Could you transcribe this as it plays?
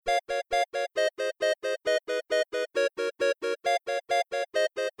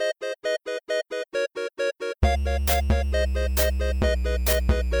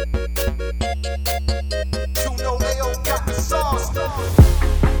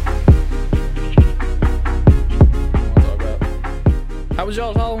How was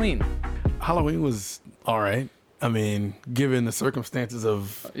y'all's Halloween? Halloween was all right. I mean, given the circumstances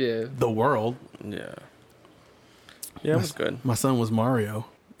of the world. Yeah. Yeah, it was good. My son was Mario,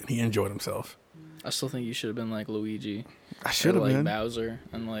 and he enjoyed himself. I still think you should have been like Luigi. I should have been. Bowser,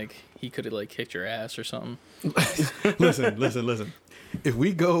 and like he could have like kicked your ass or something. Listen.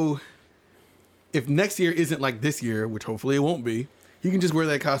 If next year isn't like this year, which hopefully it won't be, you can just wear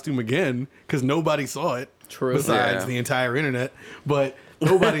that costume again because nobody saw it. True. Besides the entire internet, but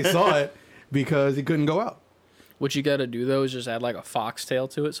nobody saw it because he couldn't go out. What you got to do though is just add like a foxtail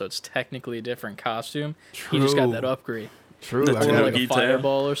to it, so it's technically a different costume. True. He just got that upgrade. True. Or like a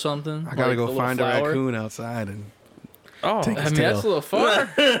fireball or something. I gotta like go find a raccoon outside and take his tail. That's a little far.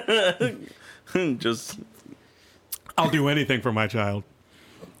 Just, I'll do anything for my child.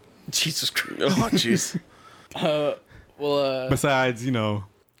 Jesus Christ. oh jeez. Besides,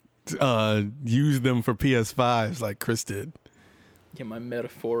 use them for PS5s like Chris did. Yeah, my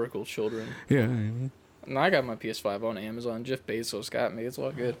metaphorical children. Yeah. No, I got my PS5 on Amazon. Jeff Bezos got me. It's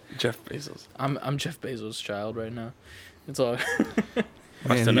all good. Jeff Bezos. I'm Jeff Bezos' child right now. It's all.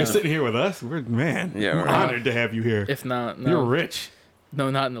 Man, you're sitting here with us. We're honored to have you here. If not, no. You're rich. No,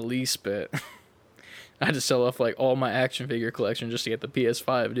 not in the least bit. I had to sell off like all my action figure collection just to get the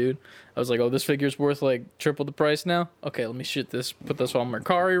PS5, dude. I was like, oh, this figure's worth like triple the price now. Okay, let me put this on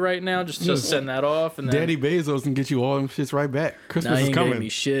Mercari right now, just send that off. And then Daddy Bezos can get you all them shits right back. Christmas is coming. Me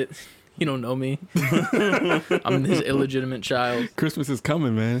shit. You don't know me. I'm his illegitimate child. Christmas is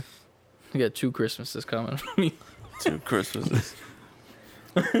coming, man. We got 2 Christmases coming. 2 Christmases.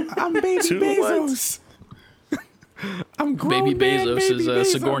 I'm Baby Bezos. I'm grown Baby Bezos Baby is Bezos.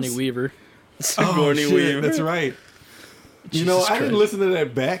 Sigourney Weaver. Sigourney Weaver. That's right. Jesus I didn't Christ. listen to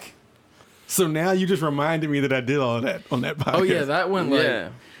that back. So now you just reminded me that I did all of that on that podcast. Oh yeah, that went like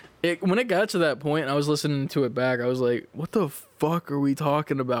Yeah. when it got to that point, I was listening to it back. I was like, "What the fuck are we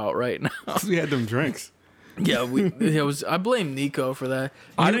talking about right now?" We had them drinks. Yeah, I blame Nico for that.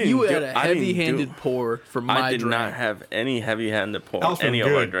 I You didn't had do- a I didn't heavy-handed do- pour for my I did drink. not have any heavy-handed pour I was any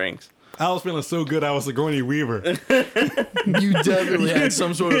feeling of our good. drinks. I was feeling so good I was Sigourney Weaver. You definitely had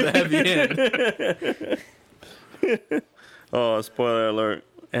some sort of a heavy hand. Oh, spoiler alert.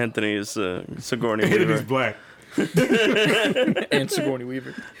 Anthony is Sigourney Anthony's Weaver. black. And Sigourney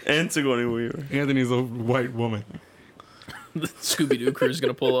Weaver. And Sigourney Weaver. Anthony's a white woman. The Scooby-Doo crew is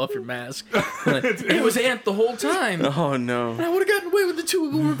going to pull off your mask. It was Ant the whole time. Oh, no. I would have gotten away with the 2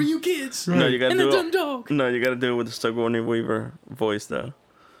 of them for you kids. No, you gotta And do the it. dumb dog. No, you gotta do it with the Sigourney Weaver voice, though.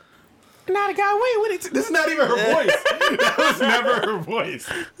 Not a guy. Wait, this is not even her voice. That was never her voice.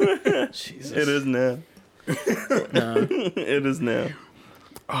 Jesus. It is now. No. It is now.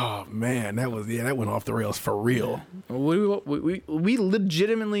 Oh man, that went off the rails for real. We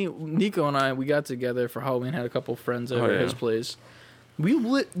legitimately, Nico and I, we got together for Halloween, had a couple friends over at his place.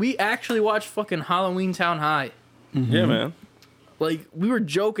 We actually watched fucking Halloween Town High. Mm-hmm. Yeah, man. Like, we were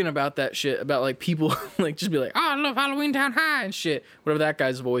joking about that shit, about like people like just be like, oh, I love Halloween Town High and shit. Whatever that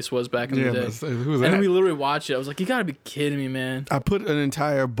guy's voice was back in the day. But who was And that? then we literally watched it. I was like, you gotta be kidding me, man. I put an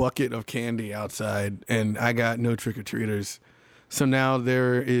entire bucket of candy outside, and I got no trick-or-treaters. So now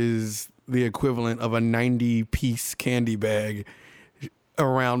there is the equivalent of a 90-piece candy bag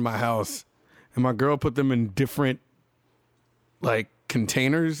around my house. And my girl put them in different, like,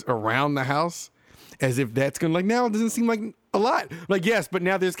 containers around the house as if that's going to, like, now it doesn't seem like a lot. Like, yes, but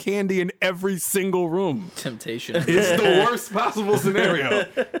now there's candy in every single room. Temptation. It's the worst possible scenario.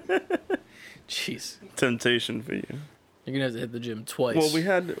 Jeez. Temptation for you. You're gonna have to hit the gym twice. Well, we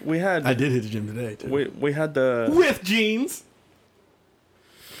had. I did hit the gym today, too. We had the With jeans.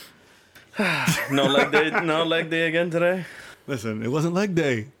 no leg day again today. Listen, it wasn't leg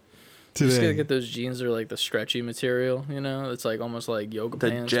day You just gotta today. get those jeans that are like the stretchy material, you know? It's like almost like yoga The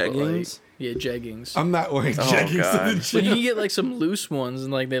pants. but, like- jeggings? yeah, jeggings. I'm not wearing Oh, jeggings to God. the But gym. you can get like some loose ones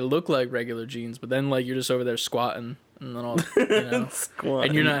and like they look like regular jeans, but then like you're just over there squatting and then all, Squat.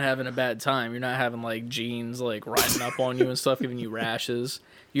 and you're not having a bad time. You're not having like jeans like riding up on you and stuff, giving you rashes.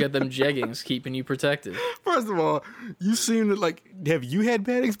 You got them jeggings keeping you protected. First of all, you seem to like. Have you had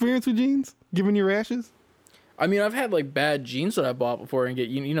bad experience with jeans giving you rashes? I mean, I've had like bad jeans that I bought before and get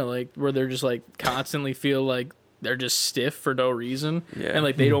you know like where they're just like constantly feel like they're just stiff for no reason. Yeah. And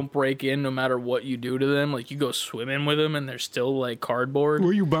like they don't break in no matter what you do to them. Like you go swimming with them and they're still like cardboard.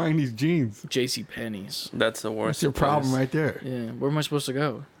 Where are you buying these jeans? JC Penney's. That's the worst. That's your problem place. right there. Yeah, where am I supposed to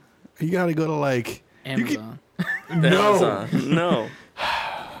go? You gotta go to like Amazon. no, Amazon. No.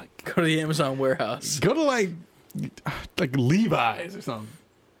 Go to the Amazon warehouse. go to like like Levi's or something.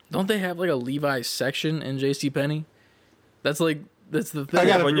 Don't they have like a Levi's section in JCPenney? That's the thing. I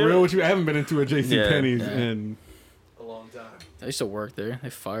gotta but be you're- real with you. I haven't been into a JC Yeah. Penney's Yeah. in a long time. I used to work there. They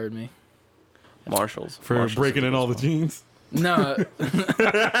fired me. Marshalls. For Marshalls breaking is in the all the best one. jeans. No,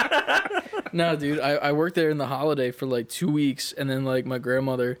 no, dude. I worked there in the holiday for like 2 weeks, and then like my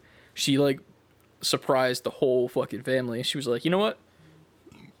grandmother, she like surprised the whole fucking family. She was like, you know what?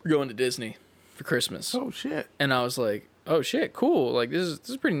 We're going to Disney for Christmas. Oh shit. And I was like, oh shit, cool. Like this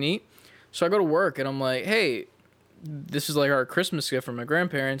is pretty neat. So I go to work and I'm like, hey, this is like our Christmas gift from my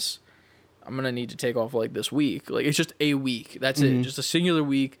grandparents. I'm gonna need to take off like this week. Like it's just a week. That's it. Just a singular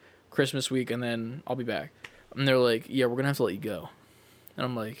week, Christmas week, and then I'll be back. And they're like, yeah, we're gonna have to let you go. And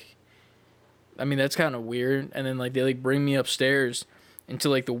I'm like, I mean, that's kind of weird. And then like they like bring me upstairs into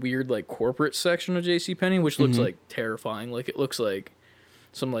like the weird like corporate section of JCPenney, which looks like terrifying. Like it looks like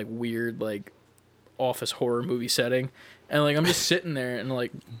some like weird like office horror movie setting. And like I'm just sitting there and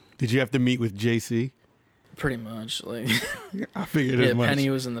like Did you have to meet with JC? pretty much like I figured yeah, as much. Penny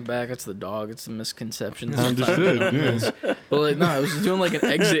was in the back. It's the dog. It's the misconceptions. Understood. Yeah. But like no, I was doing like an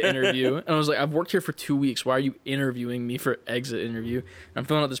exit interview, and I was like, I've worked here for 2 weeks. Why are you interviewing me for exit interview? And I'm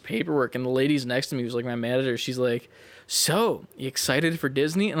filling out this paperwork, and the lady's next to me who's like my manager. She's like, "So, you excited for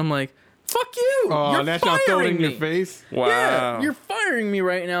Disney?" And I'm like, "Fuck you! Oh, You're that's not thrown firing in me. your face. Wow. Yeah, you're firing me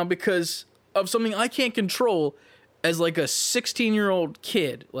right now because of something I can't control." As like a 16-year-old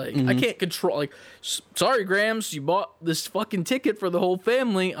kid, like I can't control. Like, sorry, Grams, you bought this fucking ticket for the whole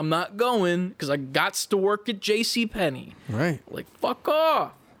family. I'm not going because I got to work at J.C. Penney. Right. Like, fuck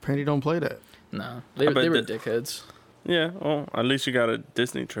off. Penny don't play that. No, I bet they were that- dickheads. Yeah, well, at least you got a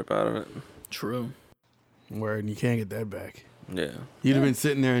Disney trip out of it. True. Word, you can't get that back. Yeah. You'd have been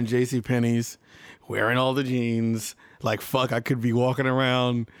sitting there in JC Penney's wearing all the jeans. Like fuck, I could be walking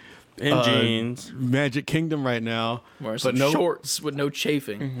around In jeans. Magic Kingdom right now. Wearing some nope. shorts with no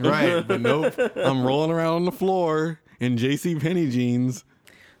chafing. Right, but nope. I'm rolling around on the floor in JC Penney jeans.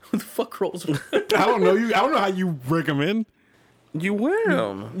 Who the fuck rolls? I don't know you. I don't know how you break them in. You wear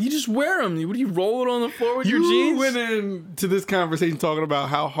them. You just wear them. What are you rolling on the floor with your You jeans? went into this conversation talking about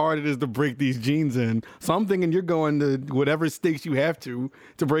how hard it is to break these jeans in. So I'm thinking you're going to whatever stakes you have to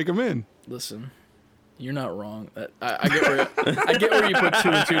break them in. Listen, you're not wrong. I get where you put 2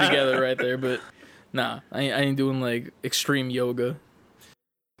 and 2 together right there, but nah, I ain't doing like extreme yoga.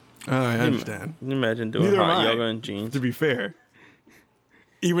 I understand. Can you imagine doing Neither am hot I. yoga in jeans? To be fair,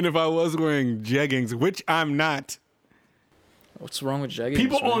 even if I was wearing jeggings, which I'm not, What's wrong with jeggings?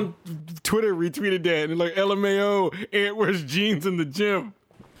 people man? on Twitter retweeted that and they're like, LMAO, Ant wears jeans in the gym.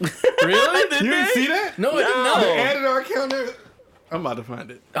 Really? You didn't see that? No, I didn't know. They added our account there. I'm about to find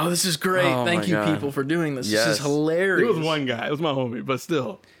it. Oh, this is great. Oh Thank my you, God. people, for doing this. This Yes. is hilarious. It was one guy. It was my homie, but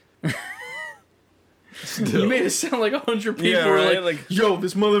still. You made it sound like 100 people Yeah, were right? like, Like- yo,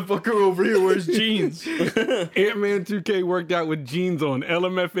 this motherfucker over here wears jeans. Ant-Man 2K worked out with jeans on.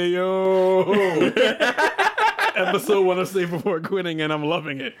 LMFAO. Episode 1 of Stay Before Quitting, and I'm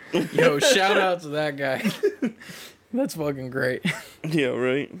loving it. Yo, shout out to that guy. That's fucking great. Yeah,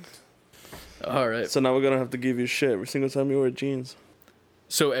 right. All right. So now we're gonna have to give you shit every single time you wear jeans.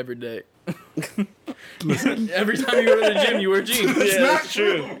 So every day. Every time you go to the gym, you wear jeans. Yeah, that's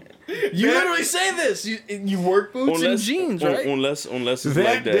true. You literally say this. You work boots and jeans, right? Unless it's That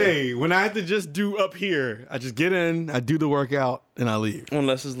leg day. day, when I had to just do up here, I just get in, I do the workout, and I leave.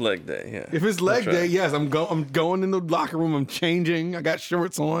 Unless it's leg day. Yeah. If it's leg That's day, right. yes, I'm going in the locker room, I'm changing, I got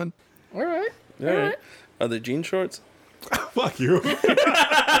shorts on. All right. All right. Are they jean shorts? Fuck you.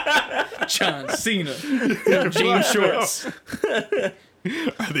 John Cena. Jean shorts.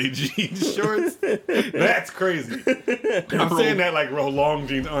 Are they jeans shorts? That's crazy. I'm saying that like real long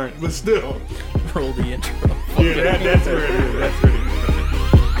jeans aren't, but still. Roll the intro. Yeah, that's where it is. That's where it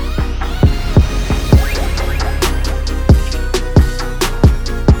is.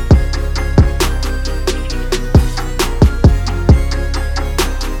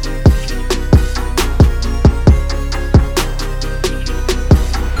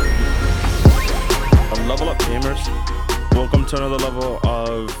 Level up, gamers. Welcome to another level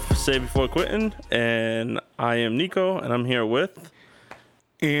of Say Before Quitting, and I am Nico, and I'm here with.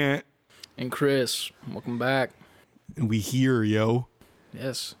 And Chris, welcome back. we here, yo.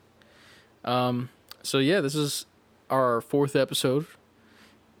 Yes. So yeah, this is our 4th episode.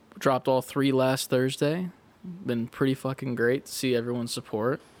 Dropped all 3 last Thursday. Been pretty fucking great to see everyone's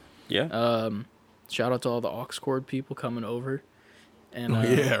support. Yeah. Shout out to all the Oxcord people coming over and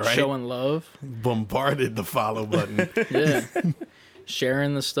yeah, right? showing love. Bombarded the follow button. Yeah.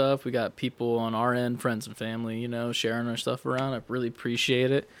 Sharing the stuff. We got people on our end, friends and family, sharing our stuff around. I really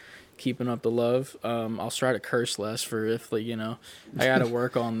appreciate it. keeping up the love. I'll try to curse less for if, like, you know, I got to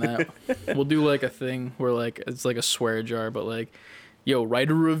work on that. We'll do, like, a thing where, like, it's like a swear jar, but, like, yo, write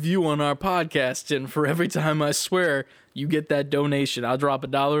a review on our podcast, and for every time I swear, you get that donation. I'll drop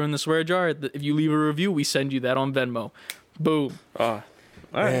 $1 in the swear jar. If you leave a review, we send you that on Venmo. Boom. All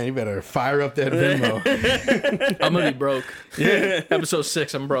right. Man, you better fire up that Venmo. I'm going to be broke. Yeah. Episode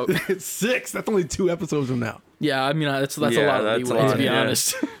 6, I'm broke. It's 6. That's only 2 episodes from now. Yeah, I mean, that's a Yeah, lot of that's a leeway, lot, to be yeah.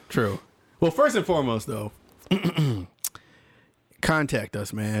 honest. True. Well, first and foremost, though, contact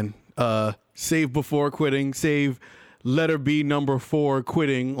us, man. Save Before Quitting. Save letter B number 4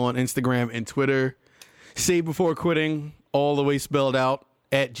 quitting on Instagram and Twitter. Save Before Quitting, all the way spelled out,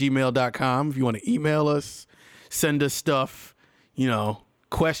 at gmail.com. If you want to email us, send us stuff, you know,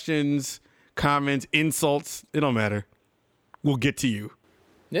 questions, comments, insults. It don't matter. We'll get to you.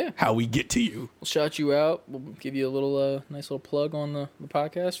 Yeah. How we get to you. We'll shout you out. We'll give you a little nice little plug on the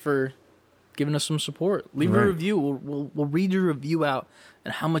podcast for giving us some support. Leave Right. a review. We'll read your review out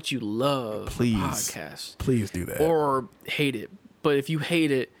and how much you love Please. the podcast. Please do that. Or hate it. But if you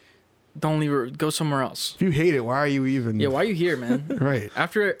hate it, don't leave it. Go somewhere else. If you hate it, why are you even? Yeah, why are you here, man? Right.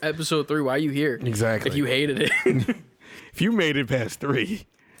 After episode 3, why are you here? Exactly. If you hated it. If you made it past 3,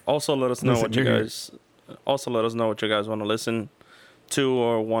 Also, let us know Listen, what you you're here. guys. Also, let us know what you guys want to listen to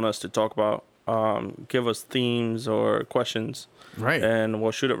or want us to talk about. Give us themes or questions, right. and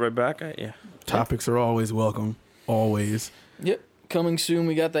we'll shoot it right back at you. Topics are always welcome. Always. Yep. Coming soon.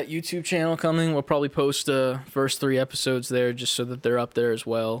 We got that YouTube channel coming. We'll probably post first 3 episodes there just so that they're up there as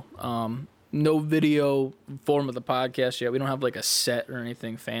well. No video form of the podcast yet. We don't have like a set or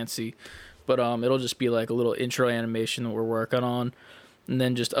anything fancy, but it'll just be like a little intro animation that we're working on, and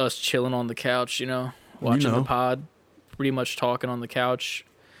then just us chilling on the couch, you know, watching the pod, pretty much talking on the couch.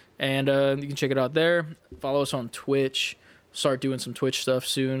 And you can check it out there. Follow us on Twitch. Start doing some Twitch stuff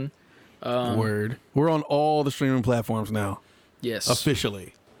soon. Word. We're on all the streaming platforms now. Yes.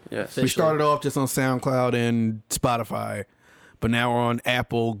 Officially. Yes. We started off just on SoundCloud and Spotify, but now we're on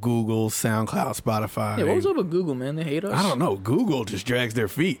Apple, Google, SoundCloud, Spotify. Yeah, what was up with Google, man? They hate us. I don't know. Google just drags their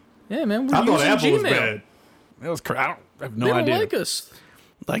feet. Yeah, man. We're I thought using Apple Gmail. was bad. That was crazy. I have no They don't idea. like us.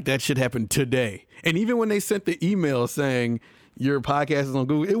 Like that shit happened today. And even when they sent the email saying your podcast is on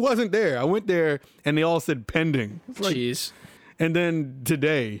Google, it wasn't there. I went there and they all said pending. It's like, Jeez. and then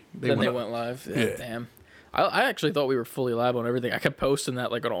today Then they up. went live. Yeah, Yeah. Damn. I actually thought we were fully live on everything. I kept posting that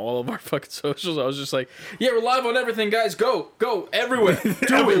like on all of our fucking socials. I was just like, yeah, we're live on everything, guys. Go everywhere. Do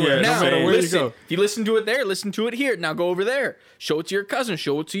Everywhere, it no now. matter where you Listen. go. If you listen to it there, listen to it here. Now go over there. Show it to your cousin.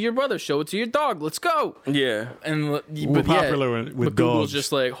 Show it to your brother. Show it to your dog. Let's go. Yeah. And We're popular with but Google's dogs.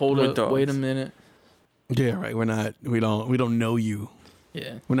 just like, hold With up, dogs. wait a minute. Yeah, right. We don't know you.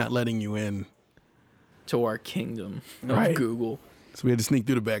 Yeah, We're not letting you in. to our kingdom of Right. Google So we had to sneak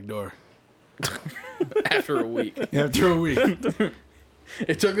through the back door. after a week. After a week,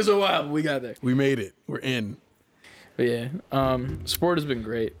 It took us a while, but we got there. we made it. We're in. But yeah, support has been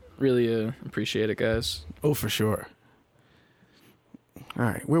great. Really appreciate it, guys. Oh, for sure. All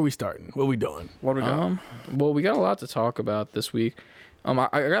right, where we starting? What we doing? What do we got? Well, we got a lot to talk about this week. I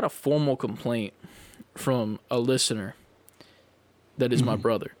got a formal complaint from a listener that is my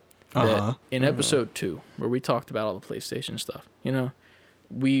brother. That Uh-huh. in episode 2, where we talked about all the PlayStation stuff, you know,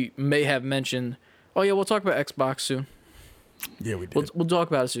 we may have mentioned, oh yeah, we'll talk about Xbox soon. Yeah, we did. We'll talk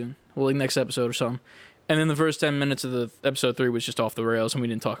about it soon. Well, like next episode or something. And then the first 10 minutes of the episode 3 was just off the rails, and we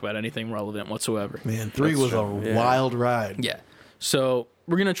didn't talk about anything relevant whatsoever. Man, 3 That's was true. a Yeah. wild ride. Yeah. So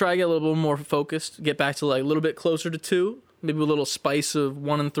we're gonna try to get a little bit more focused, get back to like a little bit closer to 2, maybe a little spice of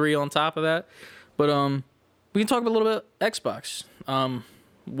 1 and 3 on top of that. But we can talk about a little bit Xbox.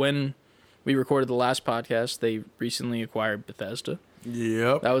 When we recorded the last podcast, they recently acquired Bethesda.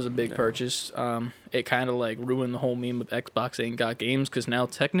 Yep. That was a big purchase. It kind of like ruined the whole meme of Xbox ain't got games, because now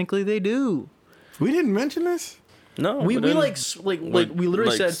technically they do. We didn't mention this. No. We but then like we literally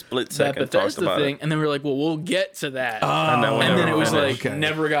like, said split that second talked Bethesda about thing, it. and then we were like, well, we'll get to that. And then we And then never it was finished. like Okay.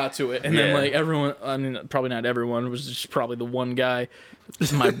 never got to it, and then Yeah. like everyone, I mean, probably not everyone, it was just probably the one guy,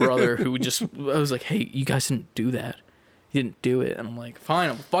 my brother, who just, I was like, hey, you guys didn't do that. You didn't do it, and I'm like, fine,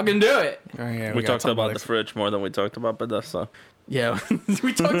 I'll fucking do it. Oh, yeah, we gotta talked talk about the Xbox. fridge more than we talked about Bethesda, Yeah,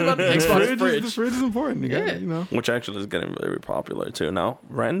 we talked about the Xbox fridge. The fridge is important. You Yeah. gotta, you know, which actually is getting very popular too now.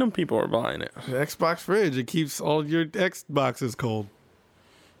 Random people are buying it. the Xbox fridge. It keeps all your Xboxes cold.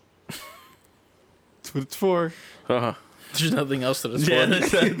 That's what it's for. Uh-huh. There's nothing else that it's Yeah,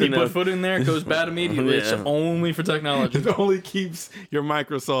 for. you You know. put foot in there, it goes bad immediately. It's Yeah. only for technology. It only keeps your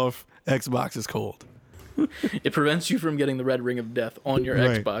Microsoft Xboxes cold. It prevents you from getting the red ring of death on your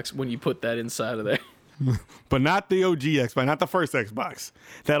Right. Xbox when you put that inside of there. But not the OG Xbox, not the first Xbox.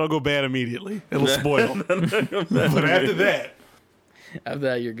 That'll go bad immediately. It'll spoil. But after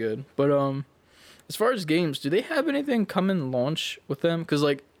that, you're good. But as far as games, do they have anything come in launch with them? Because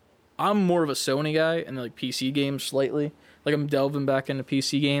like, I'm more of a Sony guy and like PC games slightly. Like I'm delving back into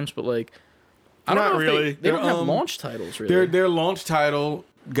PC games, but like, I don't Not know if really. They don't have They're, launch titles really. their launch title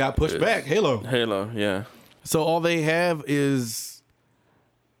got pushed back. Halo. Yeah. So all they have is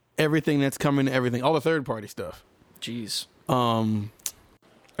everything that's coming to everything. All the third party stuff. Jeez.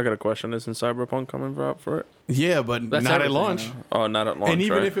 I got a question. Isn't Cyberpunk coming out for it? Yeah, but That's not at everything launch. now. Oh, not at launch. And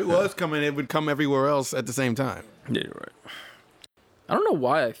even right? if it was coming, it would come everywhere else at the same time. Yeah, you're right. I don't know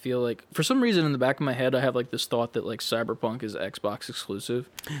why I feel like for some reason in the back of my head I have like this thought that like Cyberpunk is Xbox exclusive.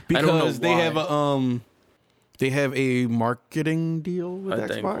 I don't know Because they why. have a marketing deal with I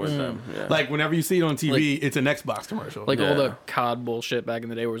think Xbox. with them. Yeah. Like whenever you see it on TV, it's an Xbox commercial. Like all Yeah. the COD bullshit back in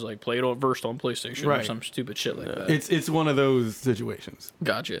the day was like play it on first on PlayStation or Right. some stupid shit like that. it's one of those situations.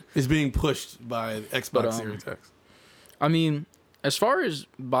 Gotcha. It's being pushed by Xbox But, Series X. I mean, as far as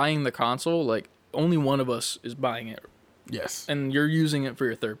buying the console, like only one of us is buying it, Yes. and you're using it for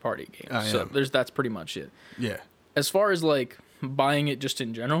your third party games. I So am. that's pretty much it. Yeah. As far as like buying it just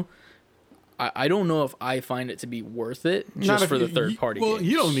in general, I don't know if I find it to be worth it Not just if for the you- third party. Well, games.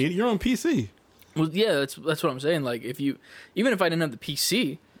 you don't need it. You're on PC. Well, yeah, that's what I'm saying. Like, even if I didn't have the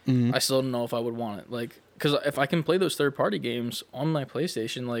PC, I still don't know if I would want it. Like, because if I can play those third party games on my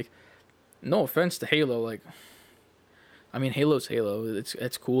PlayStation, like, no offense to Halo, like, I mean, Halo's Halo.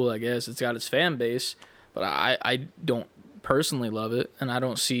 It's cool, I guess. It's got its fan base, but I don't personally love it, and I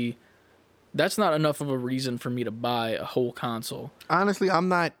don't see. That's not enough of a reason for me to buy a whole console. Honestly, I'm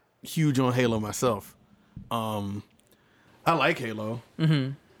not huge on Halo myself. I like Halo.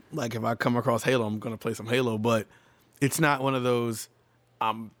 Mm-hmm. Like if I come across Halo, I'm gonna play some Halo. But it's not one of those.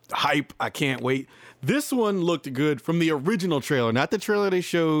 I'm hype. I can't wait. This one looked good from the original trailer, not the trailer they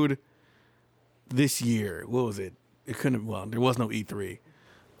showed this year. What was it? It couldn't. Well, there was no E3.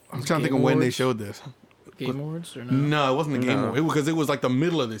 I'm trying to think of when they Awards? showed this. Game Awards or no? No, it wasn't the Game No. Award. Because it was like the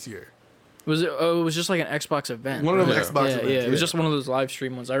middle of this year. Was it? Oh, it was just like an Xbox event. One of right? those Xbox yeah, events, yeah. It was yeah. just one of those live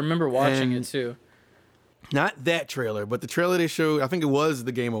stream ones. I remember watching And- it too. Not that trailer, but the trailer they showed. I think it was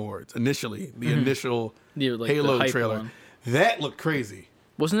the Game Awards initially. The initial Yeah, like the Halo hype trailer. one. That looked crazy.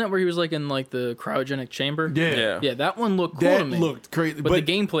 Wasn't that where he was like in like the cryogenic chamber? Yeah. Yeah, that one looked cool to That me. looked crazy. but the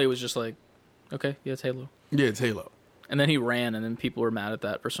gameplay was just like, okay, yeah, it's Halo. yeah, it's Halo. And then he ran, and then people were mad at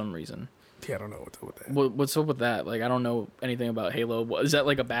that for some reason. Yeah, I don't know what's up with that. What's up with that? Like, I don't know anything about Halo. Is that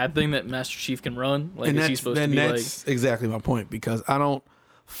like a bad thing that Master Chief can run? Like, And is he that's, supposed to then be like? that's exactly my point because I don't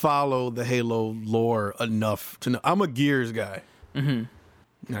follow the Halo lore enough to know. I'm a Gears guy. Mm-hmm.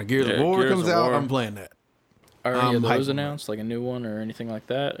 Now Gears Yeah, of War Gears comes of out, War. I'm playing that. Are any of I'm hyped those on that. announced? Like a new one or anything like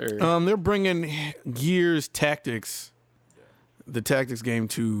that? Or They're bringing Gears Tactics, the Tactics game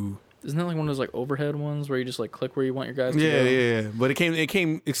to. isn't that like one of those like overhead ones where you just like click where you want your guys to Yeah, go? yeah. But it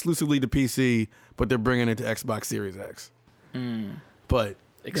came exclusively to PC, but they're bringing it to Xbox Series X. But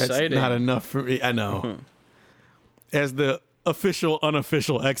Exciting. that's not enough for me. I know. As the official,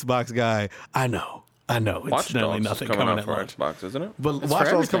 unofficial Xbox guy, I know. It's Watch definitely Dogs nothing is coming out at for launch. Xbox, isn't it? But It's Watch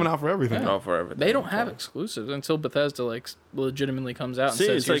for Dogs coming everything. out for everything. No, for everything. They don't have exclusives until Bethesda like legitimately comes out and See,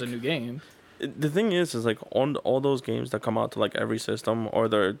 says it's here's like- a new game. The thing is like on all those games that come out to like every system, or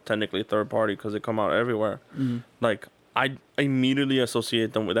they're technically third party because they come out everywhere. Like I immediately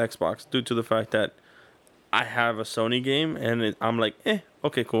associate them with Xbox due to the fact that I have a Sony game and I'm like,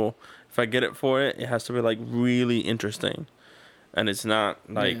 okay, cool. If I get it for it, it has to be like really interesting, and it's not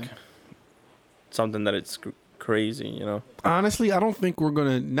like Yeah. something that it's crazy, you know. Honestly, I don't think we're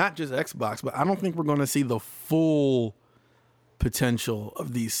gonna not just Xbox, but I don't think we're gonna see the full potential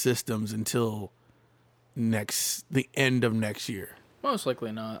of these systems until the end of next year. Most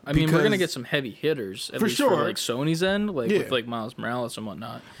likely not. I mean, we're gonna Because- get some heavy hitters at For least sure. for like Sony's end, like Yeah. with like Miles Morales and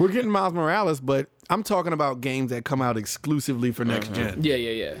whatnot. We're getting Miles Morales, but I'm talking about games that come out exclusively for next gen. Yeah,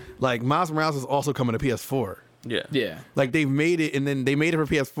 yeah, yeah, Like Miles Morales is also coming to PS4. Yeah. yeah. Like they've made it, and then they made it for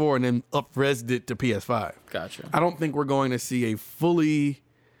PS4, and then up-resed it to PS5. Gotcha. I don't think we're going to see a fully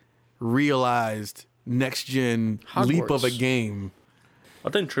realized next gen leap of a Hogwarts. game. I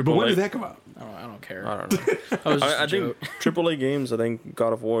think But AAA. when does that come out? I don't care. I don't know. That was just I a think joke. AAA games. I think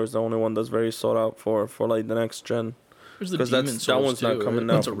God of War is the only one that's very sought out for like the next gen. There's the 'Cause Demon that Souls one's not too, coming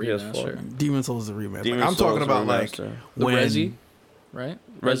right? out That's a for PS4. remaster. Demon Souls is a remake. Demon I'm Souls talking is a about like remaster. The when Resi, right?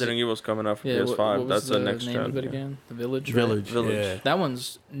 Resident Evil's coming out for Yeah, PS5. what was That's the the next name gen. of it yeah. again? The Village. right? Village. Village. Yeah. That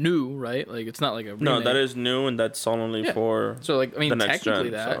one's new, right? Like it's not like a remake. No, that is new, and that's only Yeah. for So like I mean, the next technically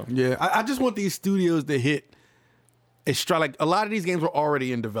gen. that. So. Yeah, I just want these studios to hit like a lot of these games were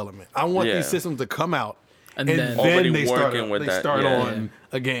already in development. I want Yeah. these systems to come out, And and then- Already then they start working with they that, start yeah. on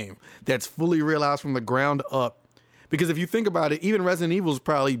a game that's fully realized from the ground up. Because if you think about it, even Resident Evil is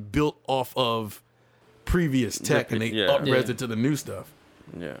probably built off of previous tech, and they Yeah. up-res Yeah. it to the new stuff.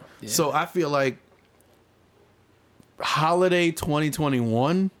 Yeah. Yeah. So I feel like holiday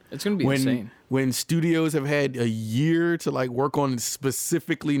 2021, It's gonna be insane. when studios have had a year to like work on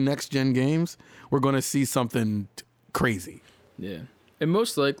specifically next gen games, we're going to see something crazy. Yeah. And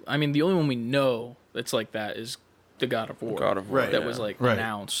most like, I mean, the only one we know that's like that is the God of War. God of War, Right. That yeah. was like Right.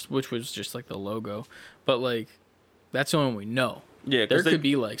 announced, which was just like the logo. But like, that's the only one we know. Yeah, 'cause There they- could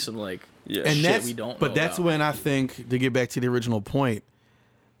be like some like, Yeah. And shit that's we don't but know that's about. when I think, to get back to the original point,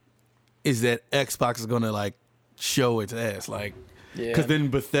 is that Xbox is going to like show its ass, like, yeah. because then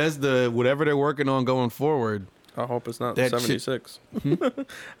Bethesda, whatever they're working on going forward, I hope it's not That 76.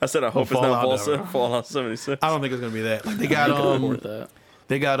 I said I hope it's Fallout, not though. Fallout 76. I don't think it's going to be that. Like, they got I can report that.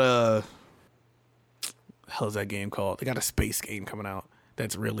 they got a hell's that game called? They got a space game coming out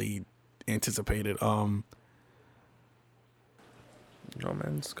that's really anticipated. No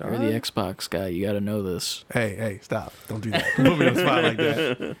Man's Sky. You're the Xbox guy. You got to know this. Hey, stop! Don't do that. Don't put me on the spot like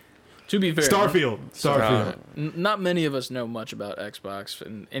that. To be fair, Starfield. not many of us know much about Xbox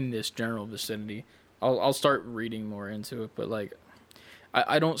in this general vicinity. I'll start reading more into it, but like,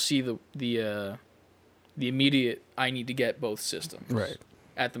 I don't see the immediate. I need to get both systems Right.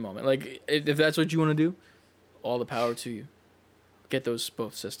 at the moment. Like, if that's what you want to do, all the power to you. Get those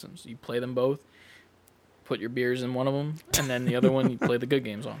both systems. You play them both. Put your beers in one of them, and then the other one you play the good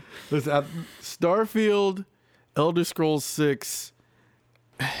games on. Listen, Starfield, Elder Scrolls 6,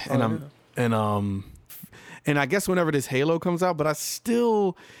 and and I guess whenever this Halo comes out, but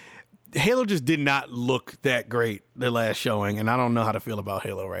Halo just did not look that great the last showing, and I don't know how to feel about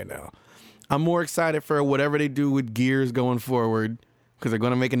Halo right now. I'm more excited for whatever they do with Gears going forward, because they're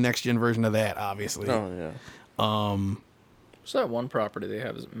going to make a next gen version of that, obviously. Oh yeah. So that one property they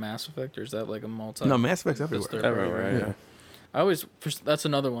have is it Mass Effect, or is that like a multi? No, Mass Effect's That's everywhere. their- Everywhere. Yeah. Yeah. I always that's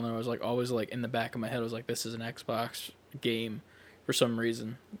another one that I was like always like in the back of my head. I was like, this is an Xbox game for some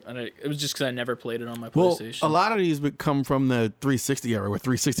reason, and it was just because I never played it on my Well, PlayStation. a lot of these would come from the 360 era, where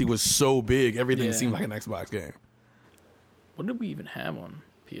 360 was so big, everything Yeah. seemed like an Xbox game. What did we even have on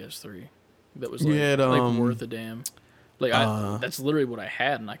PS3 that was like, You had, like worth a damn? Like uh, that's literally what I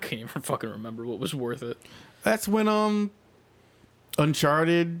had, and I can't even fucking remember what was worth it. That's when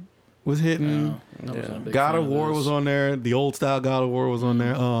Uncharted was hitting. I wasn't a big God fan of War those. was on there. The old style God of War was on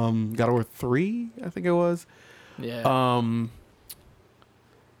there. God of War 3, I think it was. Yeah,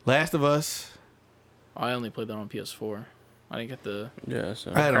 Last of Us. I only played that on PS4. I didn't get the Yeah.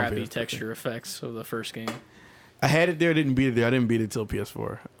 So. I had it on crappy PS4. texture effects of the first game. I had it there, didn't beat it there. I didn't beat it till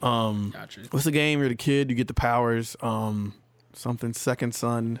PS4. Gotcha. What's the game? You're the kid, you get the powers. Something Second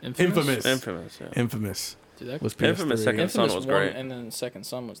Son. Infamous? Infamous. Yeah. Infamous. Dude, that Was Infamous PS3. Second Son Infamous was 1, great. and then Second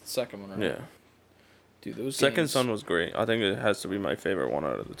Son was the second one, right? Yeah. Dude, those Second games, Son was great. I think it has to be my favorite one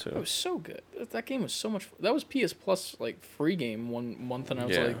out of the two. That was so good. That game was so much. That was PS Plus like free game one month, and I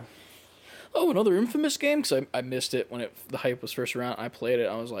was Yeah. like, oh, another Infamous game, because I missed it when the hype was first around. I played it.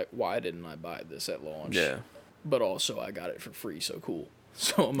 I was like, why didn't I buy this at launch? Yeah. But also, I got it for free, so cool.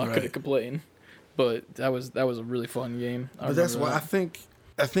 So I'm not gonna Right. complain. But that was a really fun game. But that's why I think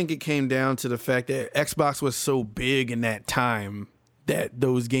it came down to the fact that Xbox was so big in that time that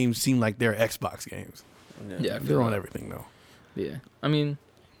those games seemed like they're Xbox games. Yeah, I feel They're on that. everything though. Yeah, I mean,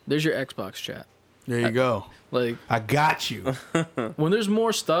 there's your Xbox chat. There you go. Like, I got you. when there's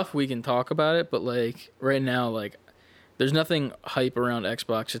more stuff, we can talk about it. But like right now, like there's nothing hype around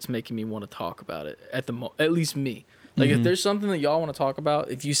Xbox that's making me want to talk about it at least me. Like if there's something that y'all want to talk about,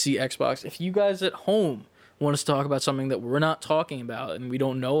 if you see Xbox, if you guys at home want us to talk about something that we're not talking about and we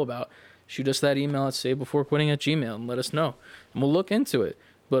don't know about, shoot us that email at savebeforequitting@gmail.com and let us know, and we'll look into it.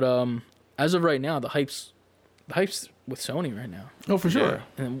 But as of right now, the hype's with Sony right now. Oh, for sure.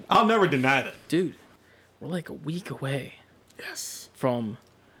 Yeah. And then, I'll never deny that. dude, we're like a week away Yes. from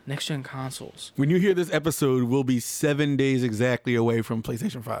next gen consoles. When you hear this episode, we'll be 7 days exactly away from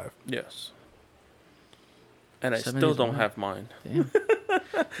PlayStation 5. Yes. And I 7 still days don't away. have mine. Damn.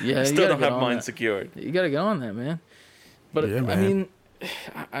 Yeah, you Still gotta don't get have on mine that. secured. You gotta get on that, man. But Yeah, I man. mean,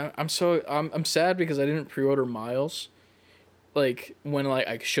 I'm sad because I didn't pre-order Miles, like when like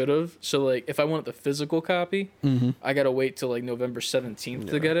I should have. So like if I want the physical copy, I gotta wait till like November 17th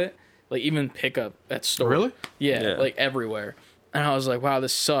to get it. Like even pick up at store. Really? Yeah, Yeah. like everywhere. And I was like, wow,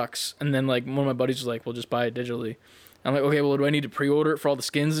 this sucks. And then like one of my buddies was like, well, just buy it digitally. I'm like, okay, well, do I need to pre-order it for all the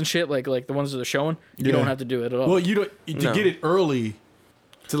skins and shit, like the ones that they're showing? You Yeah. don't have to do it at all. Well, you don't to No. get it early.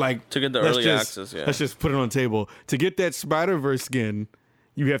 to like To get the let's early just- access, yeah. Let's just put it on the table. To get that Spider-Verse skin,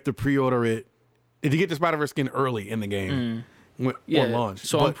 you have to pre-order it. If you get the Spider-Verse skin early in the game, Yeah, on launch.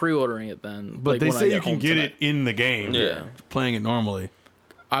 so I'm pre-ordering it then. But like, they when I say you can home get tonight. it in the game. Yeah. Playing it normally.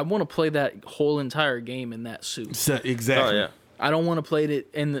 I want to play that whole entire game in that suit. Exactly. Oh yeah. I don't want to play it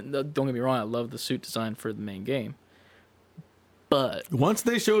in the, don't get me wrong, I love the suit design for the main game. But Once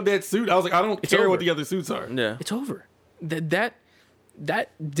they showed that suit, I was like, I don't care over. what the other suits are. Yeah. it's over. That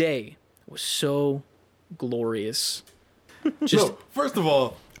day was so glorious. Just No, first of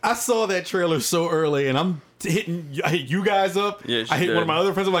all, I saw that trailer so early, and I hit you guys up. Yeah, she I hit one of did. my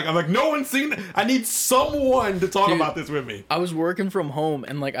other friends. I'm like, no one's seen it. I need someone to talk Dude. about this with me. I was working from home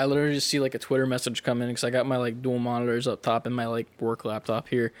and like I literally just see like a Twitter message come in because I got my like dual monitors up top and my like work laptop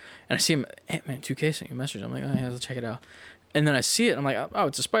here, and I see him, Ant-Man 2K sent you a message. I'm like, oh yeah, let's check it out. And then I see it. I'm like, oh,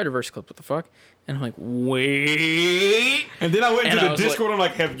 it's a Spider-Verse clip. What the fuck? And I'm like, wait, And then I went And into I the was Discord. I'm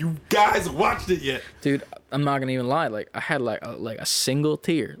like, have you guys watched it yet? dude. I'm not gonna even lie. Like I had like a single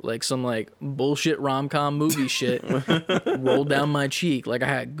tear, like some like bullshit rom-com movie shit, rolled down my cheek. Like I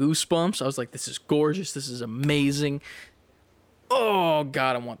had goosebumps. I was like, this is gorgeous. This is amazing. Oh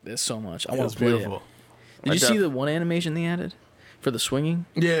god, I want this so much. I It want was to play beautiful. it. Did you see the one animation they added for the swinging?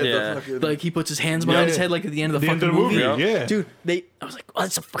 Yeah. Yeah. the fucking- Like he puts his hands behind his Yeah. head, like at the end of the, the end fucking of the movie. Yeah. Yeah. Dude, I was like, oh,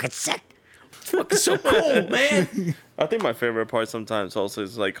 that's so fucking sick. It's fucking so cool, man. I think my favorite part sometimes also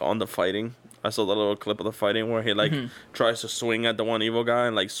is like on the fighting. I saw the little clip of the fighting where he like tries to swing at the one evil guy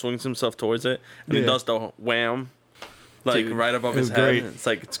and like swings himself towards it, and he Yeah. does the wham, like Dude, right above it his was head. great. It's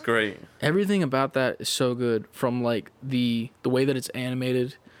like it's great. Everything about that is so good. From like the way that it's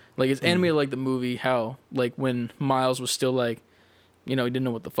animated, like it's animated like the movie. How like when Miles was still like, you know, he didn't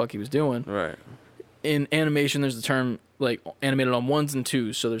know what the fuck he was doing. Right. In animation, there's the term like animated on 1s and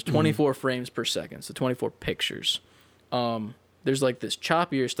 2s, so there's 24 frames per second, so 24 pictures. There's like this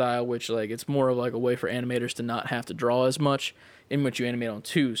choppier style, which like it's more of like a way for animators to not have to draw as much, in which you animate on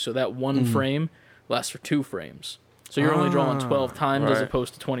 2, so that one frame lasts for 2 frames. So you're only drawing 12 times as right.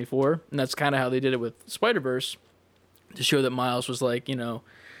 opposed to 24, and that's kind of how they did it with Spider-Verse, to show that Miles was like, you know,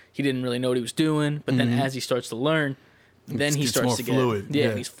 he didn't really know what he was doing, but then as he starts to learn, then he gets starts more to get fluid, yeah,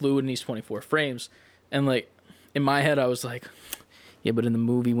 yeah. he's fluid and he's 24 frames. And like in my head I was like, yeah, but in the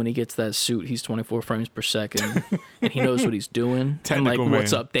movie when he gets that suit, he's 24 frames per second and he knows what he's doing. And like, Technical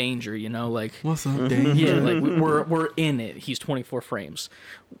what's man. up, danger, you know, like What's up, Dave? yeah, like we're in it. He's 24 frames.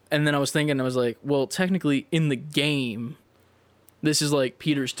 And then I was thinking, I was like, well, technically in the game, this is like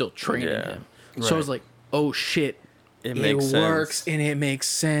Peter's still training Yeah. him. So I was like, oh shit, It makes sense. works and it makes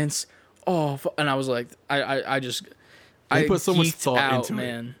sense. Oh, and I was like, I just They I put so much geeked thought out, into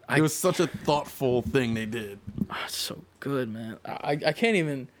man. it. It was such a thoughtful thing they did. It's so good, man. I can't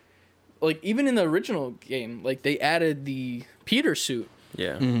even like even in the original game, like they added the Peter suit,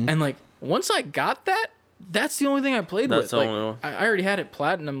 Yeah. and like once I got that, that's the only thing I played That's with. the Like only one. I already had it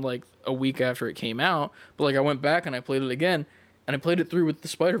platinum like a week after it came out, but like I went back and I played it again, and I played it through with the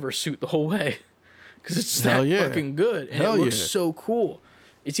Spider-Verse suit the whole way because it's Hell that yeah. fucking good and Hell it looks yeah. so cool.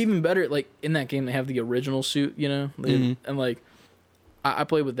 It's even better. Like in that game, they have the original suit, you know, and like. I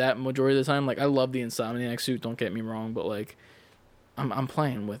played with that majority of the time. Like I love the Insomniac suit. Don't get me wrong, but like, I'm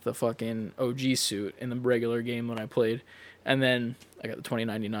playing with the fucking OG suit in the regular game when I played, and then I got the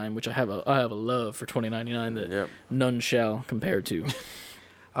 2099, which I have a love for 2099 that Yep. none shall compare to.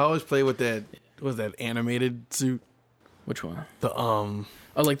 I always play with that. What was that animated suit? Which one? The Oh,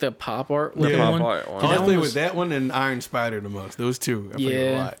 like the pop art looking Yeah. one. Pop art one. I Dude, always that play one with was- that one and Iron Spider the most. Those two. I play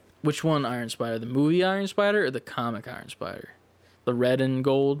a Yeah. lot. Which one? Iron Spider, the movie Iron Spider, or the comic Iron Spider? The red and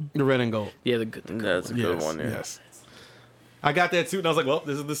gold. The red and gold. Yeah, the good. That's a good Yes, one. Yeah. yes. I got that suit and I was like, well,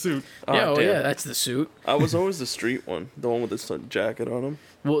 this is the suit. Yeah, oh damn. yeah, that's the suit. I was always the street one, the one with the jacket on him.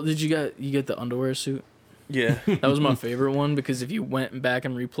 Well, did you get the underwear suit? Yeah. That was my favorite one because if you went back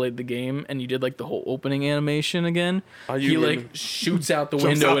and replayed the game and you did like the whole opening animation again, Are he you like really- shoots out the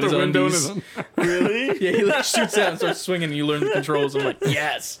Jumps window out in his the window undies. in his Really? Yeah, he like shoots out and starts swinging. And you learn the controls. I'm like,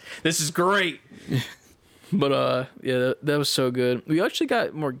 yes, this is great. But yeah, that was so good. We actually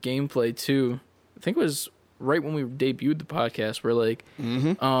got more gameplay too. I think it was right when we debuted the podcast where like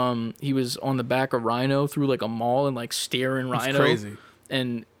he was on the back of Rhino through like a mall and like staring Rhino. crazy.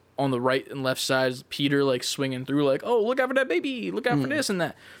 And on the right and left sides, Peter like swinging through like, oh, look out for that baby, look out for this and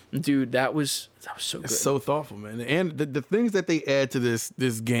that. Dude, that was so good. It's so thoughtful, man. And the things that they add to this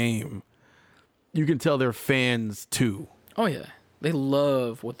game, you can tell they're fans too. Oh yeah, they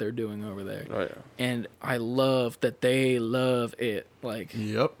love what they're doing over there, Oh yeah. and I love that they love it. Like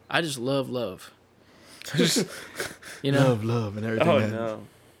Yep. I just love, you know. Love, and everything. Oh that- no.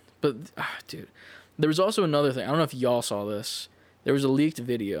 But dude, there was also another thing. I don't know if y'all saw this. There was a leaked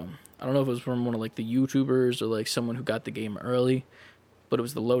video. I don't know if it was from one of like the YouTubers or like someone who got the game early, but it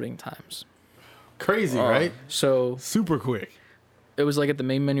was the loading times. Crazy, right? So Super quick. it was like at the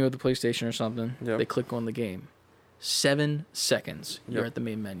main menu of the PlayStation or something. Yep. They click on the game. 7 seconds, you're Yep. at the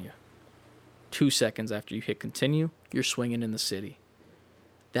main menu. 2 seconds after you hit continue, you're swinging in the city.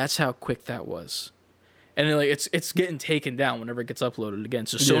 That's how quick that was. And then, like it's getting taken down whenever it gets uploaded again.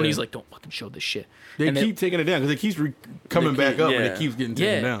 So Sony's like, don't fucking show this shit. They And keep taking it down because it keeps coming back up and it keeps getting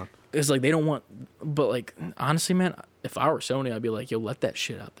taken down. It's like they don't want, but like honestly, man, if I were Sony, I'd be like, yo, let that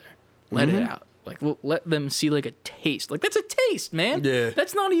shit out there, let it out, like let them see like a taste. Like that's a taste, man. Yeah.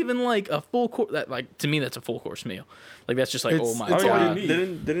 That's not even like a full course. That like to me, that's a full course meal. Like that's just like It's- oh my it's all god. you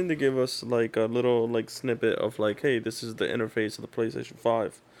need. Didn't they give us like a little like snippet of like, hey, this is the interface of the PlayStation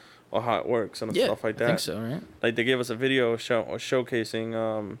 5, or how it works and Yeah, stuff like that. I think so, right? Like they gave us a video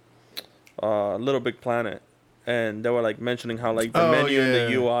showcasing Little Big Planet, and they were like mentioning how like the menu and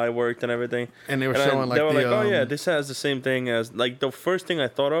the UI worked and everything. And they were And showing like they were the, like, oh yeah, this has the same thing as like the first thing I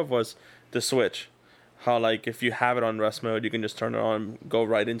thought of was the Switch. How like if you have it on rest mode, you can just turn it on, go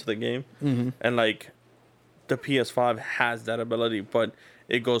right into the game, and like the PS5 has that ability, but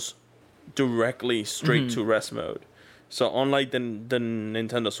it goes directly straight to rest mode. So unlike the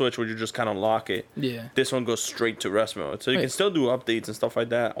Nintendo Switch, where you just kind of lock it, Yeah. this one goes straight to rest mode. So you Right. can still do updates and stuff like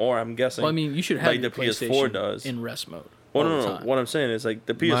that. Or I'm guessing, Well, I mean, you should have like your the PS4 PlayStation does. in rest mode. Well, all no, the no. time. What I'm saying is like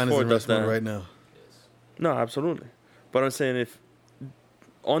the Mine is PS4 in does rest mode that right now. No, absolutely. But I'm saying if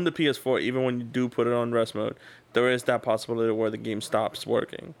on the PS4, even when you do put it on rest mode, there is that possibility where the game stops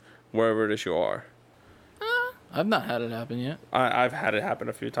working, wherever it is you are. I've not had it happen yet. I've had it happen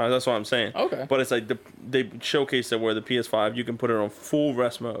a few times. That's what I'm saying. Okay. But it's like they showcase it where the PS5 you can put it on full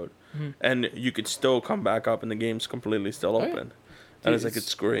rest mode, and you could still come back up and the game's completely still yeah. open. And it's like it's-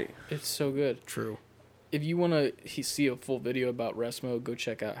 it's great. It's so good. True. If you want to see a full video about rest mode, go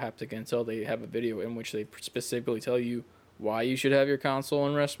check out Haptic Intel. They have a video in which they specifically tell you why you should have your console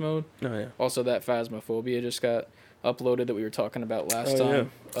in rest mode. Oh yeah. Also, that Phasmophobia just got uploaded that we were talking about last Oh,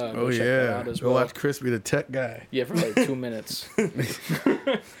 time. Oh Go check that yeah. out as Go well. watch Crispy the tech guy. Yeah, for like 2 minutes.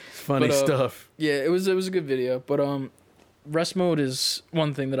 Funny But, stuff. Yeah, it was a good video. But rest mode is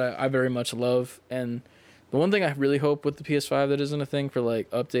one thing that I very much love, and the one thing I really hope with the PS5 that isn't a thing for like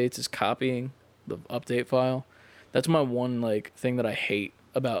updates is copying the update file. That's my one like thing that I hate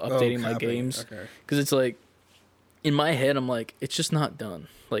about updating my games, Okay. because it's like in my head I'm like it's just not done.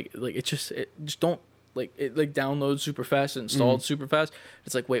 Like it just don't like it like downloads super fast, it installed super fast.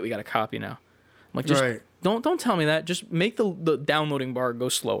 It's like wait, we got a copy now. I'm like just Right. don't tell me that. Just make the downloading bar go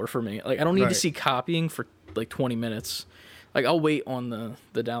slower for me. Like I don't need to Right. see copying for like 20 minutes. Like I'll wait on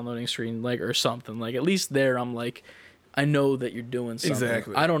the downloading screen like or something. Like at least there I'm like I know that you're doing something.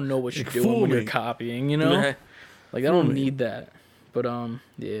 Exactly. I don't know what you're Like, doing fool when you're me. copying, you know? Yeah. Like I Fool don't me. need that. But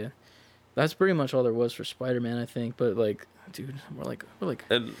yeah. That's pretty much all there was for Spider-Man, I think. But like dude, we're like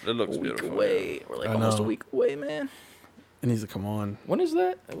It looks a week beautiful. away. We're like I almost a know. week away, man. It needs to come on When is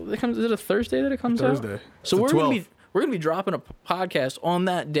that? Is it a Thursday that it comes out? Thursday. So It's we're the gonna 12th. be dropping a podcast on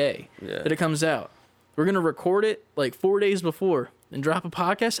that day Yeah. that it comes out. We're gonna record it like 4 days before and drop a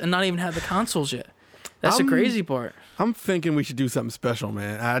podcast and not even have the consoles yet. That's the I'm- crazy part. I'm thinking we should do something special,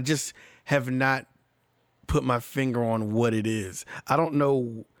 man. I just have not put my finger on what it is. I don't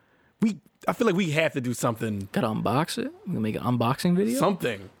know. I feel like we have to do something. Gotta unbox it. We can make an unboxing video.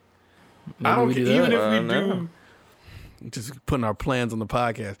 Something. Maybe I don't we do even that. if we no. do. Just putting our plans on the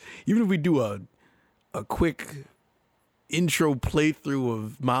podcast. Even if we do a quick intro playthrough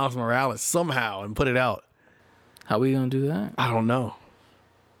of Miles Morales somehow and put it out. How we gonna do that? I don't know.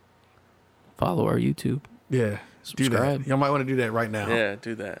 Follow our YouTube. Yeah. Do Subscribe. that. Y'all might want to do that right now. Yeah,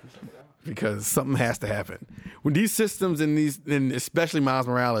 do that. Because something has to happen. When these systems and especially Miles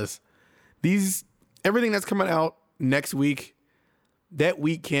Morales, everything that's coming out next week, that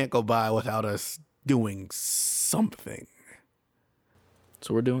week can't go by without us doing something.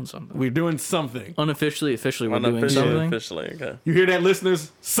 So we're doing something. We're doing something. Unofficially, officially, we're doing something. Officially, okay. You hear that,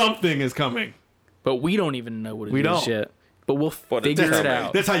 listeners? Something is coming. But we don't even know what it We is don't. yet. But we'll But it's figure it coming.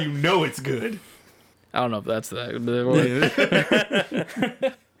 out. That's how you know it's good. I don't know if that's that.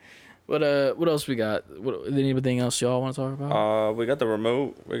 But what else we got? Anything else y'all want to talk about? We got the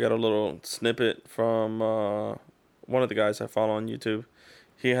remote. We got a little snippet from one of the guys I follow on YouTube.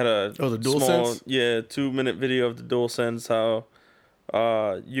 He had a the small, DualSense? 2-minute video of the DualSense, how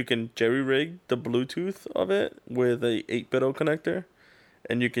you can jerry rig the Bluetooth of it with a 8-bit connector,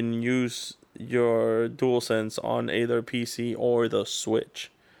 and you can use your DualSense on either PC or the Switch.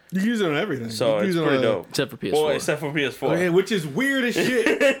 You can use it on everything. So you can it's use it pretty on dope. Except for PS4. Well, except for PS4. Okay, which is weird as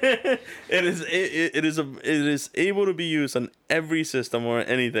shit. It is able to be used on every system or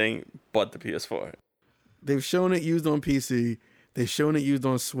anything but the PS4. They've shown it used on PC. They've shown it used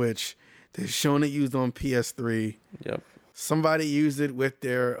on Switch. They've shown it used on PS3. Yep. Somebody used it with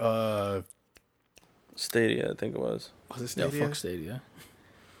their Stadia, I think it was. Was it Yeah, Stadia? fuck Stadia.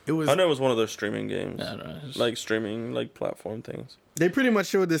 It was. I know it was one of those streaming games. I don't know. Like streaming, like platform things. They pretty much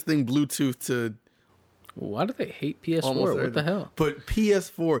showed this thing Bluetooth to Why do they hate PS4? almost What the everything. hell? But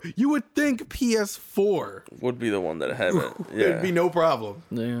PS4, you would think PS4 Would be the one that had it. Yeah. it'd be no problem.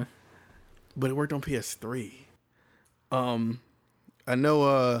 Yeah. But it worked on PS3. I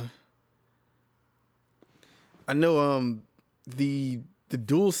know the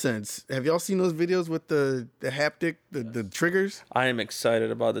DualSense. Have y'all seen those videos with the haptic, the triggers? I am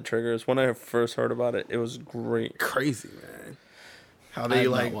excited about the triggers. When I first heard about it, it was great. Crazy, man. How I they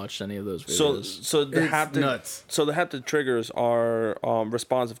have like not watched any of those So, videos. so the It's haptic nuts. So the haptic triggers are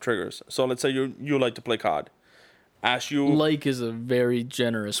responsive triggers. So let's say you like to play COD. As you Like is a very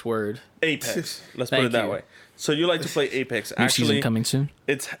generous word. Apex, let's put Thank it that you. way. So you like to play Apex. New Actually, season coming soon.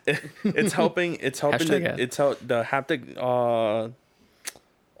 it's helping Hashtag ad. the haptic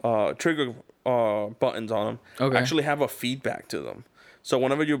trigger buttons on them Okay. actually have a feedback to them. So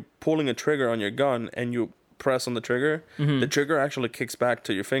whenever you're pulling a trigger on your gun and you press on the trigger, the trigger actually kicks back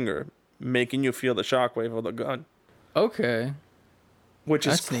to your finger, making you feel the shockwave of the gun, Okay. which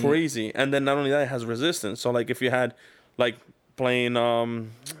is That's neat. crazy. And then not only that, it has resistance. So like if you had like playing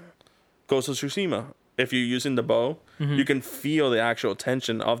Ghost of Tsushima, if you're using the bow, you can feel the actual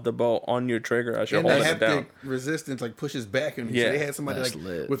tension of the bow on your trigger as you're and the holding it down. haptic resistance like pushes back on you. Yeah. So they had somebody That's like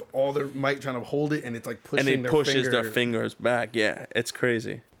lit. with all their might trying to hold it, and it's like pushing. And it pushes their their fingers back. Yeah, it's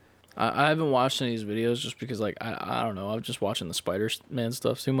crazy. I haven't watched any of these videos just because, like, I don't know. I'm just watching the Spider-Man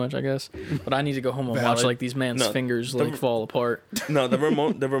stuff too much, I guess. But I need to go home and watch, Valid. like, these man's No, fingers, the- like, fall apart. No, the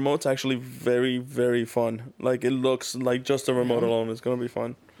remote's actually very, very fun. Like it looks like just the remote alone is gonna be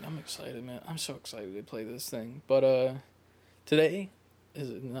fun. I'm excited, man. I'm so excited to play this thing. But, today, is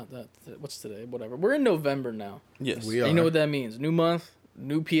it not that, what's today? Whatever. We're in November now. Yes. We And are. you know what that means? New month,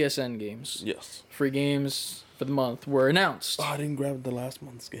 new PSN games. Yes. Free games for the month were announced. Oh, I didn't grab the last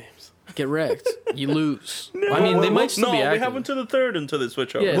month's games. Get wrecked. You lose. I mean, they might still no, be we active. have until the 3rd until they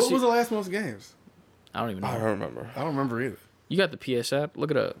switch over. Yeah. What see- was the last month's games? I don't even I know. don't remember. I don't remember either. You got the PS app?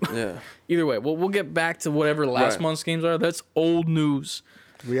 Look it up. Yeah. Either way, we'll get back to whatever last Right. month's games are. That's old news.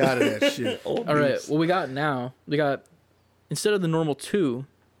 We out of that shit. Old All right. news. What we got now, we got, instead of the normal 2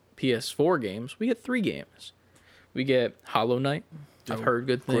 PS4 games, we get 3 games. We get Hollow Knight. I've Dope. heard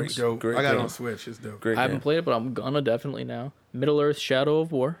good things. Dope. Great I got it game. on Switch. It's dope. Great I haven't game. played it, but I'm gonna definitely now. Middle Earth: Shadow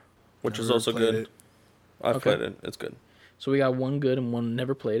of War. Which is Never also played good. it. I've Okay. played it. It's good. So we got one good and one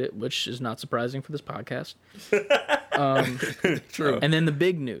never played it, which is not surprising for this podcast. True. And then the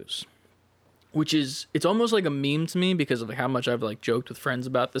big news, which is, it's almost like a meme to me because of like how much I've like joked with friends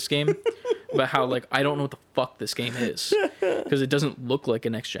about this game, about how like I don't know what the fuck this game is because it doesn't look like a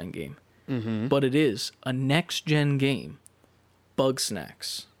next gen game, but it is a next gen game. Bug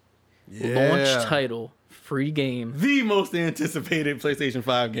Snacks, launch title, free game. The most anticipated PlayStation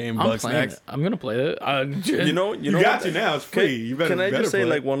 5 game, I'm Bug playing Snacks. it. I'm gonna play it. You know You got what? you now. It's free. You better. Can I better just say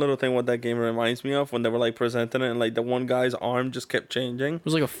play. like one little thing? What that game reminds me of when they were like presenting it, and like the one guy's arm just kept changing. It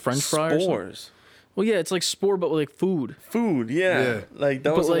was like a French fry. Or something. Spores. Well, yeah, it's like Spore, but with like food. Food, yeah. Yeah. Like that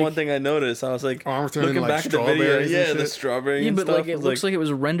But, was the like, one thing I noticed. I was like, Arms turning looking like back at the video, strawberries and yeah, the shit. strawberry Yeah, and but stuff. like it looks like it was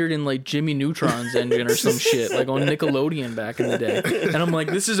rendered in like Jimmy Neutron's engine or some shit, like on Nickelodeon back in the day. And I'm like,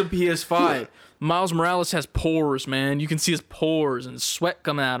 this is a PS5. Miles Morales has pores, man. You can see his pores and sweat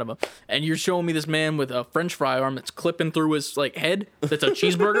coming out of him. And you're showing me this man with a French fry arm that's clipping through his like head. That's a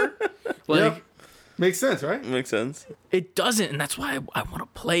cheeseburger. Like Yep. Makes sense, right? makes sense. it doesn't, and that's why I want to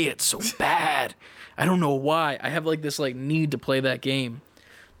play it so bad. I don't know why. I have like this like need to play that game.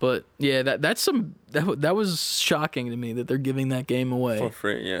 But yeah, that was shocking to me that they're giving that game away For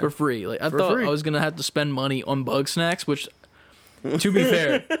free, yeah. for free. Like I thought free. I was gonna have to spend money on Bug Snacks, which, to be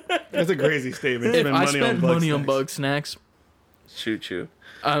fair, That's a crazy statement. if Spend I money spent on Bug money on Snacks. Bug Snacks, Shoot you.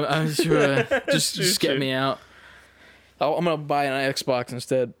 I'm sure just get me out. I'm gonna buy an Xbox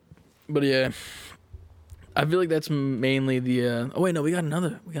instead. But yeah, I feel like that's mainly the. Oh wait, no, we got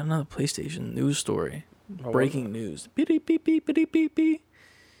another PlayStation news story. Breaking news. Beep, beep, beep, beep, beep, beep, beep.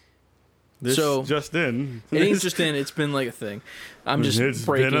 This So- just in. It ain't just in. It's been like a thing. I'm just It's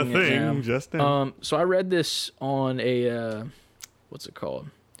breaking been a it thing now. just in. So I read this on a what's it called?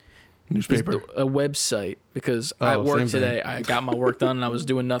 Newspaper. A website because Oh, at work same thing. today I got my work done and I was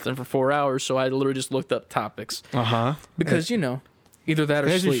doing nothing for 4 hours, so I literally just looked up topics Uh huh. because you know Either that or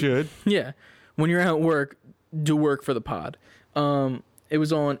As sleep. you should. Yeah. When you're at work, do work for the pod. It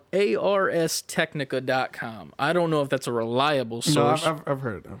was on arstechnica.com. I don't know if that's a reliable No, source. I've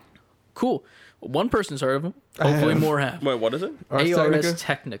heard of them. Cool. One person's heard of them. Hopefully have. more have. Wait, what is it? Ars ARS Technica?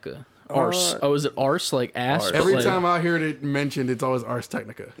 Technica. Arse. Oh, is it arse like ass? Arse. But Every like- time I hear it mentioned, it's always Ars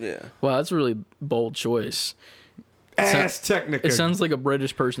Technica. Yeah. Wow, that's a really bold choice. Ass Technica. It sounds like a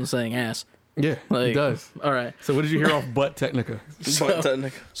British person saying ass. Yeah, Like, it does. All right. So what did you hear off Butt Technica? But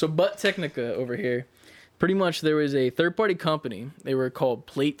technically, So Butt Technica over here, pretty much there was a third-party company. They were called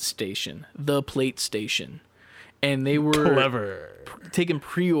Plate Station, the Plate Station, and they were Clever. taking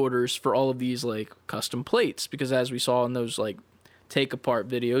pre-orders for all of these like custom plates because as we saw in those like take-apart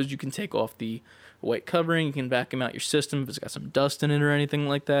videos, you can take off the white covering, you can vacuum out your system if it's got some dust in it or anything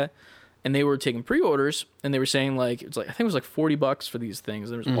like that. And they were taking pre-orders, and they were saying like it's like I think it was like $40 for these things.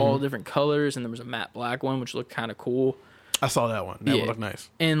 There was all different colors, and there was a matte black one which looked kind of cool. I saw that one. That Yeah. would look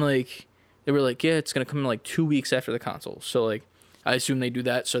nice. And like they were like, yeah, it's gonna come in like 2 weeks after the console. So like I assume they do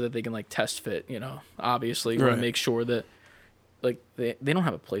that so that they can like test fit, you know, obviously want Right. to make sure that like they don't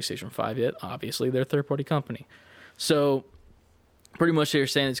have a PlayStation 5 yet, obviously. They're a third party company. So pretty much they're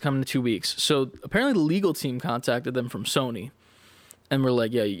saying it's coming in 2 weeks. So apparently the legal team contacted them from Sony and were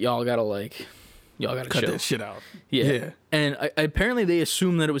like, yeah, y'all gotta Cut chill. that shit out. Yeah. And apparently they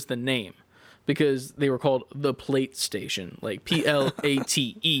assumed that it was the name because they were called the Plate Station, like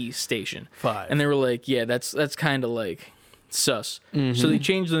PLATE station. 5. And they were like, yeah, that's kind of like sus. So they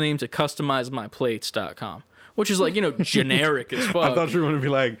changed the name to customizemyplates.com, which is like, you know, generic as I fuck thought you were going to be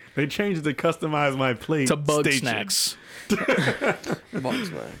like, they changed it to customize my plate to Bug station. Snacks.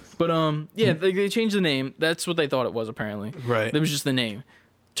 Bugs Max. But yeah, they changed the name. That's what they thought it was apparently. Right. It was just the name.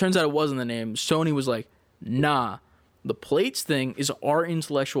 Turns out it wasn't the name. Sony was like, nah, the plates thing is our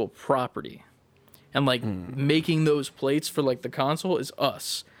intellectual property. And like making those plates for like the console is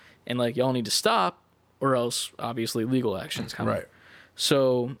us. And like y'all need to stop or else obviously legal action's coming. Right.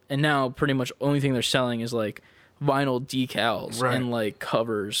 So, and now pretty much only thing they're selling is like vinyl decals Right. and like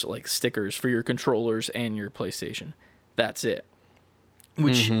covers, like stickers for your controllers and your PlayStation. That's it.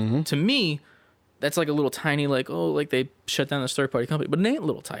 Which to me, that's like a little tiny, like, oh, like they shut down this third party company, but it ain't a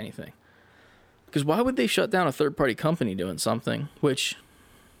little tiny thing. Because why would they shut down a third party company doing something, which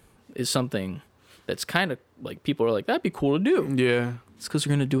is something that's kind of like people are like, that'd be cool to do. Yeah. It's because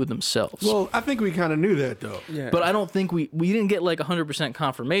they're going to do it themselves. Well, I think we kind of knew that, though. Yeah. But I don't think we didn't get like 100%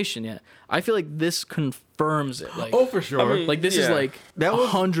 confirmation yet. I feel like this confirms it. Like, Oh, for sure. I mean, like this is yeah. like That was-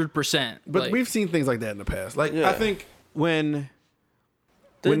 100%. But like, we've seen things like that in the past. Like, Yeah. I think when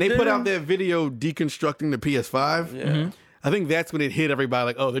they put out didn't- that video deconstructing the PS5, Yeah. I think that's when it hit everybody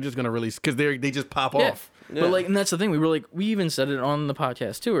like, oh, they're just going to release, because they just pop yeah. off. Yeah. But like, and that's the thing. We were like, we even said it on the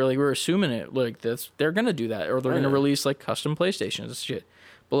podcast too. We're like, we're assuming it. Like, they're gonna do that, or they're gonna Yeah. release like custom PlayStations and shit.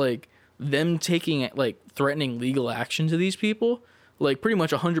 But like, them taking like threatening legal action to these people, like pretty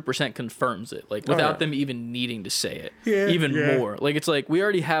much 100% confirms it. Like without yeah. them even needing to say it, Yeah, even yeah. more. Like it's like we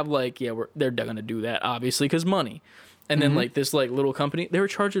already have like, yeah, they're gonna do that obviously because money. And then like this like little company, they were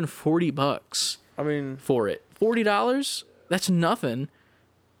charging $40 I mean, for it. $40, that's nothing.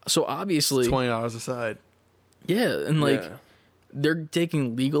 So obviously, $20 aside. yeah, and like yeah. they're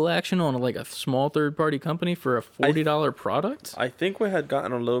taking legal action on like a small third party company for a $40 product. I think we had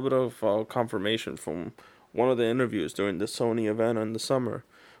gotten a little bit of confirmation from one of the interviews during the Sony event in the summer,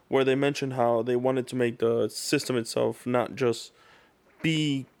 where they mentioned how they wanted to make the system itself not just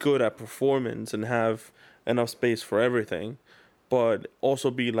be good at performance and have enough space for everything, but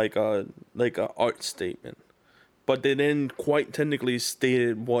also be like a art statement. But they didn't quite technically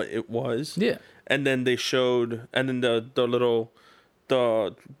stated what it was. Yeah. And then they showed, and then the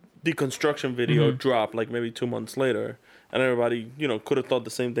deconstruction video dropped like maybe 2 months later, and everybody could have thought the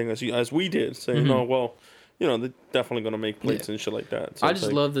same thing as we did, saying, "No, well, they're definitely gonna make plates and shit like that." So I it's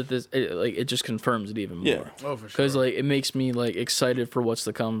just like, love that it just confirms it even more. Yeah. Oh, for sure. Because like it makes me like excited for what's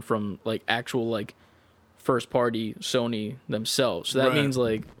to come from like actual like first party Sony themselves. So that Right. means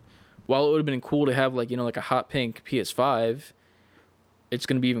like while it would have been cool to have like like a hot pink PS5, it's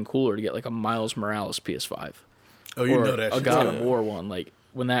gonna be even cooler to get like a Miles Morales PS5. Oh, you or know that a shit. God Yeah. of War one, like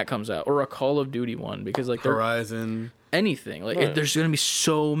when that comes out, or a Call of Duty one, because like they're Horizon. anything like Right. there's gonna be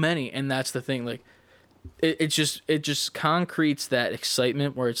so many, and that's the thing. Like it just concretes that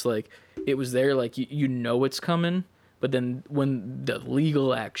excitement where it's like it was there, like you know it's coming, but then when the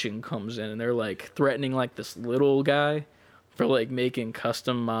legal action comes in and they're like threatening like this little guy for like making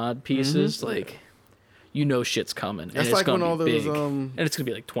custom mod pieces, like shit's coming. And That's it's like gonna when be all those, big, and it's gonna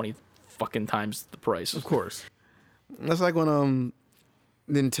be like 20 fucking times the price. Of course. That's like when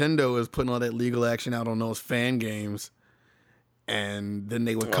Nintendo is putting all that legal action out on those fan games, and then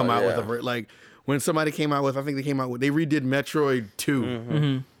they would come out with like when somebody came out with, I think they redid Metroid 2,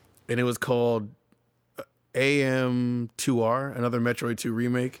 and it was called AM2R, another Metroid 2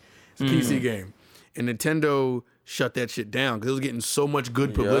 remake. It's a PC game, and Nintendo shut that shit down because it was getting so much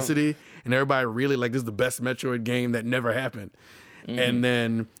good publicity, and everybody really like, this is the best Metroid game that never happened. And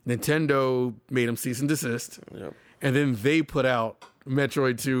then Nintendo made them cease and desist, and then they put out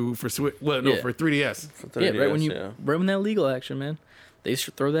Metroid 2 for Switch. Well, no, for 3DS. For 3DS, right when that legal action, man, they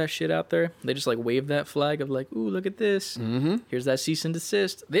throw that shit out there. They just like wave that flag of like, ooh, look at this. Here's that cease and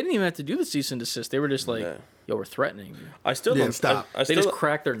desist. They didn't even have to do the cease and desist. They were just like, yo, we're threatening you. I still don't stop. They just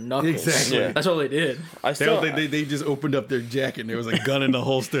cracked their knuckles. Exactly. Yeah. That's all they did. They just opened up their jacket and there was a gun in the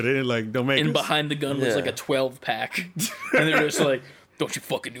holster. They didn't like, don't make And us. behind the gun was like a 12-pack. And they were just like, don't you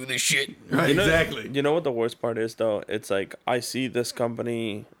fucking do this shit. Right, exactly. You know what the worst part is though? It's like I see this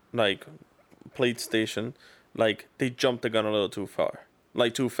company like PlayStation, like they jumped the gun a little too far,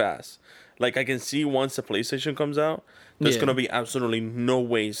 like too fast. Like I can see once the PlayStation comes out, there's gonna be absolutely no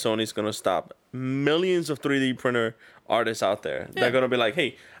way Sony's gonna stop millions of 3D printer artists out there. They're gonna be like,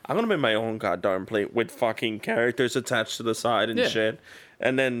 hey, I'm gonna make my own goddamn plate with fucking characters attached to the side and shit.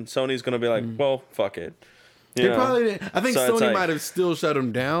 And then Sony's gonna be like, well, fuck it. You They know? probably didn't. I think So it's Sony like- might have still shut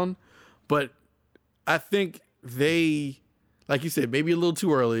them down, but I think they, like you said, maybe a little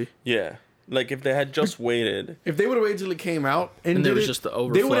too early. Yeah. Like if they had just waited. If they would have waited till it came out and there did was it, just the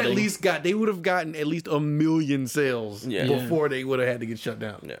they would overflooding. they would have gotten at least 1 million sales before they would have had to get shut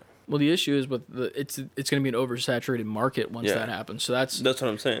down. Yeah. Well, the issue is with it's going to be an oversaturated market once that happens. So that's That's what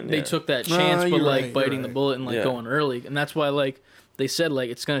I'm saying. they took that chance, but you're like right, biting you're the right. bullet and like Yeah. going early, and that's why like they said like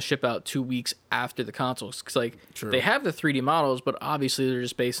it's going to ship out 2 weeks after the consoles because like True. they have the 3D models, but obviously they're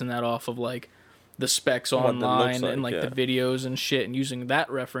just basing that off of like the specs What it online looks like, and like the videos and shit and using that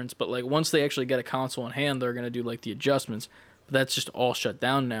reference. But like once they actually get a console in hand, they're going to do like the adjustments. But that's just all shut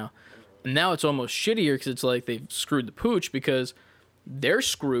down now. And now it's almost shittier because it's like they've screwed the pooch because they're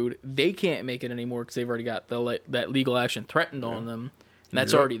screwed. They can't make it anymore because they've already got that legal action threatened on them. And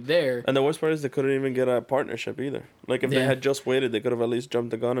that's already there. And the worst part is they couldn't even get a partnership either. Like if they had just waited, they could have at least jumped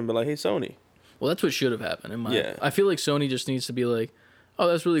the gun and be like, "Hey, Sony." Well, that's what should have happened. Yeah. I feel like Sony just needs to be like, "Oh,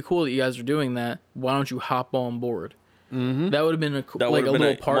 that's really cool that you guys are doing that. Why don't you hop on board?" Mm-hmm. That would have been That like a would've been little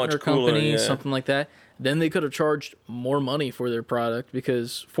much partner cooler, company, yeah. something like that. Then they could have charged more money for their product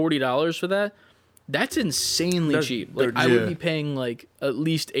because $40 for that. That's insanely That's cheap. Like dirt I would cheap. be paying like at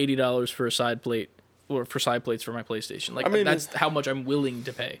least $80 for a side plate or for side plates for my PlayStation. Like I mean, that's how much I'm willing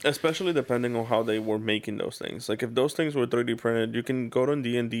to pay. Especially depending on how they were making those things. Like if those things were 3D printed, you can go to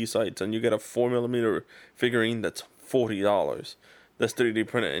D&D sites and you get a 4mm figurine that's $40. That's 3D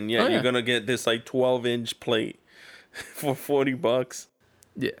printed, and Oh, yeah. you're gonna get this like 12-inch plate for $40.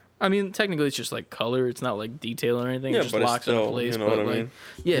 Yeah. I mean, technically it's just like color. It's not like detail or anything. Yeah, it just but it's locks into still, place. you know but what I like, mean?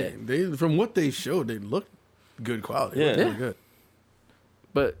 yeah. They from what they showed, they looked good quality. They looked Yeah. really good.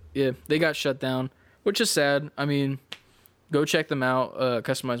 But yeah, they got shut down, which is sad. I mean, go check them out.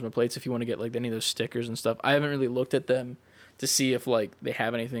 Customize my plates if you want to get like any of those stickers and stuff. I haven't really looked at them to see if like they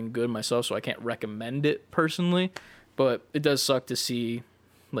have anything good myself, so I can't recommend it personally. But it does suck to see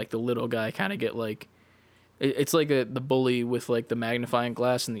like the little guy kind of get like it's like the bully with like the magnifying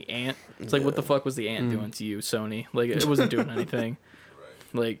glass and the ant. It's like what the fuck was the ant doing to you, Sony? Like it wasn't doing anything.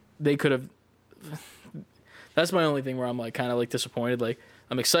 Like they could have. That's my only thing where I'm like kind of like disappointed. Like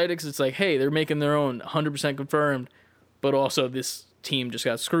I'm excited because it's like, hey, they're making their own 100% confirmed, but also this team just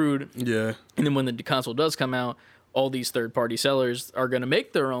got screwed. Yeah. And then when the console does come out, all these third-party sellers are going to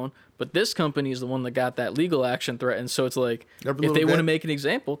make their own, but this company is the one that got that legal action threatened. So it's like, if they want to make an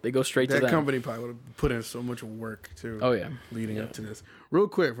example, they go straight to That them. company probably would have put in so much work too. Oh, yeah. Leading up to this. Real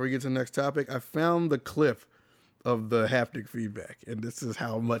quick, before we get to the next topic, I found the clip of the haptic feedback, and this is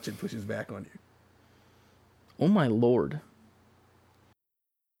how much it pushes back on you. Oh, my Lord.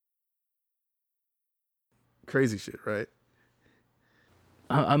 Crazy shit, right?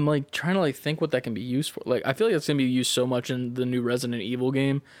 I'm like trying to like think what that can be used for. Like I feel like it's gonna be used so much in the new Resident Evil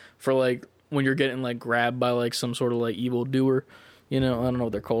game for like when you're getting like grabbed by like some sort of like evil doer. You know, I don't know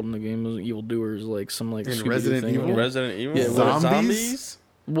what they're called in the game. Evil doers, like some like In Scooby-Doo Resident thing. Evil? Yeah. Resident Evil? Yeah, What, zombies?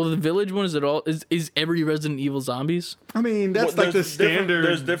 Well, the village one is it all? Is every Resident Evil zombies? I mean, that's Well, like the there's different- standard.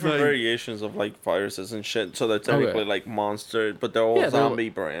 There's different like, variations of like viruses and shit. So they're technically like monster, but they're all Yeah, they're- zombie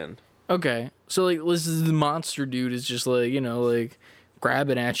brand. Okay, so like this is the monster dude is just like like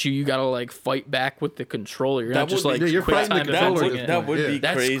grabbing at you. You gotta like fight back with the controller. You're not just like yeah, you're quick fighting the time controller eventing at it. this That would Yeah. be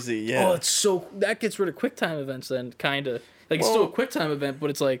That's- crazy. Yeah. Oh, it's so that gets rid of quick time events then, kind of like it's still a Well- quick time event, but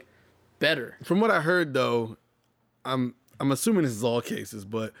it's like better. From what I heard, though, I'm assuming this is all cases,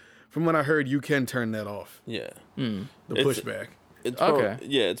 but from what I heard, you can turn that off. Yeah. The It's- pushback. It's Okay.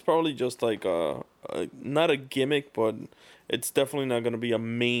 it's probably just like not a gimmick, but it's definitely not going to be a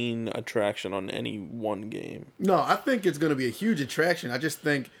main attraction on any one game. No, I think it's going to be a huge attraction. I just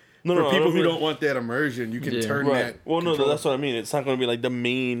think No, for no, I people don't who really- don't want that immersion, you can Yeah. turn Right. that. Well, no, control. that's what I mean. It's not going to be like the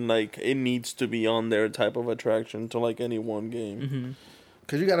main, like, it needs to be on there type of attraction to, like, any one game.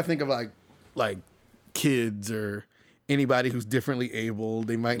 Because you got to think of like kids or anybody who's differently able.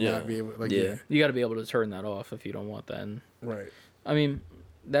 They might Yeah. not be able. Like Yeah, you got to be able to turn that off if you don't want that. And, right. I mean,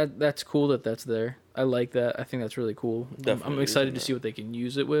 that's cool that that's there. I like that. I think that's really cool. I'm Definitely excited using to see what they can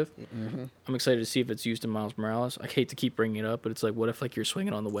use it with. Mm-hmm. I'm excited to see if it's used in Miles Morales. I hate to keep bringing it up, but it's like, what if like you're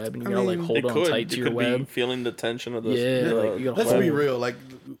swinging on the web and you I gotta mean, like hold It on could. tight to You your could be web? feeling the tension of the. Yeah, like, you gotta Let's hold. be real. Like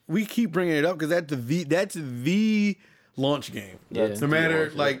we keep bringing it up because that's the launch game. That's No the matter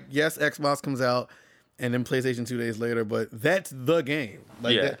launch, like yes, Xbox comes out and then PlayStation 2 days later, but that's the game.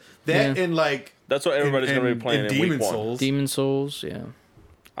 Like Yeah. that Yeah. and like That's what everybody's going to be playing and in Demon week 1. Souls. Demon Souls, yeah.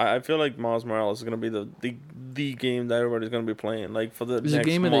 I feel like Miles Morales is going to be the game that everybody's going to be playing. Like for the Is next it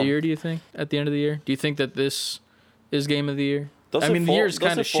game of month. the year? Do you think at the end of the year? Do you think that this is game of the year? Does I it mean, the fall, year's does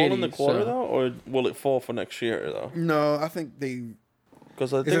kind it of fall shitty. in the quarter so- though, or will it fall for next year though? No, I think they.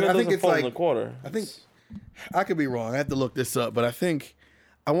 Because I think it- it I think doesn't it's fall in like- the quarter. I think I could be wrong. I have to look this up, but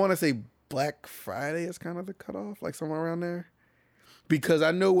I want to say Black Friday is kind of the cutoff, like somewhere around there. Because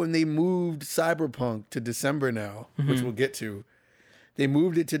I know when they moved Cyberpunk to December now, which we'll get to, they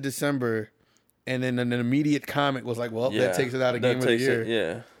moved it to December, and then an immediate comment was like, "Well, that takes it out of that Game of the takes Year." it,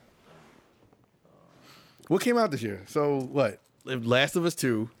 yeah. What came out this year? So what? Last of Us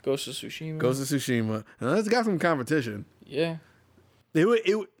 2, Ghost of Tsushima. Ghost of Tsushima. It's got some competition. Yeah.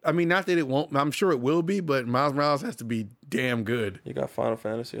 I mean, not that it won't. I'm sure it will be, but Miles Morales has to be damn good. You got Final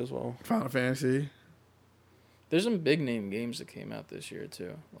Fantasy as well. Final Fantasy, There's some big name games that came out this year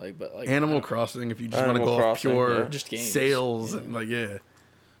too. Like Animal I don't- Crossing. If you just want to Animal go off Crossing, pure yeah. Just games. sales, Yeah. and like yeah.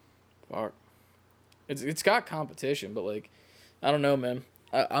 Fuck. It's got competition, but like I don't know, man.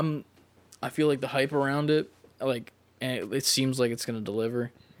 I feel like the hype around it, like, and it seems like it's gonna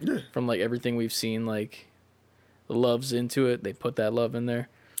deliver. Yeah. From like everything we've seen, like the love's into it. They put that love in there.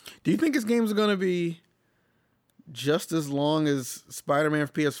 Do you think his games are going to be just as long as Spider-Man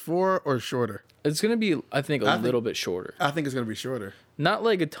for PS4 or shorter? It's gonna be, I think, a little bit shorter. I think it's going to be shorter. Not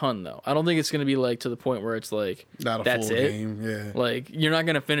like a ton though. I don't think it's gonna be like to the point where it's like Not a that's full it. game. Yeah. Like you're not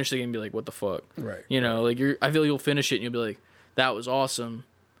gonna finish the game and be like, what the fuck? Right. You know, like I feel you'll finish it and you'll be like, that was awesome.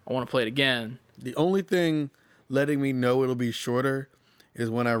 I want to play it again. The only thing letting me know it'll be shorter is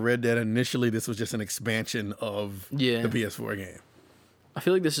when I read that initially this was just an expansion of Yeah. the PS4 game. I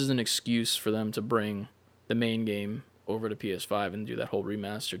feel like this is an excuse for them to bring the main game over to PS5 and do that whole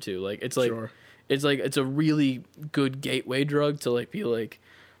remaster too. Like it's like Sure. it's a really good gateway drug to like be like,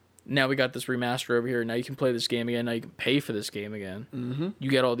 now we got this remaster over here. Now you can play this game again. Now you can pay for this game again. Mm-hmm. You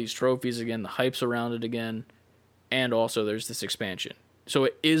get all these trophies again. The hype's around it again, and also there's this expansion. So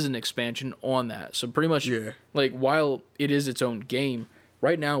it is an expansion on that. So pretty much, Yeah. like while it is its own game,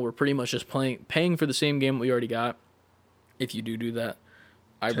 right now we're pretty much just paying for the same game we already got. If you do that,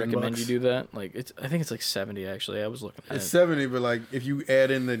 I recommend $10. you do that. Like I think it's like 70 actually. I was looking at It's it. 70, but like if you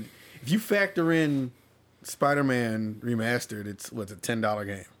factor in Spider-Man remastered, it's a $10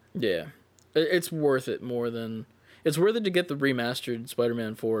 game. Yeah, it's worth it more than it's worth it to get the remastered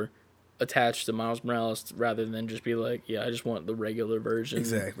Spider-Man 4 attached to Miles Morales rather than just be like, yeah, I just want the regular version.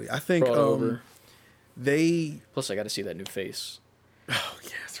 Exactly. I think Brought over. they. Plus, I got to see that new face. Oh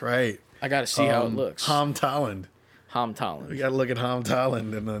yes, right. I got to see how it looks. Tom Holland. Tom We Holland. got to look at Tom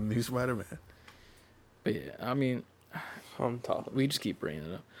Holland in the new Spider-Man. But yeah, I mean, On top. we just keep bringing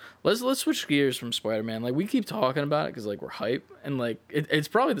it up. Let's switch gears from Spider-Man. Like we keep talking about it because like we're hype and like it's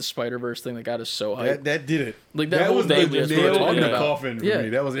probably the Spider-Verse thing that got us so hype. That did it. Like, that whole was day the we just nail were talking in the about. coffin for Yeah. me.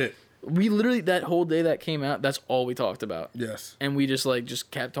 That was it. We literally that whole day that came out, that's all we talked about. Yes. And we just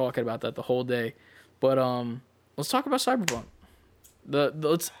kept talking about that the whole day. But let's talk about Cyberpunk.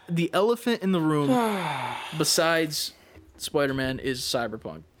 The elephant in the room besides Spider-Man is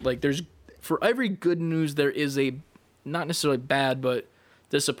Cyberpunk. Like there's for every good news there is a not necessarily bad but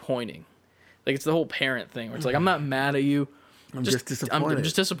disappointing. Like it's the whole parent thing where it's like I'm not mad at you. I'm just disappointed. I'm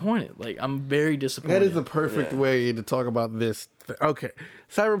just disappointed. Like I'm very disappointed. That is the perfect way to talk about this. Okay.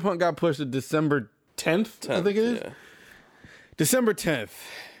 Cyberpunk got pushed to December 10th, I think it is. Yeah. December 10th.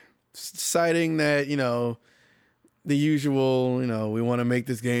 Citing that, the usual, we want to make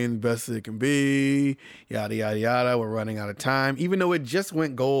this game the best it can be, yada, yada, yada. We're running out of time. Even though it just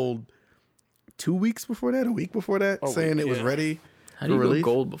went gold 2 weeks before that, a week before that, saying it was yeah. ready How for do you release.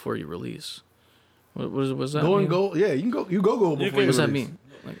 go gold before you release? What does that Going mean? gold, yeah, you go gold before You you can- What does that release. mean?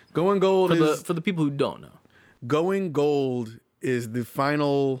 Going gold is for the people who don't know. going gold is the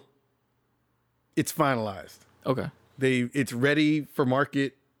final. It's finalized. Okay. It's ready for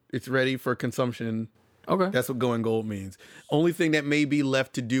market. It's ready for consumption. Okay. That's what going gold means. Only thing that may be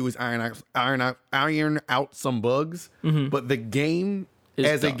left to do is iron out some bugs. But the game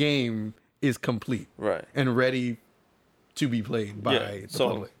as a done. game is complete, Right. and ready to be played by the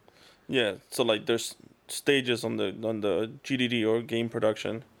public. Yeah, so like there's stages on the GDD or game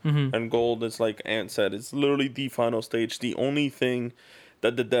production, and gold is like Ant said, it's literally the final stage. The only thing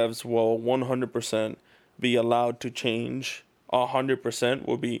that the devs will 100% be allowed to change 100%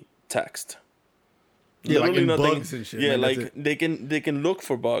 will be text. Yeah, like in Literally bugs and shit. Yeah, Like, like that's they can look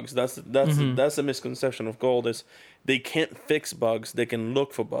for bugs. That's a misconception of gold is they can't fix bugs. They can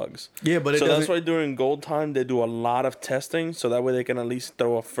look for bugs. Yeah, but it so that's doesn't- why during gold time they do a lot of testing, so that way they can at least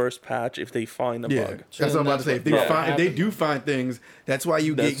throw a first patch if they find a Yeah, bug. So that's what I'm about to say. If they, that's what if they happened. do find things, that's why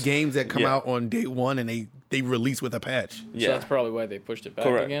you That's- get games that come yeah. out on day one and they release with a patch. Yeah. So that's probably why they pushed it back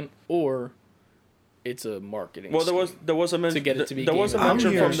Correct. again, or it's a marketing. Well, there scheme. was a mention. get it to be there was a game of the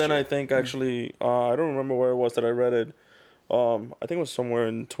mention year. from then. I think actually, I don't remember where it was that I read it. I think it was somewhere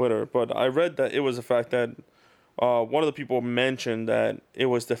in Twitter, but I read that it was the fact that one of the people mentioned that it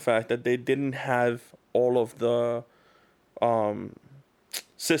was the fact that they didn't have all of the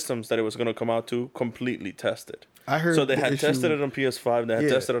systems that it was going to come out to completely tested. I heard So they the had issue- tested it on PS5, they had Yeah.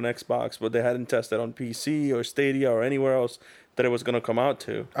 tested on Xbox, but they hadn't tested on PC or Stadia or anywhere else that it was going to come out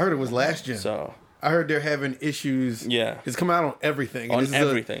to. I heard it was last gen. So I heard they're having issues. Yeah. It's come out on everything. And On this is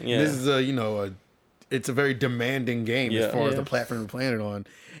everything, yeah. This is it's a very demanding game Yeah. as far as Yeah. the platform you're playing it on.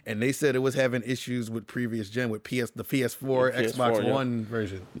 And they said it was having issues with previous gen, with the PS4, The PS4, Xbox yeah. One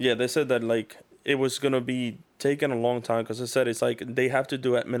version. yeah, they said that like it was gonna be taking a long time because they said it's like they have to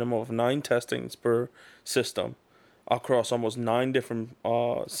do at minimum of 9 testings per system across almost 9 different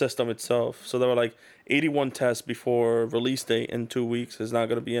system itself. So there were like 81 tests before release date in 2 weeks is not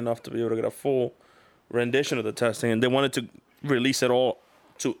gonna be enough to be able to get a full rendition of the testing, and they wanted to release it all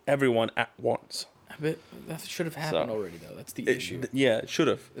to everyone at once. But that should have happened So- already, though. That's the issue. Yeah, it should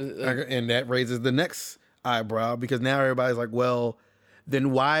have. And that raises the next eyebrow because now everybody's like, well,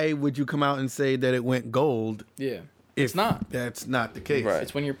 then why would you come out and say that it went gold Yeah. if It's not. that's not the case? Right.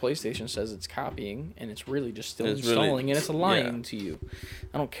 It's when your PlayStation says it's copying and it's really just still It's really- installing and it's lying yeah. to you.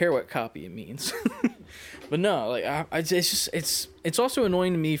 I don't care what copy it means. But no, like it's just it's also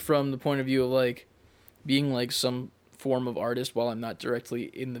annoying to me from the point of view of like being like some form of artist while I'm not directly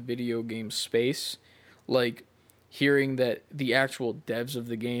in the video game space. Like hearing that the actual devs of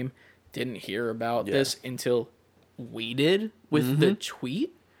the game didn't hear about Yeah. this until we did with the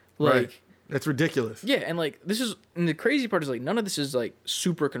tweet. Like Right. That's ridiculous. yeah, and like this is, and the crazy part is like none of this is like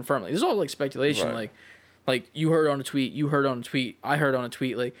super confirmed. Like this is all like speculation. Right. Like you heard on a tweet, you heard on a tweet, I heard on a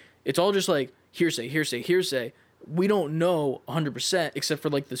tweet. Like it's all just like hearsay, hearsay, hearsay. We don't know 100% except for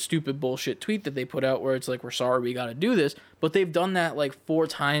like the stupid bullshit tweet that they put out where it's like we're sorry we got to do this, but they've done that like 4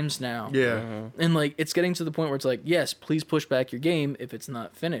 times now. Yeah. And like it's getting to the point where it's like, yes, please push back your game if it's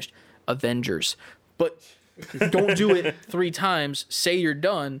not finished. Avengers. But don't do it 3 times, say you're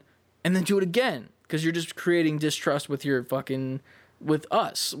done, and then do it again. Because you're just creating distrust with your fucking with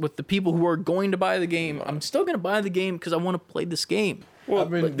us, with the people who are going to buy the game. I'm still gonna buy the game because I want to play this game. Well, I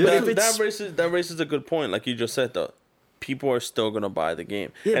mean, but this if it's- that raises a good point. Like you just said, though, people are still gonna buy the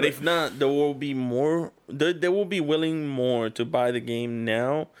game, Yeah, and but- if not, there will be more. They will be willing more to buy the game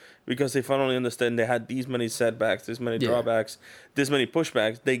now because they finally understand they had these many setbacks, this many Yeah. drawbacks, this many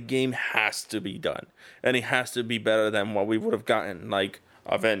pushbacks. The game has to be done, and it has to be better than what we would have gotten, like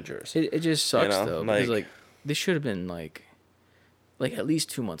Avengers. It just sucks know, though because like- like this should have been like at least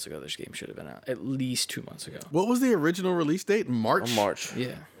 2 months ago. This game should have been out at least 2 months ago. What was the original release date? March? March.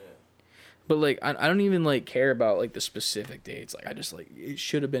 Yeah. But like I don't even like care about like the specific dates. Like I just like it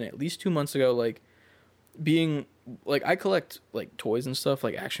should have been at least 2 months ago. Like being like I collect like toys and stuff,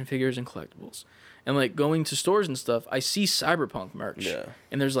 like action figures and collectibles. And like going to stores and stuff, I see Cyberpunk merch. Yeah.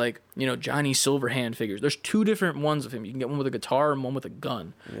 And there's like, Johnny Silverhand figures. There's 2 different ones of him. You can get one with a guitar and one with a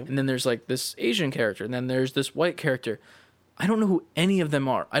gun. And then there's like this Asian character, and then there's this white character. I don't know who any of them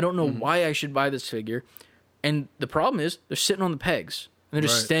are. I don't know why I should buy this figure. And the problem is they're sitting on the pegs and they're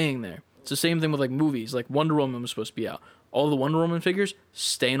just Right. staying there. It's the same thing with like movies. Like Wonder Woman was supposed to be out. All the Wonder Woman figures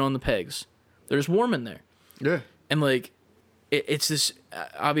staying on the pegs. They're just warm in there. Yeah. And like it's this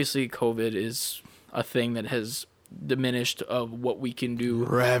obviously COVID is a thing that has diminished of what we can do.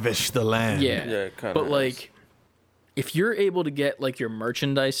 Ravish the land. Yeah. Yeah, it kinda but has. like if you're able to get like your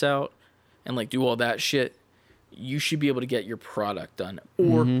merchandise out and like do all that shit, you should be able to get your product done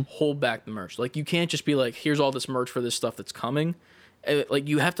or hold back the merch. Like you can't just be like, here's all this merch for this stuff that's coming, Like,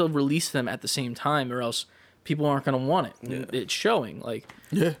 you have to release them at the same time, or else people aren't going to want it. Yeah. It's showing. Like,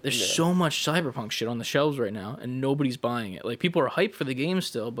 there's so much Cyberpunk shit on the shelves right now, and nobody's buying it. Like, people are hyped for the game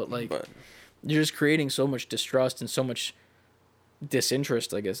still, but like, you're just creating so much distrust and so much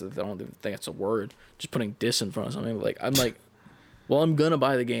disinterest. I guess I don't even think that's a word. Just putting dis in front of something. Like, I'm like, well, I'm gonna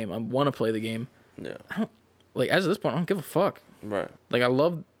buy the game. I want to play the game. Yeah. I don't, like, as of this point, I don't give a fuck. Right. Like, I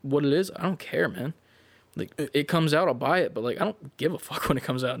love what it is. I don't care, man. Like, it comes out, I'll buy it, but like, I don't give a fuck when it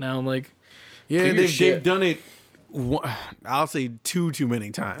comes out now. I'm like, Yeah, they've done it. I'll say too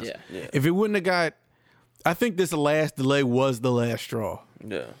many times. Yeah. If it wouldn't have got, I think this last delay was the last straw.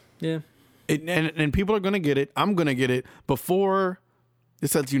 Yeah. yeah. And people are gonna get it. I'm gonna get it before.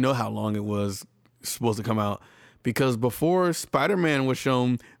 This lets you know how long it was supposed to come out. Because before Spider-Man was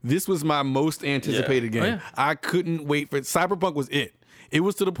shown, this was my most anticipated game. Oh, yeah. I couldn't wait for it. Cyberpunk was it. It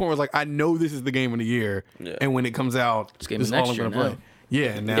was to the point where it's like, I know this is the game of the year. Yeah. And when it comes out, It's game this of is all next I'm year going to now. play.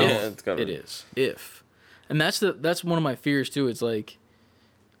 Yeah, now. Yeah, it's gotta It be. is. If. And that's one of my fears too. It's like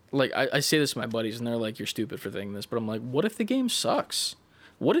I say this to my buddies and they're like, you're stupid for thinking this, but I'm like, what if the game sucks?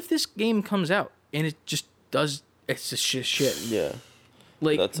 What if this game comes out and it just does, it's just shit. Yeah.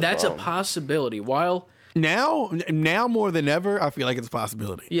 Like, That's a that's a problem. possibility. While, Now more than ever, I feel like it's a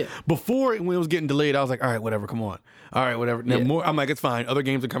possibility. Yeah. Before, when it was getting delayed, I was like, all right, whatever, come on. All right, whatever. Now Yeah. more, I'm like, it's fine. Other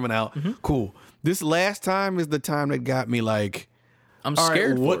games are coming out. Cool. This last time is the time that got me like, I'm all right,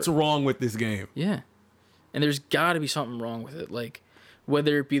 scared for what's it. wrong with this game? Yeah. And there's got to be something wrong with it. Like,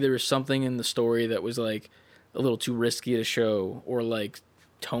 whether it be there was something in the story that was, like, a little too risky to show, or, like,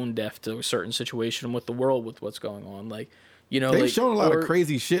 tone deaf to a certain situation with the world, with what's going on. Like, you know, They've like, shown a lot or- of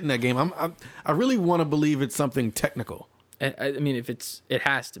crazy shit in that game. I really want to believe it's something technical. I mean, if it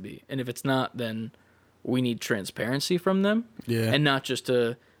has to be. And if it's not, then we need transparency from them. Yeah. And not just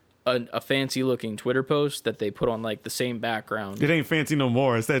a fancy looking Twitter post that they put on, like, the same background. It ain't fancy no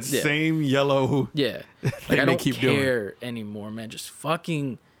more. It's that Yeah. same yellow. Yeah. thing Like, I they don't keep doing. care anymore, man. Just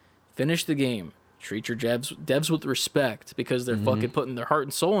fucking finish the game. Treat your devs with respect, because they're fucking putting their heart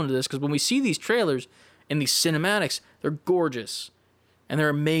and soul into this. Because when we see these trailers and these cinematics, they're gorgeous and they're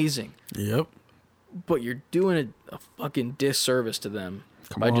amazing. Yep. But you're doing a fucking disservice to them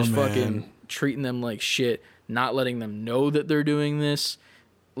Come by on, just man. fucking treating them like shit, not letting them know that they're doing this.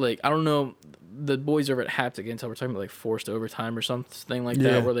 Like, I don't know, the boys over at Haptic Intel were talking about, like, forced overtime or something like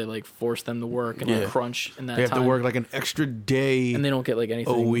Yeah. that, where they, like, force them to work and like Yeah. crunch in that They have time. to work like an extra day And they don't get, like,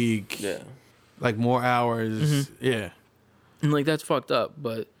 anything. a week. Yeah. Like more hours. Yeah. And, like, that's fucked up.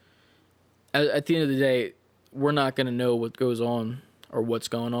 But at the end of the day, we're not going to know what goes on or what's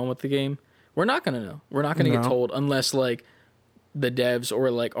going on with the game. We're not going to know. We're not going to get No. told unless, like, the devs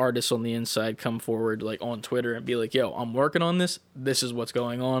or, like, artists on the inside come forward, like, on Twitter and be like, yo, I'm working on this. This is what's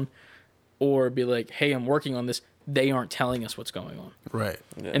going on. Or be like, hey, I'm working on this. They aren't telling us what's going on. Right.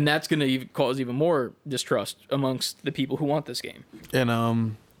 Yeah. And that's going to cause even more distrust amongst the people who want this game.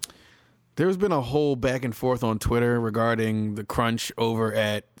 And there's been a whole back and forth on Twitter regarding the crunch over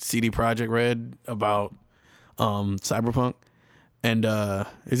at CD Projekt Red about Cyberpunk. And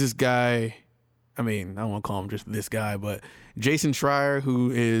is this guy, I mean, I don't want to call him just this guy, but Jason Schreier,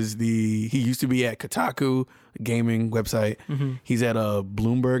 who is he used to be at Kotaku, a gaming website. He's at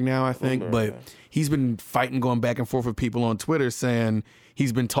Bloomberg now, I think. Bloomberg, But yeah. he's been fighting, going back and forth with people on Twitter, saying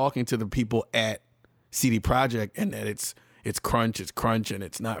he's been talking to the people at CD Projekt and that it's crunch, and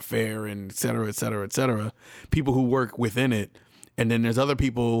it's not fair, and et cetera, et cetera, et cetera. People who work within it. And then there's other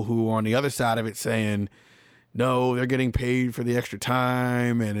people who are on the other side of it saying, no, they're getting paid for the extra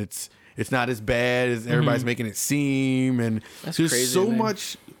time, and it's not as bad as everybody's making it seem. And That's there's crazy, so man.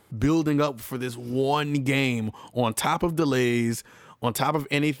 much building up for this one game, on top of delays, on top of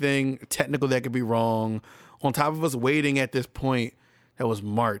anything technical that could be wrong, on top of us waiting at this point. That was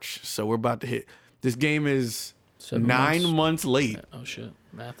March, so we're about to hit. This game is 7 9 months. months late. Oh, shit.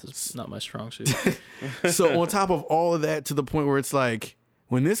 Math is not my strong suit. So on top of all of that, to the point where it's like,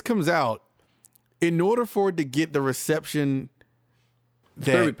 when this comes out, in order for it to get the reception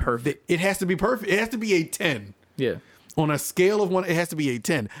better be perfect. it has to be perfect. It has to be a 10. Yeah. On a scale of 1, it has to be a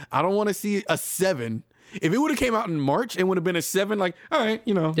 10. I don't want to see a 7. If it would have came out in March and would have been a 7, like, all right,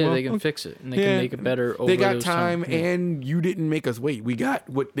 Yeah, well, they can fix it, and they can make it better over They got those time, Yeah. and you didn't make us wait. We got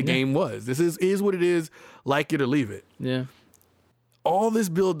what the game was. This is what it is. Like it or leave it. Yeah. All this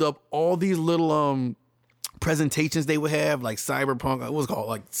build up, all these little presentations they would have, like Cyberpunk, what was it called,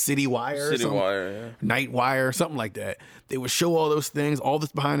 like City Wire, or City something? Wire, yeah. Night Wire, something like that. They would show all those things, all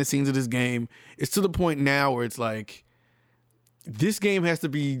this behind the scenes of this game. It's to the point now where it's like, this game has to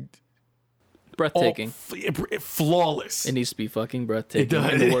be breathtaking. Flawless. It needs to be fucking breathtaking. It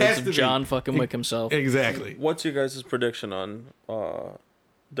does. In the It words has of to be. John fucking Wick himself. Exactly. What's your guys' prediction on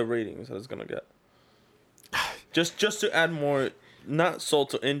the ratings that it's gonna get? Just to add more, not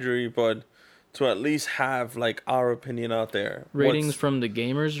salt to injury, but to at least have like our opinion out there. Ratings from the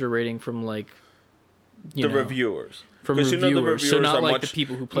gamers or rating from like the reviewers? From 'Cause reviewers, you know the so reviewers not are like much, the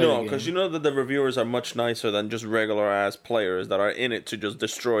people who play the No, game. because you know that the reviewers are much nicer than just regular ass players that are in it to just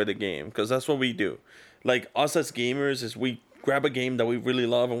destroy the game. Because that's what we do. Like us as gamers, is we grab a game that we really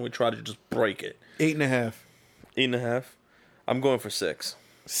love and we try to just break it. 8.5. 8.5. I'm going for 6.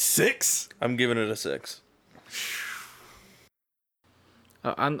 6? I'm giving it a 6.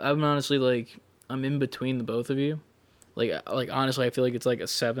 I'm honestly like I'm in between the both of you. Like honestly, I feel like it's like a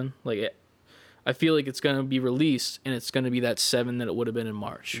 7. I feel like it's gonna be released and it's gonna be that 7 that it would have been in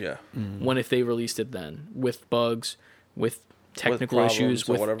March. Yeah. When if they released it then with bugs, with technical problems issues,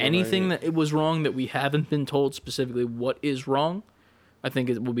 or with whatever anything they- that it was wrong that we haven't been told specifically what is wrong, I think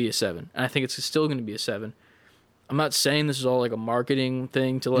it will be a 7. And I think it's still gonna be a 7. I'm not saying this is all like a marketing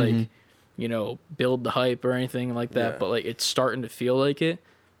thing to like, build the hype or anything like that, Yeah. but like it's starting to feel like it.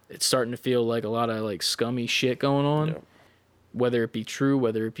 It's starting to feel like a lot of like scummy shit going on. Yeah. Whether it be true,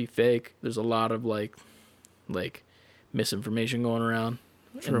 whether it be fake, there's a lot of like misinformation going around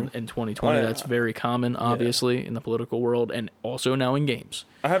in 2020. Oh, yeah. That's very common, obviously, in the political world and also now in games.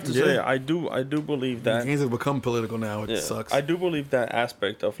 I have to say, I do believe that. Games have become political now. It Yeah, sucks. I do believe that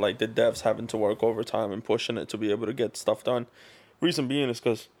aspect of like the devs having to work overtime and pushing it to be able to get stuff done. Reason being is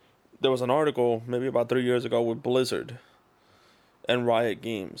because there was an article maybe about 3 years ago with Blizzard and Riot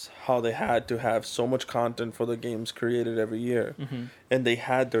Games, how they had to have so much content for the games created every year, and they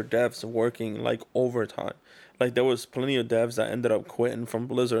had their devs working like overtime. Like there was plenty of devs that ended up quitting from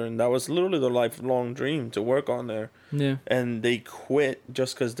Blizzard, and that was literally their lifelong dream to work on there. Yeah. And they quit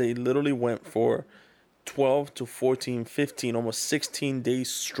just because they literally went for 12 to 14, 15, almost 16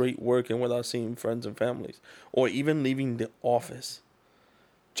 days straight working without seeing friends and families, or even leaving the office,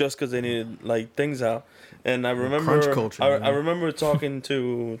 just because they needed like things out. And I remember, Crunch culture, I man. remember talking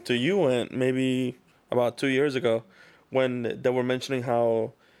to you and maybe about 2 years ago, when they were mentioning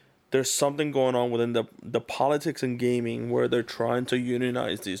how there's something going on within the politics and gaming where they're trying to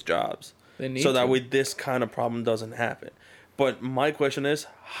unionize these jobs, They need so that to. way this kind of problem doesn't happen. But my question is,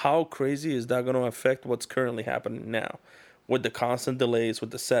 how crazy is that going to affect what's currently happening now, with the constant delays,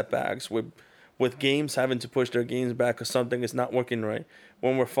 with the setbacks, with games having to push their games back because something is not working right?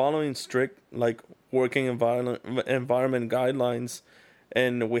 When we're following strict like working environment guidelines,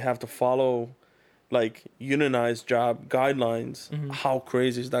 and we have to follow like unionized job guidelines, how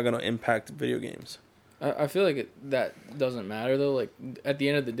crazy is that going to impact video games? I feel like that doesn't matter though. Like at the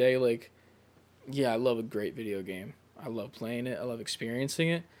end of the day, like, yeah, I love a great video game. I love playing it. I love experiencing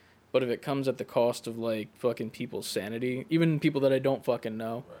it. But if it comes at the cost of like fucking people's sanity, even people that I don't fucking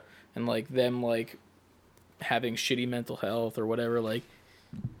know, and like them like having shitty mental health or whatever, like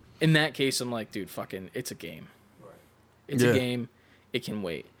in that case, I'm like, dude, fucking, it's a game. It's a game. It can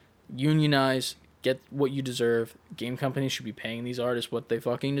wait. Unionize. Get what you deserve. Game companies should be paying these artists what they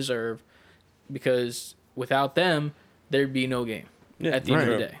fucking deserve, because without them, there'd be no game at the end of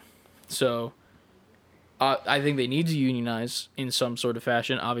the day. So I think they need to unionize in some sort of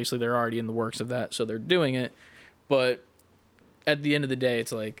fashion. Obviously, they're already in the works of that, so they're doing it. But at the end of the day,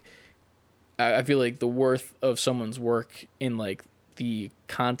 it's like I feel like the worth of someone's work in like the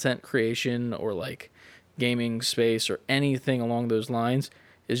content creation or like gaming space or anything along those lines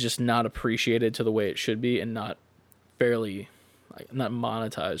is just not appreciated to the way it should be, and not fairly, like, not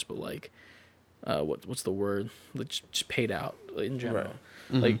monetized, but like what's the word? Like just paid out in general.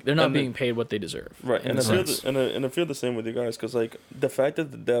 Right. Like they're not And being paid what they deserve. Right, in and a I feel sense. and I feel the same with you guys, because like the fact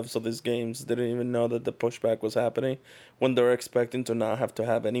that the devs of these games didn't even know that the pushback was happening, when they're expecting to not have to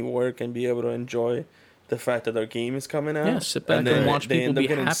have any work and be able to enjoy the fact that their game is coming out. Yeah, sit back and then watch they people end up be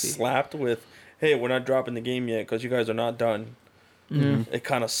getting happy. slapped with, "Hey, we're not dropping the game yet because you guys are not done." Mm-hmm. It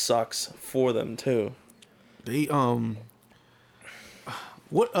kind of sucks for them too. They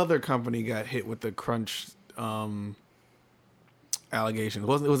what other company got hit with the crunch allegations?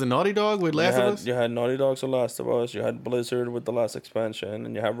 Was it Naughty Dog with Last of Us? You had Naughty Dog's The Last of Us. You had Blizzard with the last expansion,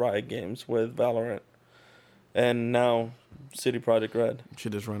 and you have Riot Games with Valorant, and now City Project Red.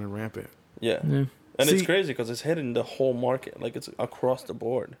 Shit is running rampant. Yeah. Yeah. And it's See- crazy because it's hitting the whole market. Like, it's across the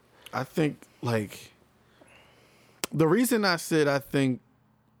board. I think like the reason I said I think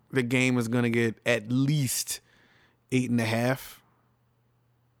the game is gonna get at least 8.5.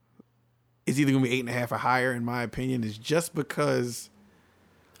 It's either gonna be 8.5 or higher, in my opinion, is just because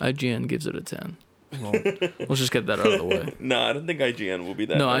IGN gives it a 10. Well, Let's just get that out of the way. No, I don't think IGN will be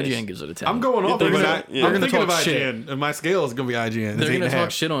that. No, nice. IGN gives it a 10. I'm going off They're of it. gonna- yeah. I'm They're gonna thinking of talk IGN, shit. and my scale is gonna be IGN. They're It's gonna 8.5.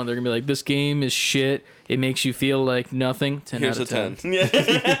 talk shit on it. They're gonna be like, "This game is shit. It makes you feel like nothing." 10 Here's out a of 10.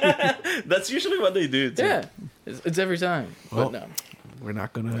 Yeah. That's usually what they do, too. Yeah, it's every time. Well, but no, We're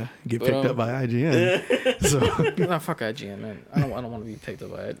not gonna get But, picked up by IGN. So no, fuck IGN, man. I don't want to be picked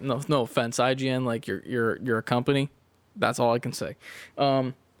up by it. No offense, IGN. Like you're a company. That's all I can say.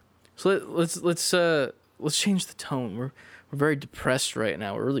 So let's change the tone. We're very depressed right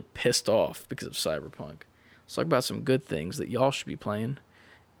now. We're really pissed off because of Cyberpunk. Let's talk about some good things that y'all should be playing.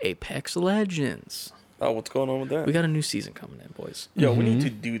 Apex Legends. Oh, what's going on with that? We got a new season coming in, boys. Yo, we need to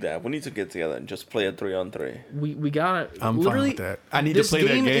do that. We need to get together and just play a 3-on-3. We got it. I'm fine Literally, with that. I need to play that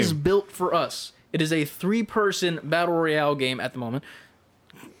This game game. is built for us. It is a 3-person battle royale game at the moment.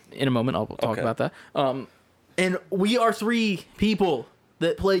 In a moment, I'll talk Okay. about that. And we are 3 people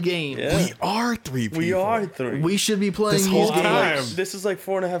that play games. Yeah. we are 3 people. We are 3. We should be playing This these whole games. time. This is like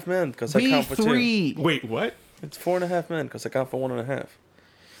 4.5 men because I We count for 2. 3. Wait, what? It's 4.5 men because I count for 1.5.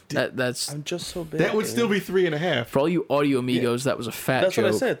 That's I'm just so big. That would dude. still be 3.5. for all you audio amigos. That was a fat That's joke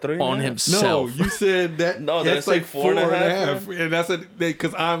what I said, 3.5. on No, himself. you said that. No, that's did I say like 4.5, 4.5? and that's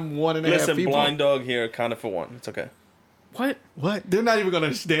because I'm 1.5 Listen, people. blind dog here counted for 1. It's okay. What? What? They're not even gonna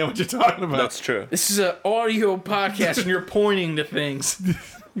understand what you're talking about. That's true. This is an audio podcast, and you're pointing to things.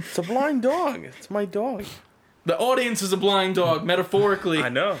 It's a blind dog. It's my dog. The audience is a blind dog, metaphorically. I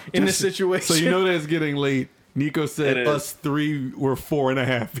know. In this situation. So you know that it's getting late. Nico said It is. us 3 were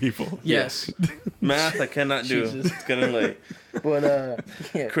 4.5 people. Yes. Math I cannot do. Jesus. It's getting late. But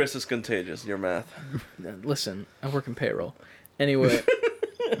yeah. Chris is contagious. Your math. Listen, I work in payroll. Anyway,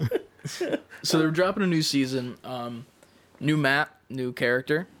 so they're dropping a new season, new map, new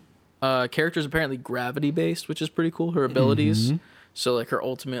character. Character's apparently gravity based, which is pretty cool. Her abilities, so like her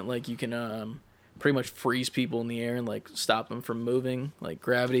ultimate, like you can pretty much freeze people in the air and like stop them from moving, like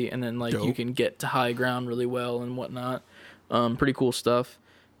gravity, and then like you Dope. can get to high ground really well and whatnot. Pretty cool stuff.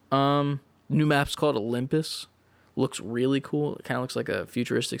 New map's called Olympus. Looks really cool. It kind of looks like a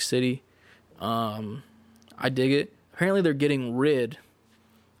futuristic city. I dig it. Apparently they're getting rid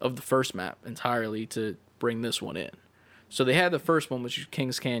of the first map entirely to bring this one in. So they had the first one, which is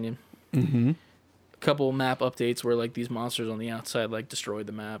Kings Canyon. Mm-hmm. A couple map updates where like these monsters on the outside like destroyed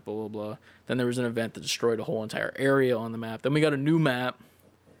the map, blah blah blah. Then there was an event that destroyed a whole entire area on the map. Then we got a new map,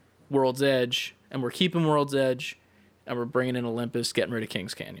 World's Edge, and we're keeping World's Edge, and we're bringing in Olympus, getting rid of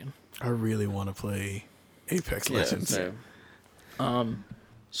Kings Canyon. I really want to play Apex Legends. same.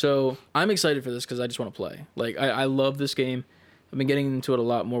 So I'm excited for this because I just want to play. Like I love this game. I've been getting into it a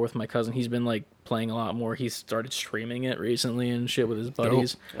lot more with my cousin. He's been like playing a lot more. He's started streaming it recently and shit with his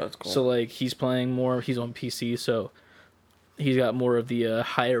buddies. That's cool. So like he's playing more. He's on PC, so he's got more of the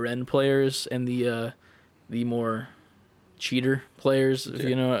higher end players and the more cheater players. If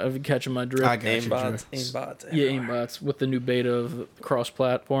you know, if you're catching my drift. I got you, Aimbots. Drew. Aimbots. Yeah, aimbots with the new beta of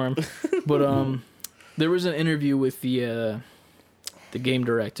cross-platform. But there was an interview with the game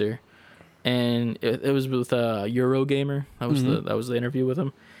director, and it was with Eurogamer. That was the interview with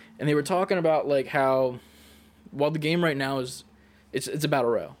him, and they were talking about like how while the game right now is it's a battle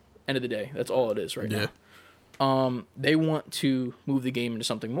royale. End of the day, that's all it is right Yeah. now. They want to move the game into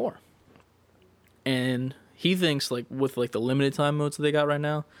something more, and he thinks like with like the limited time modes that they got right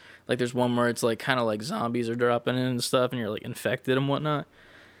now, like there's one where it's like kind of like zombies are dropping in and stuff, and you're like infected and whatnot.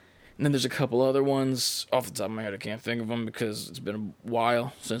 And then there's a couple other ones off the top of my head. I can't think of them because it's been a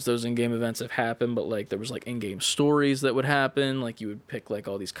while since those in-game events have happened. But like there was like in-game stories that would happen. Like you would pick like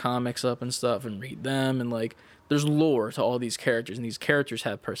all these comics up and stuff and read them. And like there's lore to all these characters, and these characters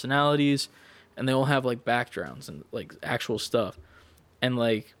have personalities, and they all have like backgrounds and like actual stuff. And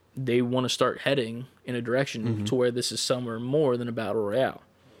like they want to start heading in a direction to where this is somewhere more than a battle royale.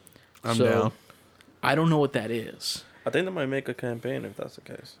 I'm down. I don't know what that is. I think they might make a campaign if that's the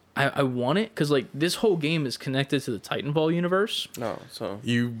case. I want it because like this whole game is connected to the Titanfall universe. No, so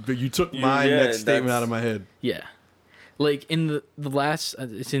You took my yeah, next statement that's- out of my head. Yeah, like in the last,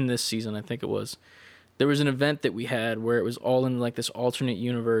 it's in this season I think it was. There was an event that we had where it was all in like this alternate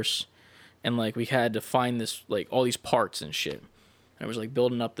universe, and like we had to find this like all these parts and shit. And it was like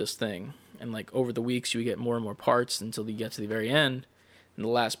building up this thing, and like over the weeks you would get more and more parts until you get to the very end. And the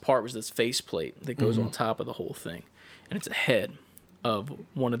last part was this faceplate that goes on top of the whole thing, and it's a head of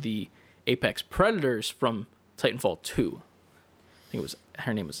one of the Apex Predators from Titanfall 2. I think it was,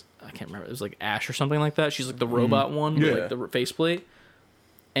 her name was, I can't remember. It was like Ash or something like that. She's like the robot one with Yeah. like the faceplate.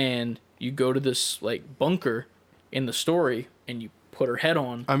 And you go to this like bunker in the story and you put her head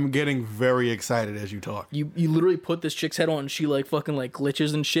on. I'm getting very excited as you talk. You literally put this chick's head on and she like fucking like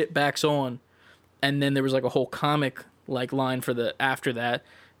glitches and shit, backs on. And then there was like a whole comic like line for the after that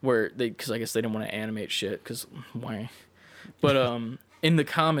where because I guess they didn't want to animate shit because why? But in the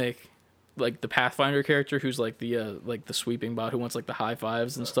comic, like the Pathfinder character who's like the sweeping bot who wants like the high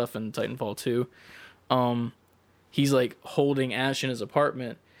fives and stuff in Titanfall 2, he's like holding Ash in his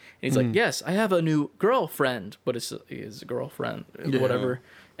apartment. And he's like, yes, I have a new girlfriend, but it's his girlfriend, whatever.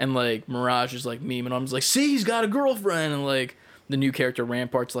 And like Mirage is like memeing on him, like, see, he's got a girlfriend, and like the new character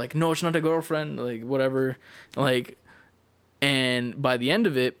Rampart's like, no, it's not a girlfriend, like whatever, like. And by the end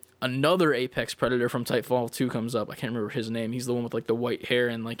of it, another Apex Predator from Titanfall 2 comes up. I can't remember his name. He's the one with like the white hair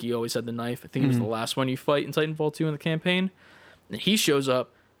and like he always had the knife. I think it was the last one you fight in Titanfall 2 in the campaign. And he shows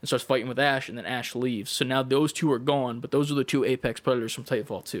up and starts fighting with Ash, and then Ash leaves. So now those two are gone, but those are the two Apex Predators from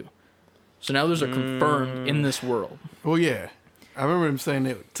Titanfall 2. So now those are confirmed in this world. Well, yeah. I remember him saying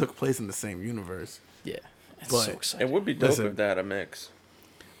it took place in the same universe. Yeah. It's But so exciting. It would be dope Listen. if they had a mix.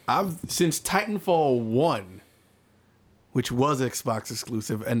 Since Titanfall 1, which was Xbox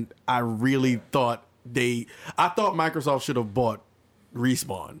exclusive, and I really thought I thought Microsoft should have bought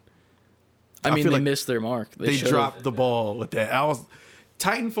Respawn. I mean, feel they like missed their mark. They should've. dropped the ball with that.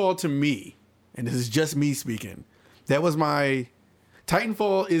 Titanfall to me, and this is just me speaking, Titanfall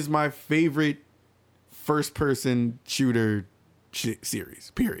is my favorite first-person shooter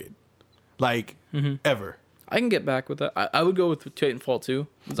series, period. Like, ever. I can get back with that. I would go with Titanfall 2.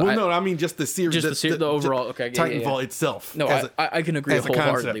 Well, no, I mean just the series. Just the overall, okay. Yeah, Titanfall itself. No, I can agree as a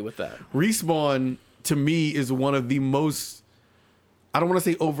wholeheartedly concept. with that. Respawn, to me, is one of the most, I don't want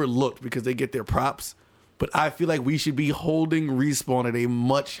to say overlooked because they get their props, but I feel like we should be holding Respawn at a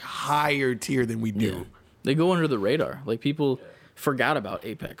much higher tier than we do. Yeah. They go under the radar. Like, people forgot about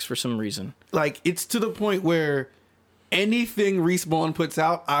Apex for some reason. Like, it's to the point where anything Respawn puts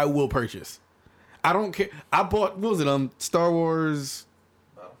out, I will purchase. I don't care. I bought, what was it, Star Wars?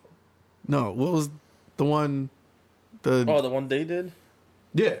 No, what was the one? The one they did?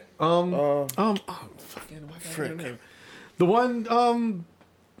 Yeah. Fucking, why can't I remember the name? The one,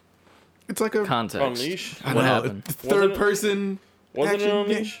 it's like a Context. Unleash? I What know, happened? third person Wasn't action it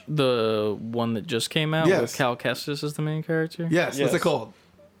game. Unleash? The one that just came out Yes. with Cal Kestis as the main character? Yes, what's Yes. it called?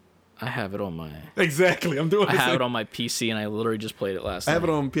 I have it on my Exactly. I'm doing I the have same. it on my PC, and I literally just played it last I night. have it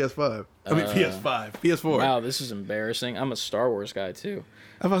on PS5. I mean PS5, PS4. Wow, this is embarrassing. I'm a Star Wars guy too.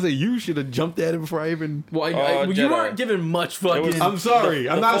 I was about to say you should have jumped at it before I even. Well, you Jedi. weren't given much fucking. I'm sorry.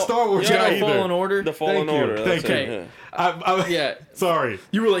 I'm not a Star Wars yeah, guy Jedi either. Fallen Order. The Fallen Thank you. Order. Thank that's you. it, Okay. yeah. Yeah, Sorry,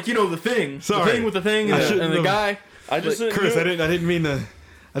 you were like, the thing. Sorry. The thing with the thing, I and, shouldn't and the have- guy. I just Chris. knew- I didn't mean to.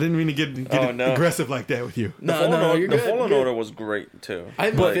 I didn't mean to get Oh, no. aggressive like that with you. The You're the good. Fallen you're good. Order was great too. I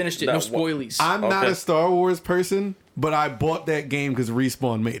haven't Like, finished it. No that wa- spoilies. I'm not Okay. a Star Wars person, but I bought that game because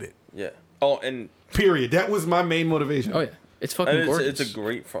Respawn made it. Yeah. Oh, and Period. That was my main motivation. Oh yeah, it's fucking gorgeous. it's a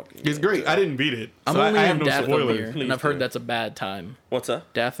great fucking. It's game, great. too. I didn't beat it. I'm so only I in have no Dathomir, spoilers. Please and I've heard do. that's a bad time. What's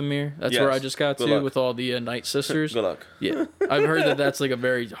that? Dathomir. That's Yes. where I just got Good to luck. with all the Night Sisters. Good luck. Yeah, I've heard that's like a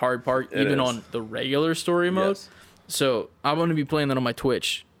very hard part, It even is. on the regular story mode. Yes. So I'm going to be playing that on my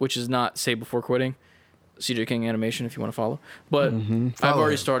Twitch, which is not Say Before Quitting, CJ King Animation if you want to follow. But I've Follow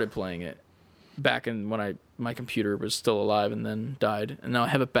already him. started playing it back in when my computer was still alive and then died, and now I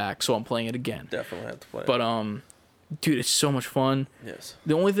have it back, so I'm playing it again. Definitely have to play. But dude, it's so much fun. yes.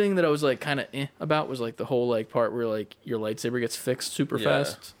 The only thing that I was like kind of about was like the whole like part where like your lightsaber gets fixed super Yeah.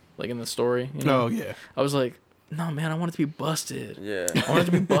 fast, like in the story. You know? Oh yeah. I was like, no man, I want it to be busted. Yeah. I want it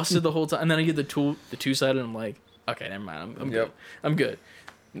to be busted the whole time. And then I get the two-sided, and I'm like, okay, never mind. I'm good. Yep. I'm good.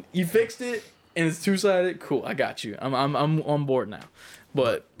 You fixed it, and it's two-sided. Cool, I got you. I'm on board now.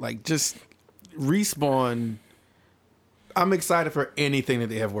 But Like just Respawn. I'm excited for anything that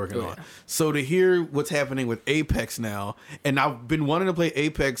they have working Oh, on. yeah. So to hear what's happening with Apex now, and I've been wanting to play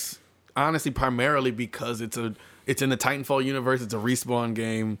Apex honestly primarily because it's in the Titanfall universe. It's a Respawn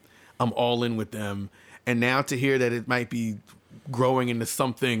game. I'm all in with them. And now to hear that it might be growing into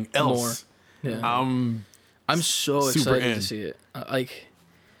something else, yeah, I'm so super excited in. to see it. Like,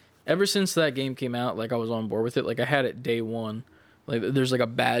 ever since that game came out, like I was on board with it. Like I had it day one. Like there's like a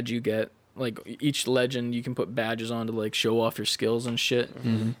badge you get. Like each legend, you can put badges on to like show off your skills and shit.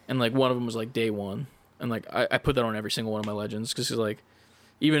 Mm-hmm. And like one of them was like day one, and like I put that on every single one of my legends because like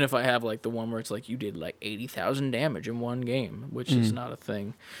even if I have like the one where it's like you did like 80,000 damage in one game, which is not a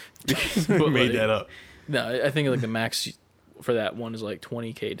thing. But, made like, that up. No, I think like the max for that one is like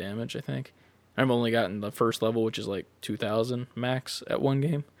 20k damage. I think I've only gotten the first level, which is like 2,000 max at one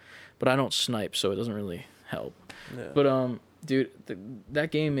game, but I don't snipe, so it doesn't really help. Yeah. But dude,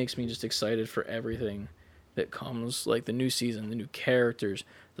 that game makes me just excited for everything that comes, like the new season, the new characters,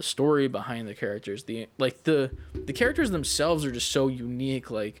 the story behind the characters, the characters themselves are just so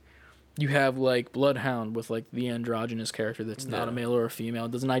unique. Like you have like Bloodhound with like the androgynous character that's not a male or a female,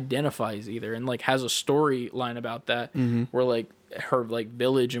 doesn't identify as either, and like has a storyline about that where like her like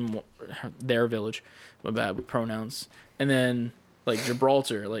village and their village, my bad with pronouns, and then like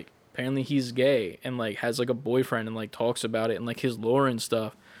Gibraltar, like apparently he's gay and like has like a boyfriend and like talks about it and like his lore and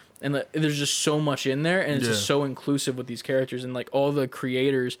stuff, and like, there's just so much in there, and it's just so inclusive with these characters, and like all the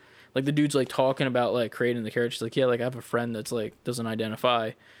creators, like the dude's like talking about like creating the characters, like yeah, like I have a friend that's like doesn't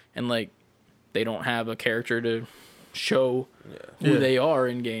identify. And, like, they don't have a character to show who they are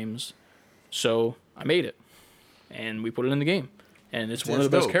in games. So, I made it. And we put it in the game. And it's one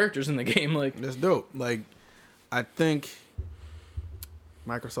of the best characters in the game. Like, that's dope. Like, I think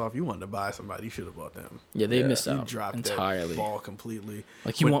Microsoft, you wanted to buy somebody, you should have bought them. Yeah, they missed You out dropped entirely. that ball completely.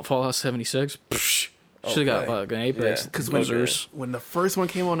 Like, you want Fallout 76? Should have got fucking Apex. Because when the first one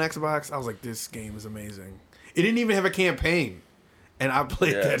came on Xbox, I was like, this game is amazing. It didn't even have a campaign. And I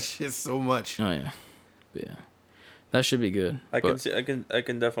played that shit so much. Oh yeah, that should be good. I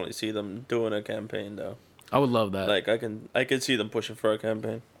can definitely see them doing a campaign though. I would love that. Like I can see them pushing for a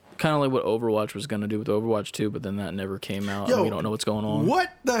campaign. Kind of like what Overwatch was gonna do with Overwatch 2, but then that never came out. Yo, and we don't know what's going on.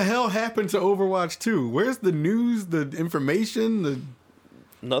 What the hell happened to Overwatch 2? Where's the news, the information,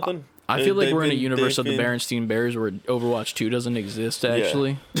 Nothing. I feel like we're in a universe of the Berenstein Bears where Overwatch 2 doesn't exist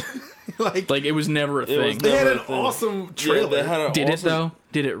actually. Like it was never a thing. They had an awesome trailer. Did it though?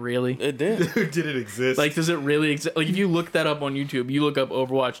 Did it really? It did. Did it exist? Like, does it really exist? Like, if you look that up on YouTube, you look up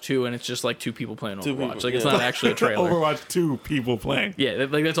Overwatch 2, and it's just like two people playing Overwatch. Like, it's not actually a trailer. Overwatch 2 people playing. Yeah,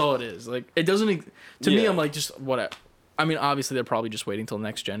 like that's all it is. Like, it doesn't. To me, I'm like, just whatever. I mean, obviously, they're probably just waiting till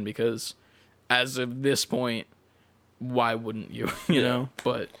next gen because, as of this point, why wouldn't you? You know?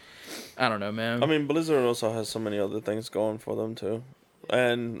 But I don't know, man. I mean, Blizzard also has so many other things going for them too.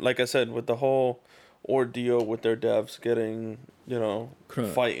 And like I said, with the whole ordeal with their devs getting,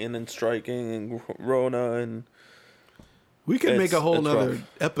 fighting and striking and Rona and... We could make a whole nother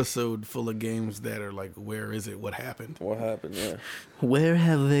episode full of games that are like, where is it? What happened? What happened, yeah. Where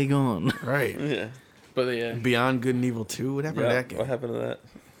have they gone? Right. Yeah. But yeah. Beyond Good and Evil 2? What happened to that game? What happened to that?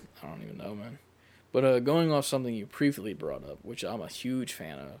 I don't even know, man. But going off something you briefly brought up, which I'm a huge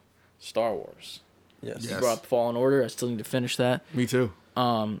fan of, Star Wars. Yes. You brought up Fallen Order. I still need to finish that. Me too.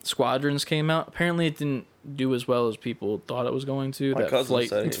 Squadrons came out. Apparently, it didn't do as well as people thought it was going to. My cousin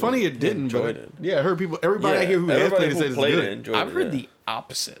said it's funny it didn't, but it. I heard people. Everybody I hear who has played it said it's good. I've heard the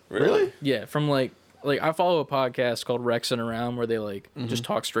opposite. Really? Yeah, from like I follow a podcast called Rex and Around where they just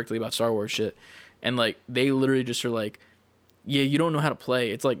talk strictly about Star Wars shit, and like they literally just are like, yeah, you don't know how to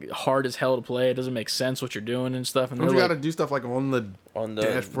play. It's like hard as hell to play. It doesn't make sense what you're doing and stuff. And you got to do stuff like on the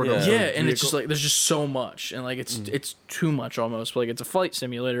dashboard. Yeah, and it's just like there's just so much, and like it's too much almost. Like it's a flight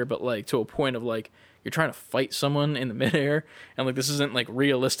simulator, but like to a point of like you're trying to fight someone in the midair, and like this isn't like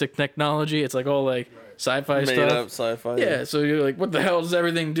realistic technology. It's like all like sci-fi stuff. Made up sci-fi. Yeah, so you're like, what the hell does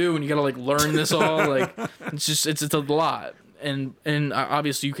everything do? And you gotta like learn this all. Like it's just it's a lot, and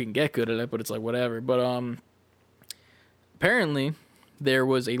obviously you can get good at it, but it's like whatever. But apparently, there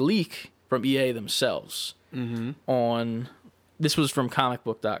was a leak from EA themselves on... This was from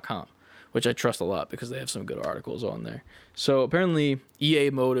comicbook.com, which I trust a lot because they have some good articles on there. So apparently, EA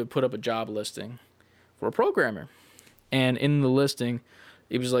Motive put up a job listing for a programmer. And in the listing,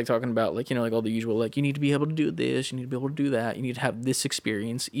 it was like talking about like, like all the usual, like you need to be able to do this, you need to be able to do that, you need to have this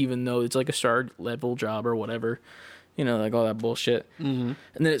experience, even though it's like a start level job or whatever. Like all that bullshit. And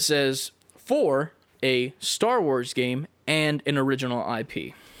then it says, for a Star Wars game and an original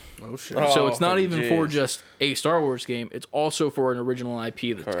IP. Oh shit! So it's not even for just a Star Wars game; it's also for an original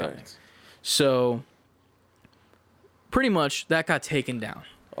IP that's coming. So pretty much that got taken down.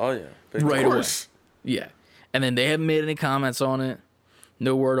 Oh yeah, right away. Yeah, and then they haven't made any comments on it.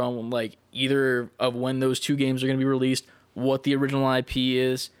 No word on like either of when those two games are going to be released, what the original IP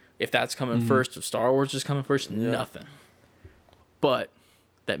is, if that's coming first, if Star Wars is coming first. Yeah. Nothing. But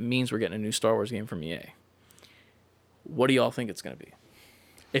that means we're getting a new Star Wars game from EA. What do y'all think it's going to be?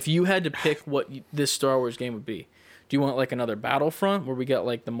 If you had to pick what this Star Wars game would be, do you want like another Battlefront where we got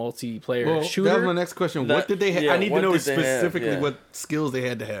like the multiplayer shooter? That was my next question. What did they have? I need to know specifically what skills they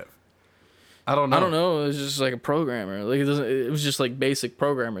had to have. I don't know. It was just like a programmer. Like it was just like basic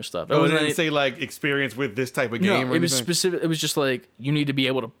programmer stuff. It didn't say like experience with this type of game. No, it was specific. It was just like you need to be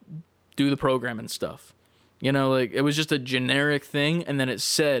able to do the programming stuff. Like it was just a generic thing, and then it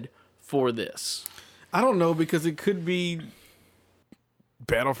said for this. I don't know because it could be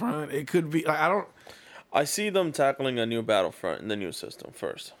Battlefront. It could be. I see them tackling a new Battlefront in the new system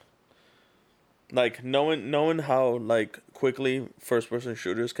first. Like knowing how like quickly first person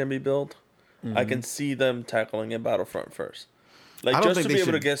shooters can be built, I can see them tackling a Battlefront first. Like, I don't just think to they be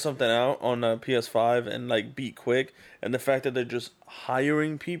able to should- get something out on a PS5 and like be quick, and the fact that they're just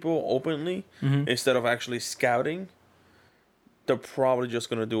hiring people openly instead of actually scouting, they're probably just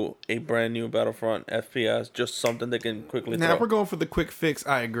gonna do a brand new Battlefront FPS, just something they can quickly Now throw. we're going for the quick fix.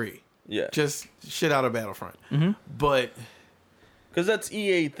 I agree. Yeah, Just shit out of Battlefront. But because that's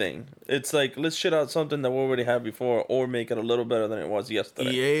EA thing. It's like, let's shit out something that we already had before, or make it a little better than it was yesterday.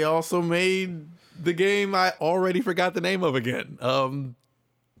 EA also made the game I already forgot the name of again.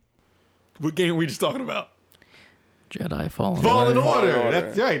 What game were we just talking about? Jedi Fallen Fallen Order. Order. Order.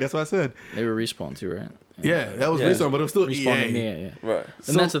 That's right. That's what I said. They were Respawn too, right? Yeah, that was Yeah. Respawn, but it was still Respawn. EA. Yeah, yeah. Right. And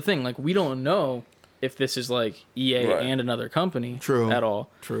So- that's the thing. Like, we don't know if this is like EA Right. and another company True. at all.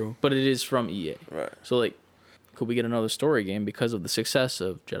 True. But it is from EA. Right. So, like, could we get another story game because of the success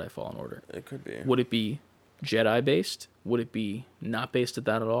of Jedi Fallen Order? It could be. Would it be Jedi based? Would it be not based at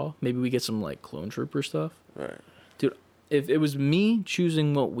that at all? Maybe we get some like clone trooper stuff. Right. Dude, if it was me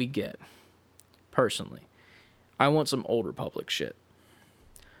choosing what we get, personally, I want some Old Republic shit.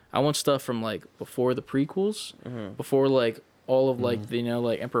 I want stuff from like before the prequels, before like all of like the, you know,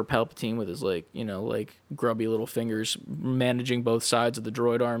 like Emperor Palpatine with his like, you know, like grubby little fingers managing both sides of the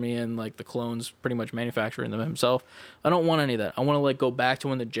droid army and like the clones pretty much manufacturing them himself. I don't want any of that. I want to like go back to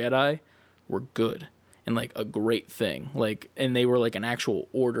when the Jedi were good and like a great thing. Like, and they were like an actual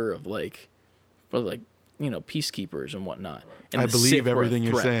order of like, for like, you know, peacekeepers and whatnot. And I the believe Sith were a everything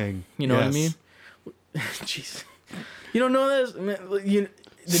you're threat. saying. You know what I Yes. mean? Jeez. You don't know this? Man, you,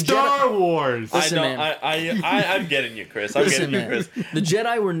 the Star Jedi, Wars. Listen, I know. man. I'm getting you, Chris. I'm Listen, getting you, man. Chris. The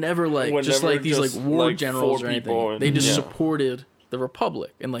Jedi were never like Were just never like these just, like war like, generals four or people anything. and- They just yeah. supported the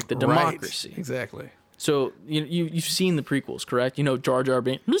Republic and like the Right. democracy. Exactly. So you've seen the prequels, correct? You know Jar Jar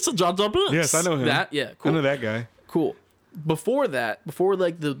Binks. Mr. Jar Jar Binks. Yes, I know him. That yeah, I cool. know that guy. Cool. Before that, before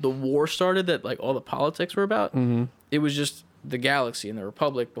like the war started, that like all the politics were about, it was just the galaxy and the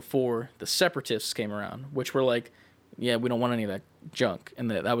Republic before the Separatists came around, which were like, yeah, we don't want any of that junk, and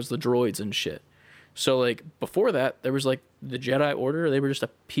that was the droids and shit. So like before that, there was like the Jedi Order. They were just a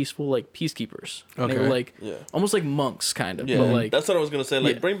peaceful like peacekeepers. And They Okay. were like Yeah. almost like monks, kind of. Yeah, But like that's what I was gonna say.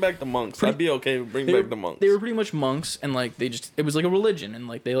 Like, yeah. bring back the monks. I'd be okay. With bring they back were, the monks. They were pretty much monks, and like they just it was like a religion, and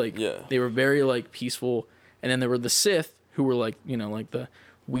like Yeah. they were very like peaceful. And then there were the Sith who were like, you know, like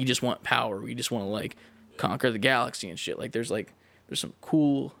we just want power, we just want to like conquer the galaxy and shit. Like there's some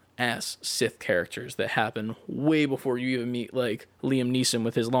cool ass Sith characters that happen way before you even meet like Liam Neeson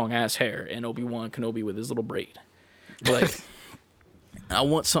with his long ass hair and Obi-Wan Kenobi with his little braid. Like I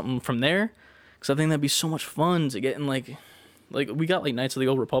want something from there because I think that'd be so much fun to get in like we got like Knights of the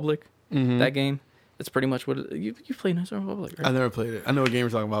Old Republic, that game. That's pretty much what you played Knights of the Republic, right? I never played it. I know what game you're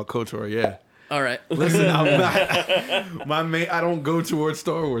talking about. KOTOR. Yeah. All right. Listen, I'm not. I don't go towards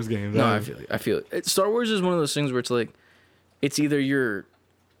Star Wars games. No, I feel it. Star Wars is one of those things where it's like, it's either you're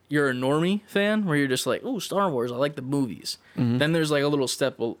a normie fan where you're just like, ooh, Star Wars, I like the movies. Then there's like a little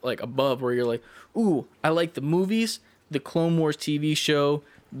step like above where you're like, ooh, I like the movies, the Clone Wars TV show,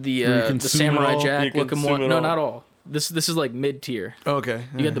 the consume it Samurai all? Jack You looking consume one. it No, all. not all. This is like mid tier. Okay.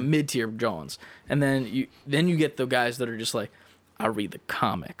 You got the mid tier Johns, and then you get the guys that are just like, I read the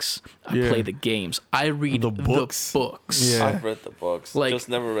comics, I Yeah. play the games, I read The the books. books. Yeah. I've read the books. Like- just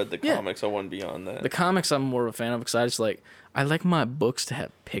never read the Yeah. comics. I went beyond that. The comics I'm more of a fan of because I just like I like my books to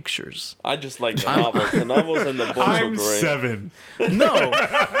have pictures. I just like the novels. The novels and the books are I'm great. 7. No,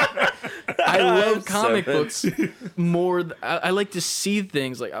 I love comic Seven. books more. I like to see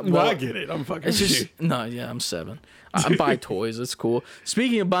things like. Well, I get it. I'm fucking. It's just shit. no, yeah, I'm 7. I buy toys. It's cool.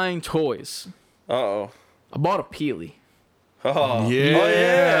 Speaking of buying toys, Uh-oh. I bought a Peely. Oh. Yeah. Oh,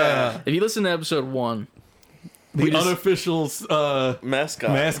 yeah. If you listen to episode 1, The just- unofficial Mascot.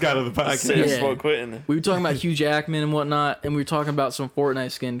 mascot of the podcast. Safe Yeah. for quitting. we were talking about Hugh Jackman and whatnot, and we were talking about some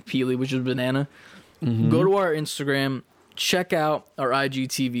Fortnite skin Peely, which is banana. Go to our Instagram, check out our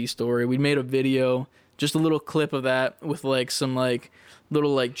IGTV story. We made a video, just a little clip of that with like some like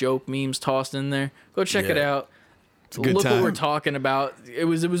little like joke memes tossed in there. Go check it Yeah. out. good Look time. what we're talking about. It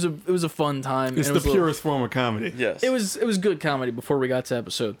was a fun time. It's and the it was purest form of comedy. Yes. It was good comedy before we got to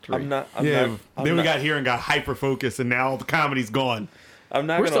episode 3. I'm not. I'm Yeah. not, I'm then we not, got here and got hyper focused, and now the comedy's gone. I'm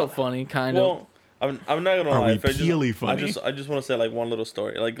not We're gonna. still funny, kind of. Well, I'm not gonna Are lie. we if I just- peely funny? I just want to say like one little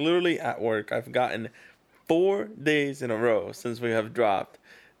story. Like literally at work, I've gotten 4 days in a row since we have dropped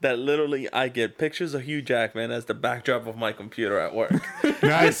that literally I get pictures of Hugh Jackman as the backdrop of my computer at work.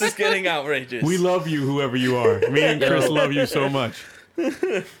 Nice. This is getting outrageous. We love you, whoever you are. Me and Chris love you so much.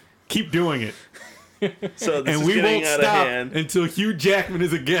 Keep doing it, so this and is we getting won't out of stop hand. until Hugh Jackman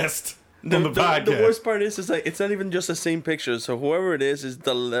is a guest on the podcast. The worst part is like it's not even just the same picture. So whoever it is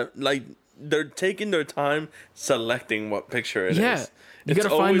the they're taking their time selecting what picture it is. Yeah, you It's gotta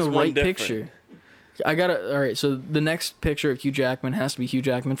find the always one right different. picture. I gotta. All right, so the next picture of Hugh Jackman has to be Hugh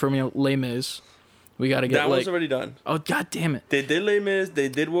Jackman for me. Les Mis. We gotta get That like. was already done. Oh god damn it. They did Les Mis, they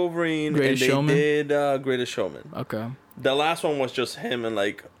did Wolverine, Greatest and they Showman? did Greatest Showman. Okay. The last one was just him and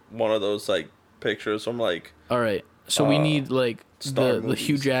like one of those like pictures from like All right. So we need like Star the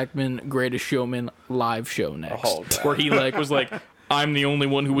Hugh movies. Jackman Greatest Showman live show next, Oh, God. where he like was like, "I'm the only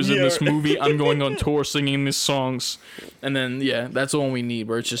one who was in this Yeah. movie. I'm going on tour singing these songs," and then yeah, that's the one we need,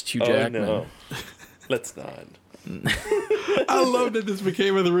 where it's just Hugh Jackman. Oh no, let's not. I love that this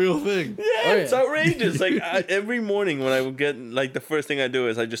became a real thing. Yeah, Oh, it's yeah. outrageous. Like every morning when I would get like the first thing I do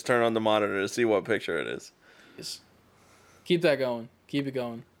is I just turn on the monitor to see what picture it is. Keep that going. Keep it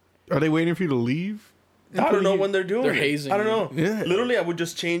going. Are they waiting for you to leave? I don't know when they're doing They're it. hazing I don't know. you. Yeah. Literally, I would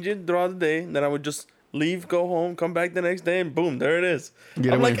just change it throughout the day. Then I would just leave, go home, come back the next day, and boom, there it is.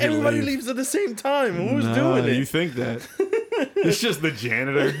 Yeah, I'm when like, you everybody leave. leaves at the same time. Who's Nah, doing it? You think that? It's just the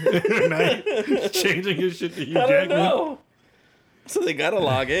janitor at night changing his shit to Hugh I don't Jackman. know. So they gotta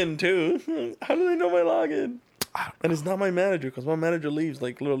log in too. How do they know my login? And it's not my manager because my manager leaves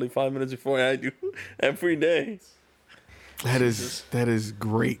like literally 5 minutes before I do every day. That is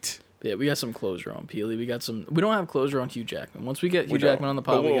great. Yeah, we got some closure on Peely. We got some. We don't have closure on Hugh Jackman. Once we get Hugh We don't, Jackman on the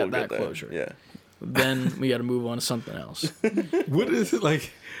but pod, we we'll got that get there. closure. Yeah. Then we got to move on to something else. What is it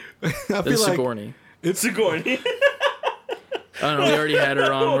like? I feel That's like Sigourney. It's Sigourney. I don't know. We already had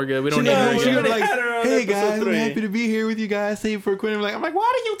her on. We're good. We don't she need her gonna, she again. gonna be like, Had her on hey episode guys, 3. I'm happy to be here with you guys. Save for Quinn. I'm like,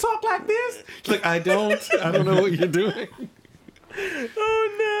 why do you talk like this? She's like, I don't know what you're doing.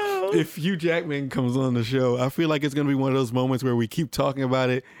 Oh no. If Hugh Jackman comes on the show, I feel like it's gonna be one of those moments where we keep talking about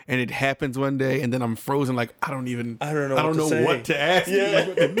it and it happens one day, and then I'm frozen. Like I don't know what to ask. you. Yeah. Like,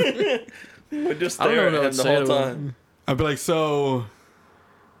 what to do. But just I don't stare know at what him to the whole say to him. time. I'd be like, so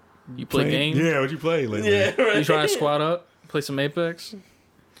You play games? Yeah, what'd you play lately? Yeah, right. You trying to squat up? Play some Apex?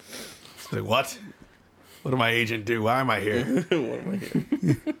 Like what? What did my agent do? Why am I here? What am I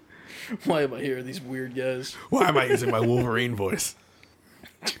here? Why am I here? These weird guys. Why am I using my Wolverine voice?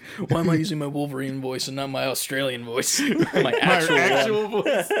 Why am I using my Wolverine voice and not my Australian voice? My My actual, one. actual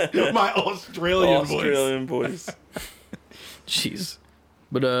voice. My Australian voice. Australian voice. Jeez.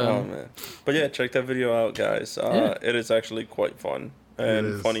 But Oh man. But yeah, check that video out, guys. Yeah. It is actually quite fun It and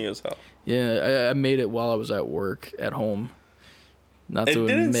is. funny as hell. yeah, I made it while I was at work at home. Not It to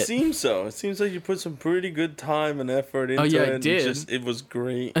didn't admit. seem so. It seems like you put some pretty good time and effort into yeah, I it. and did. It was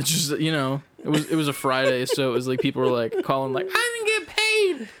great. It's just it was a Friday, so it was like people were like calling like I didn't get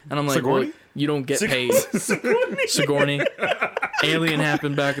paid, and I'm like, Sigourney? well, you don't get paid. Sigourney, Alien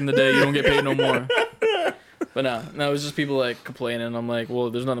happened back in the day. You don't get paid no more. But no, it was just people like complaining. I'm like, well,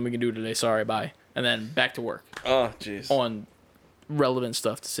 there's nothing we can do today. Sorry, bye. And then back to work Oh jeez. on relevant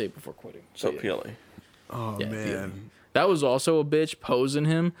stuff to say before quitting. So yeah. appealing. Oh Yeah, man. That was also a bitch posing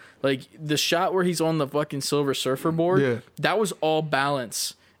him. Like the shot where he's on the fucking Silver Surfer board. Yeah. That was all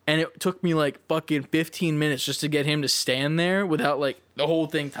balance. And it took me like fucking 15 minutes just to get him to stand there without like the whole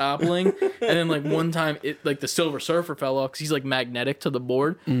thing toppling. And then like one time it like the Silver Surfer fell off because he's like magnetic to the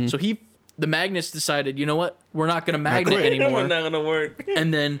board. So the magnets decided, you know what? We're not going to magnet quit. anymore. We're not gonna work.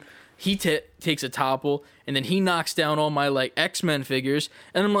 And then he takes a topple, and then he knocks down all my like X-Men figures,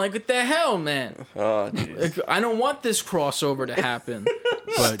 and I'm like, what the hell, man? Oh jeez. Like, I don't want this crossover to happen.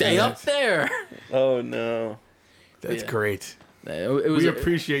 But Stay yeah, up there. Oh no. That's Yeah. great. It was We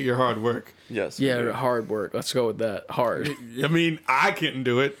appreciate your hard work. Yes. yeah, hard work. Let's go with that. Hard. I mean, I couldn't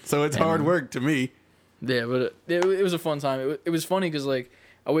do it, so it's hard work to me. Yeah, but it was a fun time. It was funny because like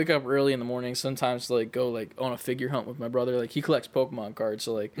I wake up early in the morning sometimes to like go like on a figure hunt with my brother. Like he collects Pokemon cards,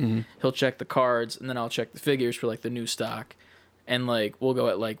 so like he'll check the cards and then I'll check the figures for like the new stock. And like we'll go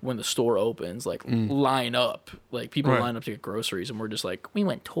at like when the store opens, like line up. Like people Right. line up to get groceries and we're just like, we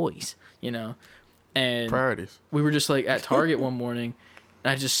want toys, you know? And Priorities. we were just like at Target one morning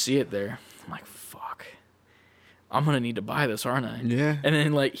and I just see it there. I'm like, fuck. I'm gonna need to buy this, aren't I? Yeah. And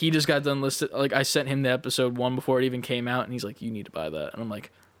then like he just got done listed. Like I sent him the episode 1 before it even came out, and he's like, "You need to buy that." And I'm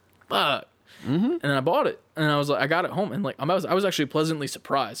like, "Fuck." And then I bought it, and I was like, I got it home, and like I was actually pleasantly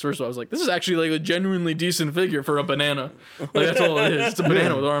surprised. First of all, I was like, "This is actually like a genuinely decent figure for a banana." Like that's all it is. It's a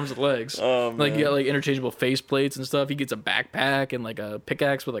banana with arms and legs. Oh, Like you man. got like interchangeable face plates and stuff. He gets a backpack and like a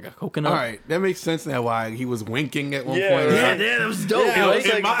pickaxe with like a coconut. All right, that makes sense now. Why he was winking at one Yeah, point. right. Yeah, that was dope. Yeah, yo. I was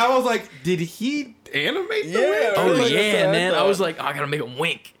like- I was like, did he animate? The Yeah, wink? Oh Like, yeah, that's what I man. I thought. was like, oh, I gotta make him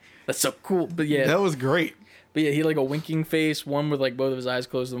wink. That's so cool. But yeah, That was great. But yeah, he had like a winking face, one with like both of his eyes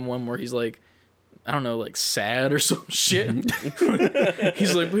closed, and one where he's like, I don't know, like sad or some shit.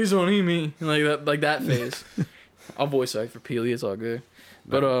 He's like, please don't eat me, like that face. I'll voice act for Peely. It's all good.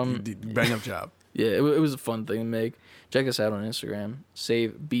 But bang up job. yeah, it was a fun thing to make. Check us out on Instagram.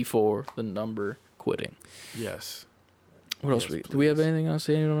 Save before the number quitting. Yes. What else? Do we have anything else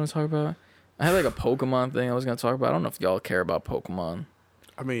that you want to talk about? I had like a Pokemon thing I was gonna talk about. I don't know if y'all care about Pokemon.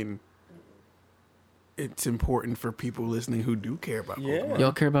 I mean, it's important for people listening who do care about Pokemon.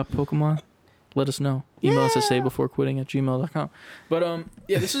 Y'all care about Pokemon? Let us know. Email us at savebeforequitting@gmail.com. But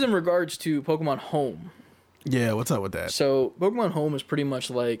yeah, this is in regards to Pokemon Home. Yeah, what's up with that? So Pokemon Home is pretty much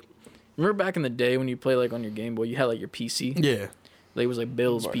like, remember back in the day when you play like on your Game Boy, you had like your PC. Yeah. Like, it was like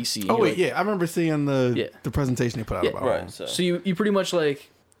Bill's PC. Oh wait, yeah, I remember seeing the presentation they put out about right. Home. So you pretty much like,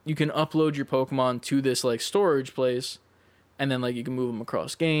 you can upload your Pokemon to this like storage place, and then like you can move them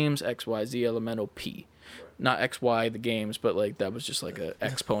across games, X, Y, Z, Elemental, P. Not X, Y, the games, but like that was just like a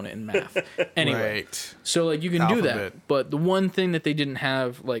exponent in math. Anyway, Right. so like you can do that. Alphabet. But the one thing that they didn't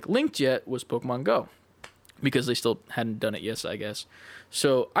have like linked yet was Pokemon Go, because they still hadn't done it yet, I guess.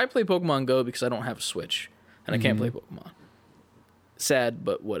 So I play Pokemon Go because I don't have a Switch and I can't play Pokemon. Sad,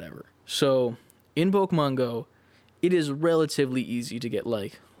 but whatever. So in Pokemon Go, it is relatively easy to get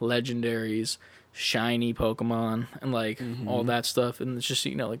like legendaries, shiny Pokemon, and like all that stuff. And it's just,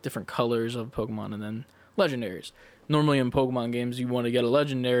 like different colors of Pokemon and then legendaries. Normally in Pokemon games, you want to get a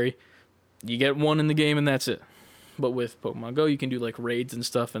legendary, you get one in the game and that's it. But with Pokemon Go, you can do like raids and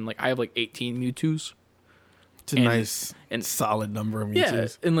stuff. And like I have like 18 Mewtwo's. It's a nice and solid number of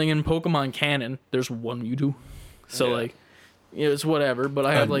Mewtwo's. Yeah, and like in Pokemon canon, there's one Mewtwo. So like, it's whatever. But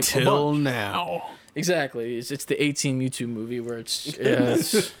I have like a until bunch. now. Exactly. It's the 18 Mewtwo movie where it's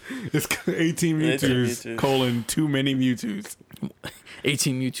it's It's 18 Mewtwo's, colon, too many Mewtwo's.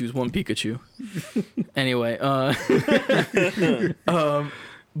 18 Mewtwo's, one Pikachu. Anyway,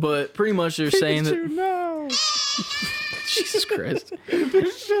 but pretty much they're saying that No. Jesus Christ.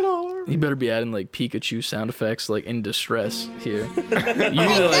 There's shit all over. You better be adding like Pikachu sound effects like in distress here. You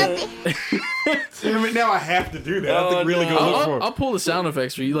need to, like, Damn it, now I have to do that. I have to really go look for it. I'll pull the sound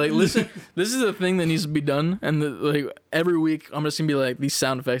effects for you. Like, listen, this is a thing that needs to be done, and like every week I'm just gonna be like, these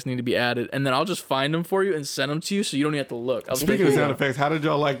sound effects need to be added, and then I'll just find them for you and send them to you, so you don't even have to look. Speaking of sound effects, how did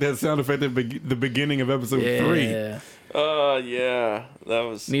y'all like that sound effect at the beginning of episode 3? Yeah, Yeah, that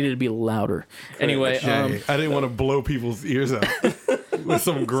was needed to be louder. Anyway, I didn't want to blow people's ears out with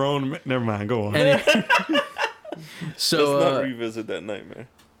some grown. Never mind. Go on. so Let's not revisit that nightmare.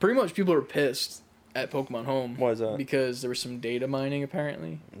 pretty much people are pissed at Pokemon Home. Why is that? Because there was some data mining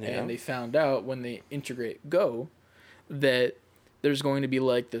apparently, Yeah. and they found out when they integrate Go that there's going to be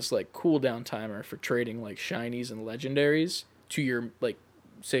like this like cooldown timer for trading like shinies and legendaries to your like,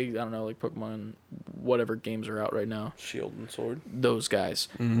 say, I don't know, like Pokemon, whatever games are out right now, Shield and Sword. those guys.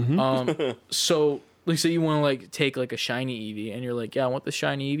 Mm-hmm. So like say you want to like take like a shiny Eevee, and you're like, yeah, I want the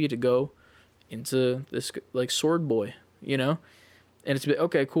shiny Eevee to go into this like Sword Boy, and it's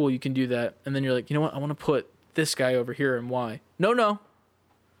okay, cool, you can do that. And then you're like, you know what, I want to put this guy over here, and why? No,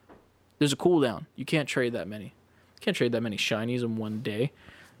 there's a cooldown. You can't trade that many. You can't trade that many shinies in one day.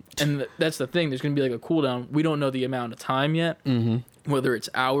 And that's the thing. There's gonna be like a cooldown. We don't know the amount of time yet. Whether it's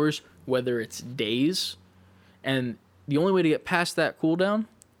hours, whether it's days, and the only way to get past that cooldown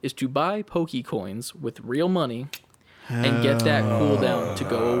is to buy Pokecoins with real money and get that cooldown to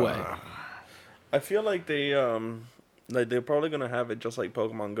go away. I feel like they're probably gonna have it just like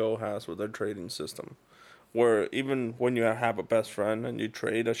Pokemon Go has with their trading system, where even when you have a best friend and you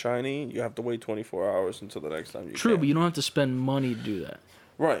trade a shiny, you have to wait 24 hours until the next time you True, can. but you don't have to spend money to do that.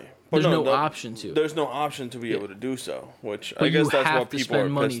 Right. There's no option to. There's no option to be able to do so, which But I guess you that's have what to people are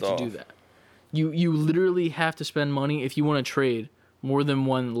spend money pissed to off. do that. You literally have to spend money if you want to trade more than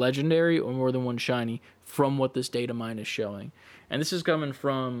one legendary or more than one shiny from what this data mine is showing. And this is coming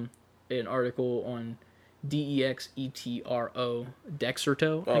from an article on DEXETRO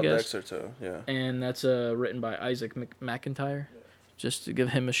Dexerto, I guess. Dexerto, yeah. And that's written by Isaac McIntyre. Just to give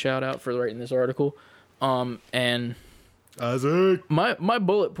him a shout out for writing this article. And Isaac. my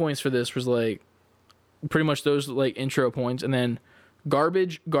bullet points for this was like pretty much those like intro points, and then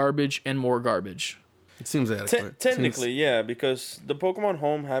garbage, and more garbage. It seems adequate. Technically, yeah, because the Pokemon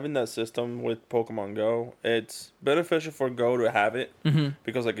Home having that system with Pokemon Go, it's beneficial for Go to have it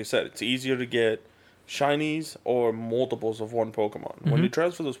because, like you said, it's easier to get shinies or multiples of one Pokemon. When you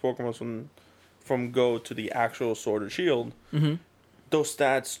transfer those Pokemon from Go to the actual Sword or Shield, those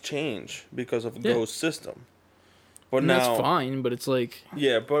stats change because of Go's system. But And now that's fine, but it's like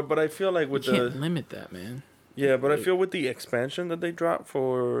but I feel like with you can't limit that, man. Yeah, but I feel with the expansion that they dropped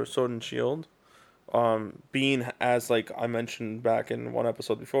for Sword and Shield, being as like I mentioned back in one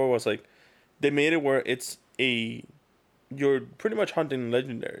episode before, was like they made it where you're pretty much hunting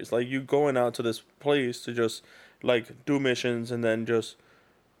legendaries. Like you going out to this place to just like do missions and then just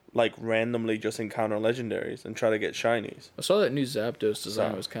like randomly just encounter legendaries and try to get shinies. I saw that new Zapdos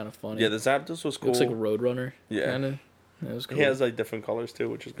design So, was kind of funny. Yeah, the Zapdos was It cool. looks like a Roadrunner. Yeah. Kind of. That was cool. He has like different colors too,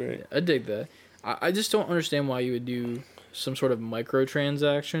 which is great. Yeah, I dig that. I just don't understand why you would do some sort of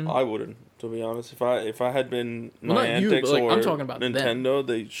microtransaction. I wouldn't, to be honest. If I had been Well, not you, Niantic but, like, or I'm talking about them. Nintendo,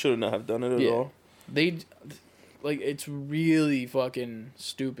 they shouldn't have done it at Yeah. all. They, like, it's really fucking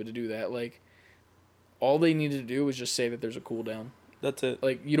stupid to do that. Like, all they need to do is just say that there's a cooldown. That's it.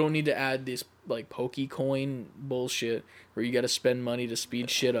 Like, you don't need to add this, like, Pokecoin bullshit where you got to spend money to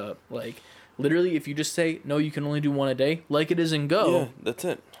speed shit up. Like, literally, if you just say, no, you can only do one a day, like it is in Go, Yeah, that's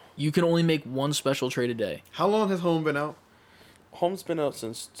it. you can only make one special trade a day. How long has Home been out? Home's been out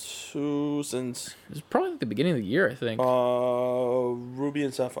since It's probably like the beginning of the year, I think. Ruby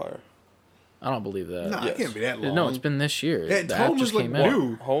and Sapphire. I don't believe that. Nah, yes. it can't be that long. No, it's been this year. Yeah, the Home app just was, like, came out.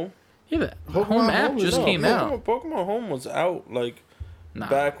 new. Home? Yeah, the Pokemon Home app Home is just out. came Yeah. out. Pokemon Home was out like Nah.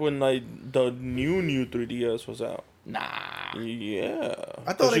 back when like the new 3DS was out. Nah. Yeah.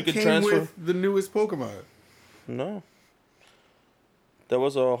 I thought 'Cause it came with the newest Pokemon. No. There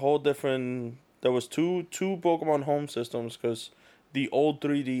was a whole different. There was two Pokemon Home systems because the old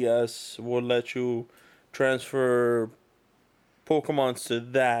 3DS will let you transfer Pokemons to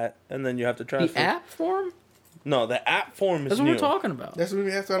that, and then you have to transfer. The app form? No, the app form is That's what new. we're talking about. That's what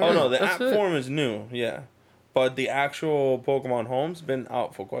we have to. Oh no, the That's app it. form is new. Yeah, but the actual Pokemon Home's been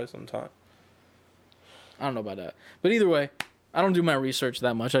out for quite some time. I don't know about that. But either way, I don't do my research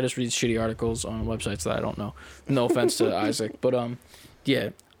that much. I just read shitty articles on websites that I don't know. No offense to Isaac. But, yeah.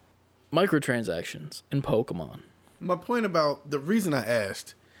 Microtransactions in Pokemon. My point about the reason I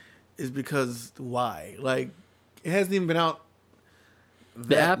asked is because why? Like, it hasn't even been out. The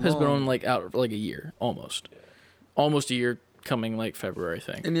that app has been long. on, like, out like a year. Almost. Almost a year coming, like, February, I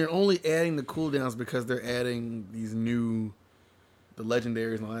think. And they're only adding the cooldowns because they're adding these new, the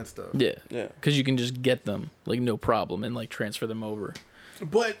legendaries and all that stuff. Yeah. Yeah. Because you can just get them, like, no problem, and, like, transfer them over.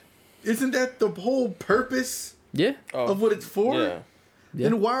 But isn't that the whole purpose Yeah. Oh, of what it's for? yeah. Yeah.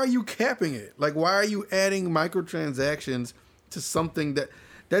 Then why are you capping it? Like, why are you adding microtransactions to something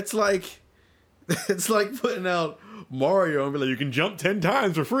that's like it's like putting out Mario and be like, you can jump 10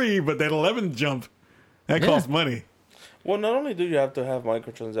 times for free, but that 11th jump that Yeah. costs money. Well, not only do you have to have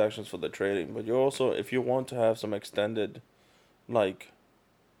microtransactions for the trading, but you also, if you want to have some extended, like,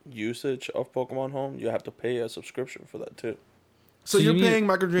 usage of Pokemon Home, you have to pay a subscription for that too. So, So you you're need- paying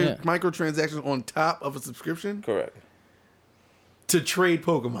yeah. microtransactions on top of a subscription Correct. to trade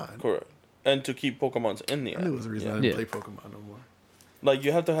Pokemon. Correct. And to keep Pokemons in the app. I knew it was the reason I Yeah. didn't Yeah. play Pokemon no more. Like,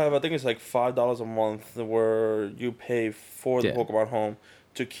 you have to have, I think it's like $5 a month where you pay for the Yeah. Pokemon Home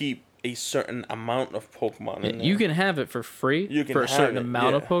to keep a certain amount of Pokemon in there. You can have it for free You can for a have certain it,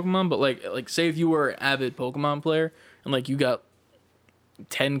 amount of yeah. Pokemon, but like say if you were an avid Pokemon player and like you got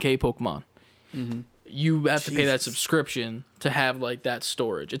 10K Pokemon, you have to pay that Jesus. subscription to have like that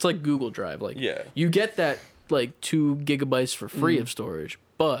storage. It's like Google Drive. Like Yeah. you get that like 2 gigabytes for free of storage,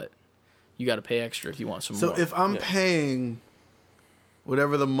 but you got to pay extra if you want some So more. if I'm Yeah. paying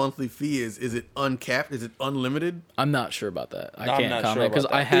whatever the monthly fee is it uncapped? Is it unlimited? I'm not sure about that. I I'm can't not comment sure because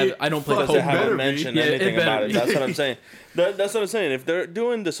about I that. have It I don't play fucking Because they Pokemon. better haven't be. mentioned Yeah, it anything better about it. be. That's what I'm saying. That's what I'm saying. If they're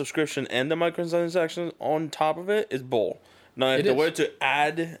doing the subscription and the microtransactions on top of it, it's bull. Now, if It they is. were to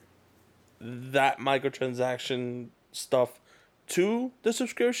add that microtransaction stuff to the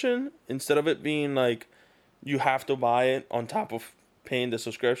subscription, instead of it being like you have to buy it on top of paying the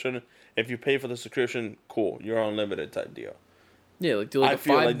subscription, if you pay for the subscription, cool, you're unlimited type deal. Yeah, like do like I a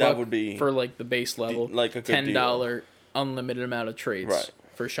feel like $5 that would be for like the base level, like a good $10 unlimited amount of trades Right.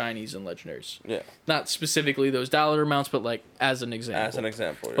 for shinies and legendaries. Yeah, Not specifically those dollar amounts, but like as an example. as an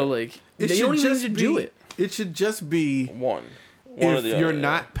example. Yeah. But like It they should don't even just need to do be- it. It should just be one or if the you're other, yeah.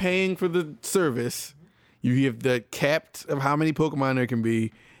 not paying for the service, you have the capped of how many Pokemon there can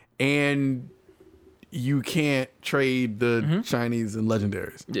be, and you can't trade the shinies and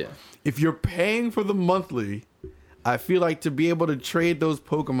legendaries. Yeah. If you're paying for the monthly, I feel like to be able to trade those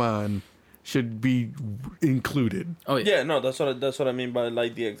Pokemon should be included. Oh yeah. Yeah, no, that's what I mean by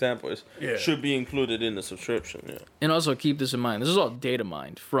like the example is Yeah. should be included in the subscription. Yeah, And also keep this in mind. This is all data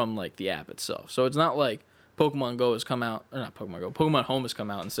mined from like the app itself. So it's not like Pokemon Go has come out, or not Pokemon Go, Pokemon Home has come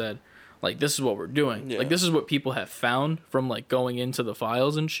out and said, like, this is what we're doing. Yeah. Like, this is what people have found from like going into the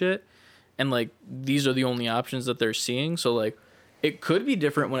files and shit. And like, these are the only options that they're seeing. So like, it could be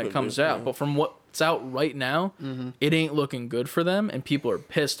different when it Could comes be, out. yeah. But from what's out right now, it ain't looking good for them. And people are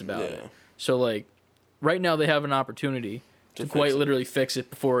pissed about Yeah. it. So like, right now they have an opportunity to fix quite it. literally fix it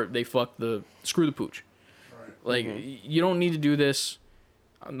before they screw the pooch. Like, you don't need to do this.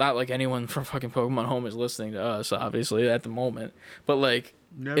 Not like anyone from fucking Pokemon Home is listening to us, obviously, at the moment. But, like,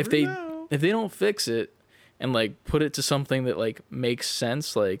 Never if they know. if they don't fix it and like put it to something that like makes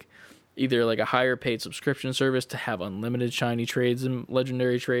sense, like either like a higher paid subscription service to have unlimited shiny trades and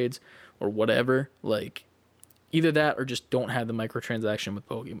legendary trades or whatever, like either that or just don't have the microtransaction with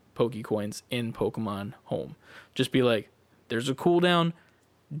Pokecoins in Pokemon Home. Just be like, there's a cooldown,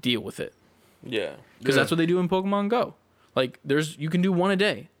 deal with it. Yeah. Because that's what they do in Pokemon Go. Like you can do one a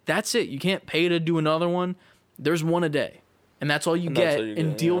day. That's it. You can't pay to do another one. There's one a day. And that's all you get,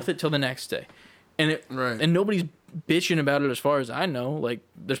 and deal with it till the next day. And and nobody's bitching about it as far as I know. Like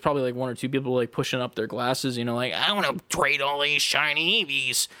there's probably like one or two people like pushing up their glasses, you know, like I want to trade all these shiny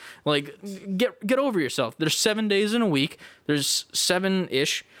Eevees. Like get over yourself. There's 7 days in a week. There's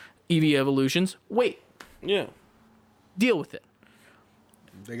 7-ish Eevee evolutions. Wait. Yeah. Deal with it.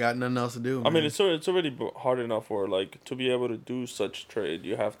 They got nothing else to do. I mean, it's already hard enough for like to be able to do such trade.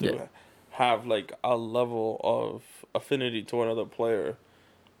 You have to have like a level of affinity to another player.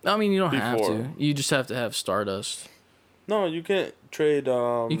 I mean, you don't have to. You just have to have Stardust. No, you can't trade.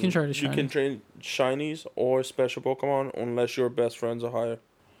 You can trade shinies. You can trade shinies or special Pokemon unless your best friends are higher.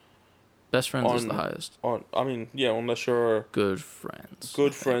 Best friends is the highest. Unless you're good friends.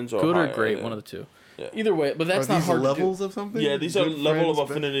 Good friends or good higher, or great, yeah. one of the two. Yeah. Either way, but that's are not these hard levels to do. of something? Yeah, these are Good level friends,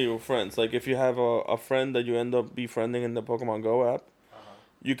 of affinity with friends. Like if you have a friend that you end up befriending in the Pokemon Go app,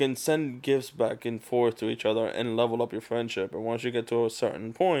 you can send gifts back and forth to each other and level up your friendship. And once you get to a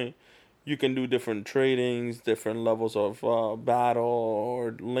certain point, you can do different tradings, different levels of battle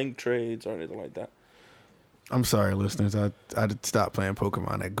or link trades or anything like that. I'm sorry, listeners. I stopped playing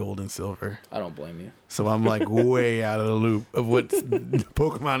Pokemon at Gold and Silver. I don't blame you. So I'm like way out of the loop of what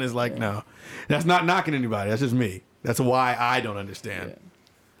Pokemon is like now. That's not knocking anybody. That's just me. That's why I don't understand.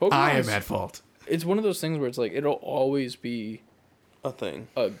 Yeah. I am at fault. It's one of those things where it's like it'll always be A thing.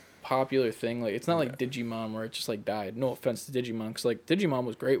 a popular thing. Like it's not like Digimon where it just like died. No offense to Digimon, because like Digimon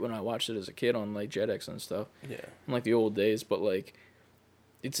was great when I watched it as a kid on like Jetix and stuff. Yeah. In like the old days, but like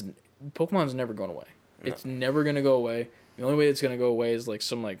Pokemon's never going away. It's never gonna go away. The only way it's gonna go away is like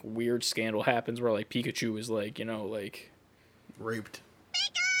some like weird scandal happens where like Pikachu is like, you know, like Raped.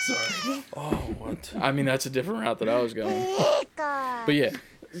 Sorry. Oh, what? I mean that's a different route that I was going. But yeah,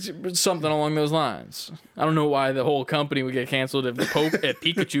 something along those lines. I don't know why the whole company would get canceled if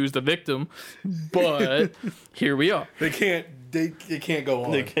Pikachu's the victim, but here we are. They can't go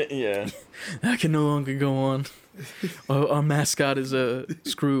on. They can't, yeah. That can no longer go on. Our mascot is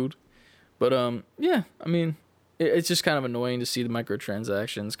screwed. But yeah, I mean, it's just kind of annoying to see the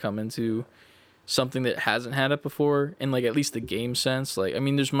microtransactions come into something that hasn't had it before, in like at least the game sense. Like, I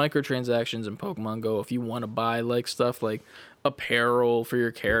mean, there's microtransactions in Pokemon Go if you want to buy like stuff like apparel for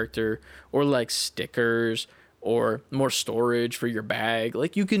your character or like stickers or more storage for your bag.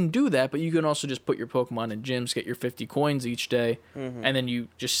 Like, you can do that, but you can also just put your Pokemon in gyms, get your 50 coins each day, and then you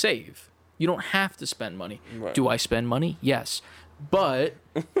just save. You don't have to spend money. Right. Do I spend money? Yes. But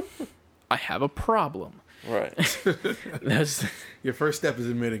I have a problem. Right. That's Your first step is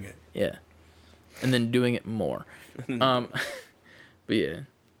admitting it. yeah, and then doing it more. But yeah,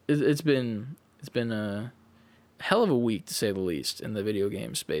 it's been a hell of a week to say the least in the video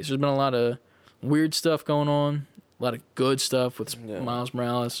game space. There's been a lot of weird stuff going on, a lot of good stuff with Miles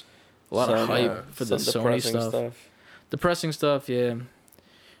Morales, a lot of hype for the Sony stuff. Depressing stuff, yeah.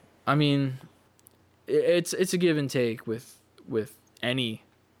 I mean, it's a give and take with any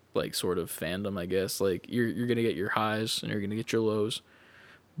like sort of fandom, I guess. Like you're gonna get your highs and you're gonna get your lows,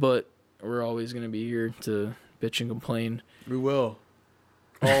 but we're always gonna be here to bitch and complain. We will.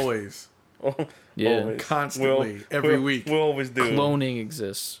 Always. Yeah, Always. Constantly. Every week. We'll always do. cloning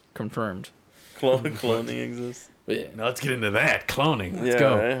exists, confirmed. Cloning exists. But yeah. Now let's get into that. Cloning. Let's Yeah,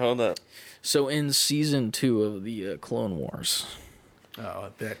 go. right, hold up. So in season 2 of the Clone Wars, Oh,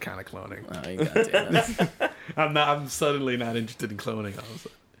 that kind of cloning. goddamn it. I'm suddenly not interested in cloning.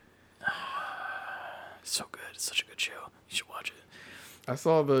 It's so good. It's such a good show. You should watch it. I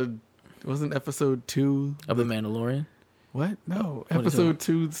saw wasn't episode 2 Of the Mandalorian. What? No. What are you Episode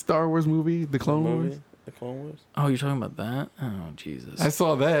 2 Star Wars movie, The Clone Wars. Movie? The Clone Wars? Oh, you're talking about that? Oh, Jesus. I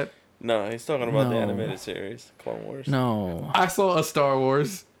saw that. No, he's talking about the No. animated series, Clone Wars. No. I saw a Star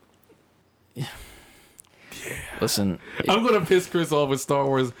Wars. Listen. I'm going to piss Chris off with Star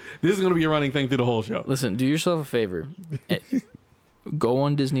Wars. This is going to be a running thing through the whole show. Listen, do yourself a favor. Go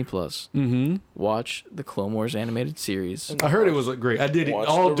on Disney Plus. Mm-hmm. Watch the Clone Wars animated series. I heard it was great. I did it. Watch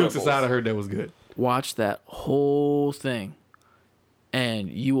All the jokes Rebels. aside, I heard that was good. Watch that whole thing. And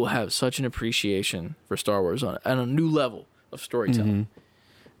you will have such an appreciation for Star Wars on a new level of storytelling.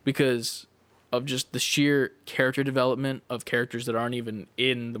 Because of just the sheer character development of characters that aren't even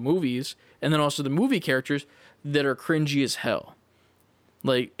in the movies. And then also the movie characters that are cringy as hell.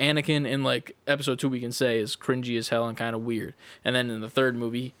 Like Anakin in like episode 2, we can say is cringy as hell and kind of weird, and then in the third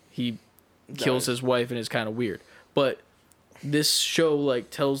movie he kills his wife and is kind of weird. But this show like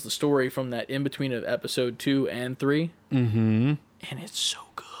tells the story from that in between of episode 2 and 3, and it's so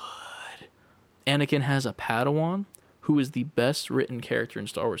good. Anakin has a Padawan who is the best written character in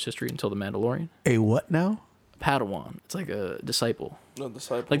Star Wars history until the Mandalorian. A what now? Padawan. It's like a disciple. No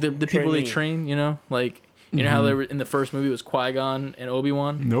disciple. Like the people they Trainee. train, you know? Like, you know how they were in the first movie was Qui-Gon and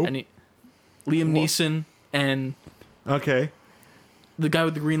Obi-Wan? Nope. And Liam Neeson and Okay. the guy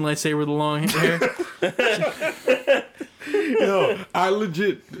with the green lightsaber with the long hair. Yo, I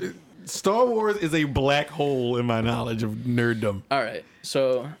legit. Star Wars is a black hole in my knowledge of nerddom. All right.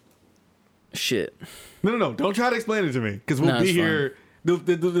 So, shit. No. Don't try to explain it to me because we'll No, be it's here.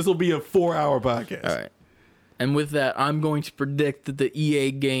 This will be a 4-hour podcast. All right. And with that, I'm going to predict that the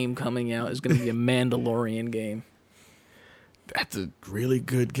EA game coming out is going to be a Mandalorian game. That's a really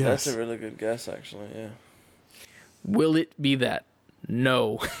good guess. That's a really good guess, actually. Yeah. Will it be that?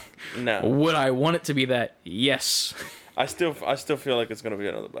 No. No. Would I want it to be that? Yes. I still feel like it's gonna be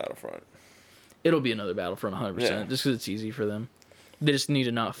another Battlefront. It'll be another Battlefront 100%, Yeah. just because it's easy for them. They just need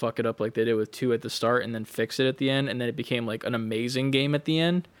to not fuck it up like they did with 2 at the start and then fix it at the end, and then it became like an amazing game at the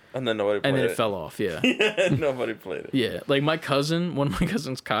end, And then nobody played and then it. it fell off, yeah. Nobody played it. Yeah, like my cousin, one of my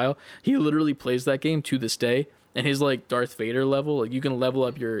cousins, Kyle, he literally plays that game to this day, and his like Darth Vader level, like you can level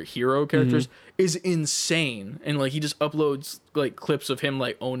up your hero characters, is insane. And like he just uploads like clips of him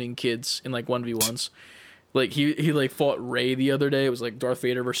like owning kids in like 1v1s. Like he like fought Rey the other day. It was like Darth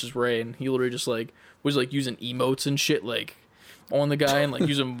Vader versus Rey, and he literally just like was like using emotes and shit like on the guy and like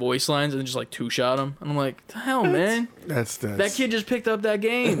using voice lines and then just like 2-shot him. And I'm like, the hell, man, That's that kid just picked up that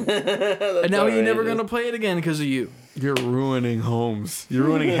game, and now he's never gonna play it again because of you. You're ruining homes. You're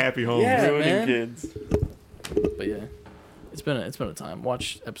ruining happy homes. Yeah. Ruining man. kids. But yeah, it's been a time.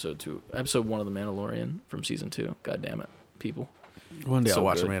 Watch episode 1 of The Mandalorian from season 2. God damn it, people. One day So I'll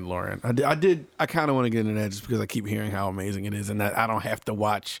watch good. The Mandalorian. I kind of want to get into that just because I keep hearing how amazing it is, and that I don't have to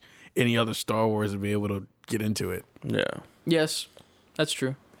watch any other Star Wars to be able to get into it. Yeah. Yes, that's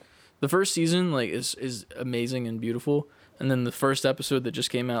true. The first season like is amazing and beautiful, and then the first episode that just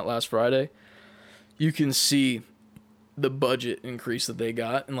came out last Friday, you can see the budget increase that they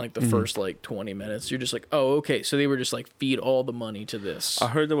got in like the first like 20 minutes. You're just like, oh, okay, so they were just like feed all the money to this. I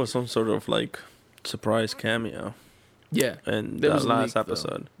heard there was some sort of like surprise cameo Yeah, in There that was a last leak, though.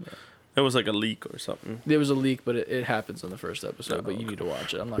 episode. It was like a leak or something. there was a leak, but it happens in the first episode. Oh, but you need to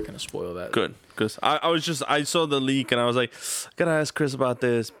watch it. I'm not going to spoil that. Good, because I saw the leak and I was like, gotta ask Chris about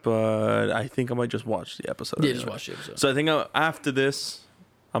this, but I think I might just watch the episode. Yeah, anyway. just watch the episode. So I think after this,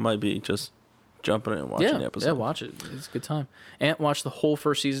 I might be just jumping in and watching the episode. Yeah, watch it. It's a good time. And watch the whole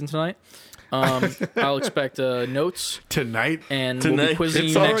first season tonight. I'll expect notes, Tonight, and we'll be Tonight, quizzing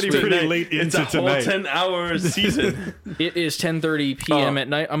it's you next already week. pretty late It's into a whole tonight. 10-hour season. It is 10:30 p.m. Oh. at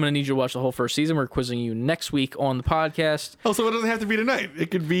night. I'm going to need you to watch the whole first season. We're quizzing you next week on the podcast. Oh, so it doesn't have to be tonight. It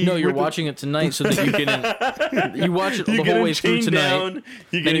could be. No, you're with the- watching it tonight so that you can you watch it the You're whole getting way through chained tonight. down. You're Then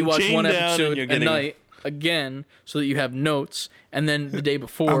you getting watch chained one down and episode you're a getting night again so that you have notes, and then the day I'm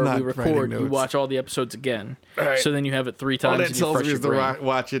before not we writing record, you notes. watch all the episodes again. All right. So then you have it 3 All times that and you tells fresh me your is to brain.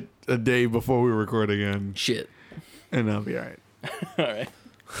 watch it a day before we record again, Shit. and I'll be all right. All right.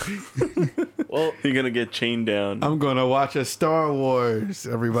 Well, You're gonna get chained down. I'm gonna watch a Star Wars,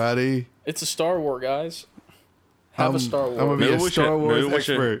 everybody. it's a Star Wars, guys. Have a Star Wars. I'm gonna be a Star Wars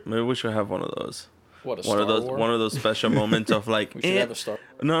expert. Maybe we should have one of those. What a One Star of those Wars? one of those special moments of like We should have a Star.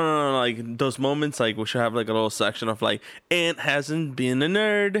 No, like those moments like we should have like a little section of like Ant hasn't been a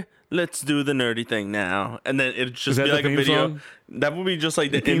nerd. Let's do the nerdy thing now. And then it'd just that be the like a theme video. song? That would be just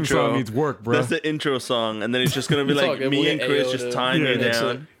like the theme intro. song needs work, bro. That's the intro song. And then it's just gonna be It's like all good. me We'll and get Chris AO just to tying you mix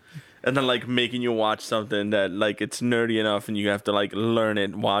down. it. And then like making you watch something that like it's nerdy enough and you have to like learn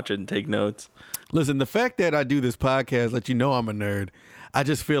it, watch it, and take notes. Listen, the fact that I do this podcast let you know I'm a nerd. I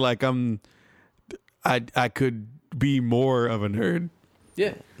just feel like I could be more of a nerd.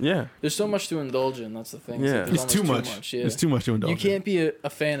 Yeah. Yeah. There's so much to indulge in. That's the thing. Yeah. Like, there's It's too almost much. Yeah. It's too much to indulge. You can't be a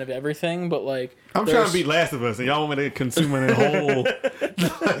fan of everything, but like I'm trying there's- to beat Last of Us, and y'all want me to consume a whole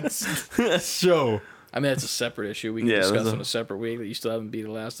show. I mean, that's a separate issue. We can Yeah, discuss that's on a separate week that you still haven't beat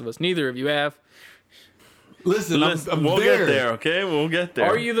The Last of Us. Neither of you have. Listen, I'm we'll there. get there, okay? We'll get there.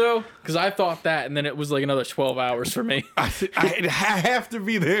 Are you though? Because I thought that, and then it was like another 12 hours for me. I have to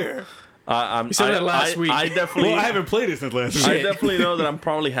be there. I'm, said that last week. I definitely, Well, I haven't played it since last week. I Shit. definitely know that I'm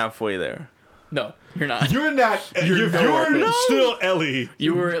probably halfway there. No, you're not. You're not. You're nowhere still Ellie.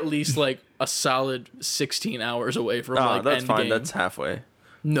 You were at least like a solid 16 hours away from like That's end fine. game. That's no halfway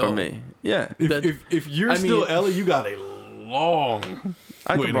for me. Yeah. If, That- if you're I still mean- Ellie, you got a long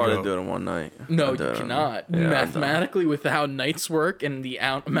I Way could to probably go. do it in one night. No, I'll do you it in- cannot. Yeah, I'll do it. Mathematically, with how nights work and the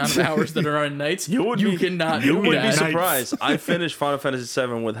amount of hours that are on nights, you be- cannot You do would be that. surprised. I finished Final Fantasy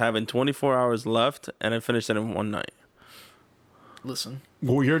VII with having 24 hours left, and I finished it in one night. Listen,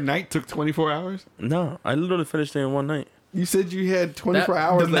 Well, your night took 24 hours? No, I literally finished it in one night. You said you had 24 That-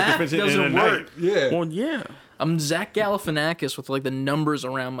 hours the left to math finish it in doesn't a night. work. Yeah. Well, yeah. I'm Zach Galifianakis with like the numbers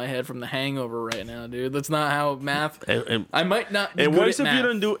around my head from The Hangover right now, dude. That's not how math. I might not. Be It good works at if you math.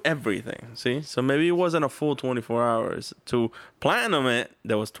 don't do everything. See, so maybe it wasn't a full 24 hours. To platinum it,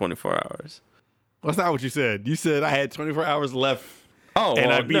 there was 24 hours. That's not what you said. You said I had 24 hours left Oh, and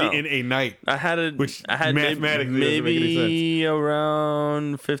well, I beat no. it in a night. I had it. Which I had mathematically doesn't make any maybe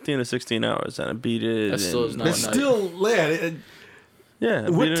around 15 to 16 hours, and I beat it. That still is not That's a night. still, Yeah. I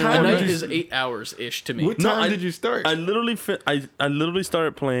What beat it in time A one did night night. you- is 8 hours ish to me. what No, time I- did you start? I literally I literally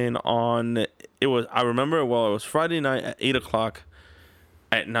started playing on. It was. I remember it well. It was Friday night at 8:00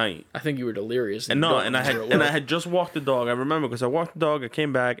 at night. I think you were delirious. And no, and I had remember and it I well. had just walked the dog. I remember because I walked the dog. I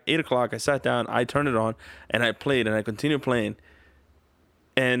came back 8:00. I sat down. I turned it on, and I played, and I continued playing.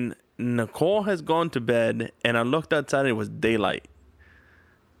 And Nicole has gone to bed, and I looked outside. And it was daylight,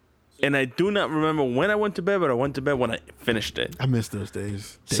 and I do not remember when I went to bed, but I went to bed when I finished it. I miss those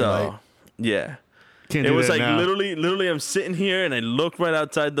days. So Daylight. yeah. Can't It do was that like now. literally I'm sitting here and I look right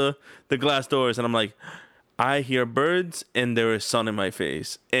outside the glass doors and I'm like, I hear birds and there is sun in my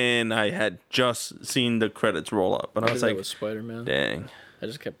face. And I had just seen the credits roll up. And I I was did that like, with Spider-Man. dang. I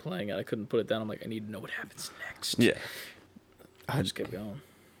just kept playing it. I couldn't put it down. I'm like, I need to know what happens next. Yeah. I just kept going.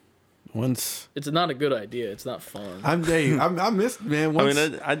 Once It's not a good idea. It's not fun. I missed, man. I Once,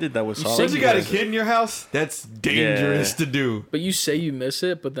 mean, I did that with You Solid. said once you got a Yeah. kid in your house, that's dangerous Yeah. to do. But you say you miss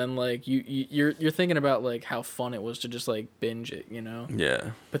it, but then like you're thinking about like how fun it was to just like binge it, you know?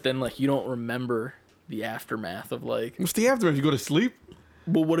 Yeah. But then like you don't remember the aftermath of like, What's the aftermath? You go to sleep,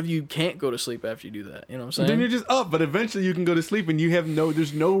 well, what if you can't go to sleep after you do that? You know what I'm then saying? you're just up. But eventually, you can go to sleep, and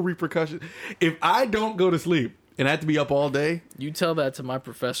there's no repercussion. If I don't go to sleep and I have to be up all day, You tell that to my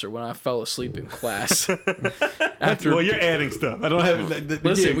professor when I fell asleep in class. After well, you're adding stuff. I don't have.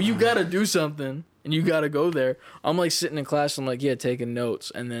 listen, when you gotta do something and you gotta go there, I'm like sitting in class. I'm like, yeah, taking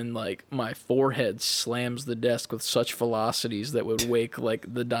notes, and then like my forehead slams the desk with such velocities that would wake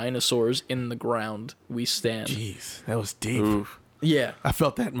like the dinosaurs in the ground we stand. Jeez, that was deep. Oof. Yeah, I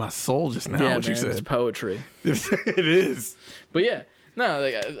felt that in my soul just now. yeah, what man, you it's said. poetry. It is. But yeah, no,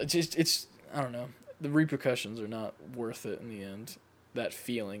 like it's I don't know. The repercussions are not worth it in the end. That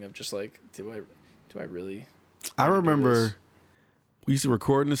feeling of just like, do I really? I do remember this. we used to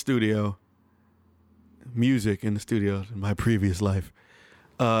record in the studio, music in the studio in my previous life.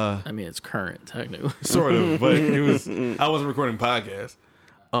 I mean, it's current technically. Sort of, but it was I wasn't recording podcasts.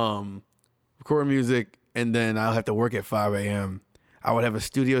 Record music, and then I'll have to work at 5 a.m. I would have a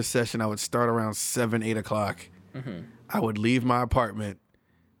studio session. I would start around 7, 8 o'clock. I would leave my apartment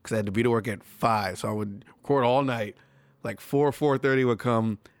because I had to be to work at 5. So I would record all night. Like 4:30 would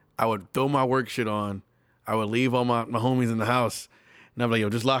come. I would throw my work shit on. I would leave all my homies in the house. And I'm like, yo,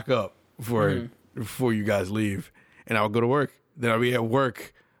 just lock up before you guys leave. And I would go to work. Then I'd be at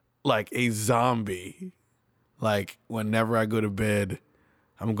work like a zombie. Like, whenever I go to bed,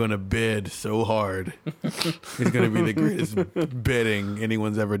 I'm going to bed so hard. It's going to be the greatest bedding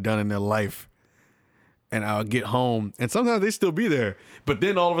anyone's ever done in their life. And I'll get home, and sometimes they still be there. But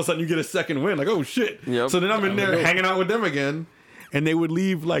then all of a sudden you get a second wind, like, oh shit. Yep. So then I'm in there hanging out with them again. And they would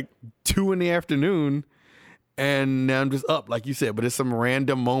leave like 2 in the afternoon. And I'm just up, like you said. But it's some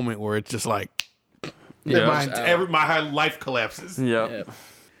random moment where it's just like, Yeah. my whole life collapses. Yeah. Yeah.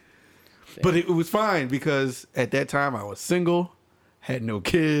 But it was fine because at that time I was single, had no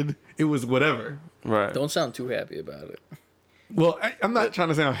kid. It was whatever. Right. Don't sound too happy about it. Well, I'm not trying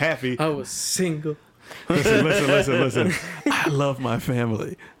to sound happy. I was single. Listen. I love my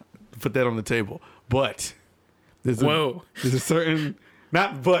family. Put that on the table. But there's a certain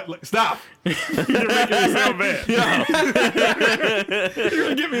stop. You're making me sound bad. You're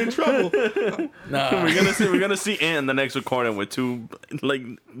gonna get me in trouble. Nah. We're gonna see Ant in the next recording with 2 like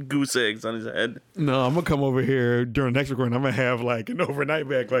goose eggs on his head. No, I'm gonna come over here during the next recording. I'm gonna have like an overnight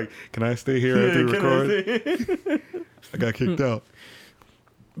bag. Like, can I stay here after we record? I got kicked out.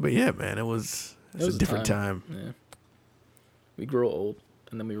 But yeah, man, it was a different time. Yeah. We grow old,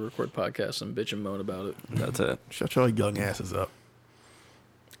 and then we record podcasts and bitch and moan about it. That's it. Shut your young asses up.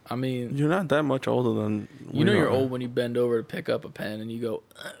 I mean, You're not that much older than you know we you're are. old when you bend over to pick up a pen and you go,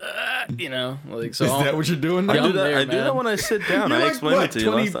 you know, like so. Is that what you're doing now? Yeah, I do I'm that. there, I do that man. when I sit down. You're I like, explained what, it to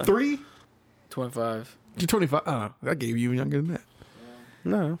you last time. 23? 25. You're 25. I gave you younger than that.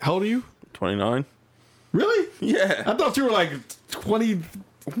 No, How old are you? 29. Really? Yeah. I thought you were like 23.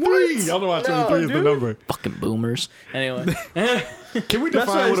 I don't know why 23 is the number. Fucking boomers. Anyway, Can we That's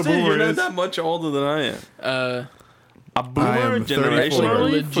why define I what a say boomer you're not is? that much older than I am. uh, A I boomer, am 34.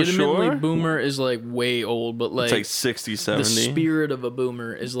 generationally, for legitimately, sure. boomer is like way old, but It's like like 60, 70. the spirit of a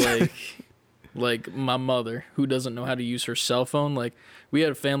boomer is like like my mother who doesn't know how to use her cell phone. Like we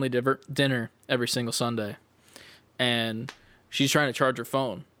had a family dinner every single Sunday, and she's trying to charge her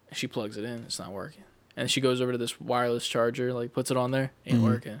phone. She plugs it in, it's not working. And she goes over to this wireless charger, like puts it on there, ain't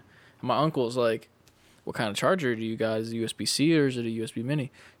working. And my uncle's like, "What kind of charger do you got? Is it USB-C or is it a USB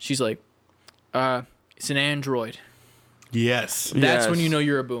Mini?" She's like, "It's an Android." Yes. That's Yes. when you know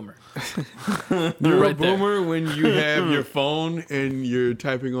you're a boomer. You're right a boomer when you have your phone and you're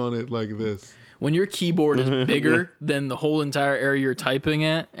typing on it like this. When your keyboard is bigger than the whole entire area you're typing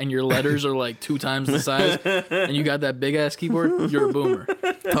at, and your letters are like 2 times the size, and you got that big ass keyboard, you're a boomer.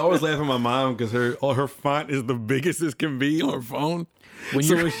 I always laugh at my mom because her font is the biggest it can be on her phone. When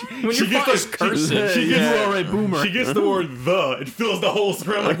So you're when she font is cursive, she you gets, are a boomer. She gets the word "the." It fills the whole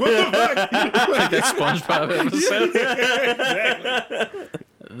screen. I'm like, what the fuck? Like that SpongeBob episode.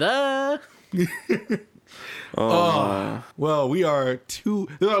 The Well, we are this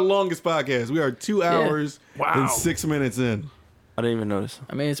is our longest podcast. We are 2 hours and 6 minutes in. I didn't even notice.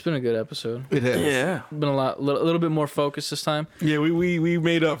 I mean, it's been a good episode. It has. Yeah. Been a little bit more focused this time. Yeah, we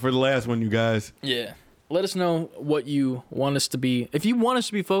made up for the last one, you guys. Yeah. Let us know what you want us to be. If you want us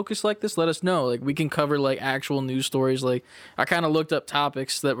to be focused like this, let us know. Like we can cover like actual news stories. Like I kind of looked up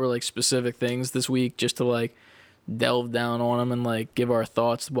topics that were like specific things this week just to like delve down on them and like give our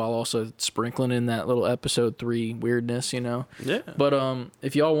thoughts while also sprinkling in that little episode 3 weirdness, you know. Yeah. But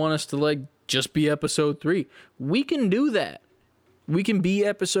if y'all want us to like just be episode 3, we can do that. We can be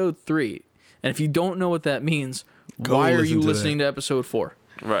episode 3. And if you don't know what that means, why are listen you to listening to episode 4?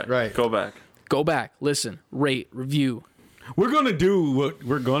 Right. Go back. Go back, listen, rate, review. We're gonna do what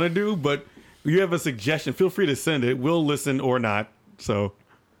we're gonna do, but if you have a suggestion, feel free to send it. We'll listen or not. So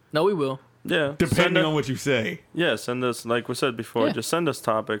No, we will. Yeah. depending on what you say. Yeah, send us, like we said before, Yeah. just send us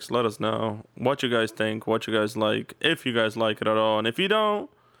topics. Let us know what you guys think, what you guys like, if you guys like it at all. And if you don't,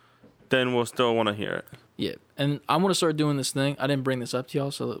 then we'll still want to hear it. Yeah, and I'm gonna start doing this thing. I didn't bring this up to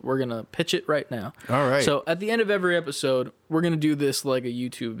y'all, so we're gonna pitch it right now. All right. So at the end of every episode, we're gonna do this like a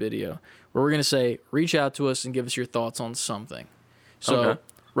YouTube video, where we're gonna say, reach out to us and give us your thoughts on something. So Okay.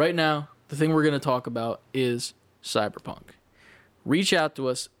 right now, the thing we're gonna talk about is Cyberpunk. Reach out to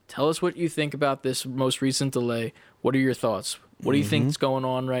us. Tell us what you think about this most recent delay. What are your thoughts? What do you think is going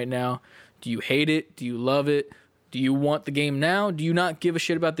on right now? Do you hate it? Do you love it? Do you want the game now? Do you not give a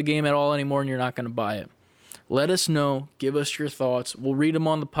shit about the game at all anymore and you're not going to buy it? Let us know. Give us your thoughts. We'll read them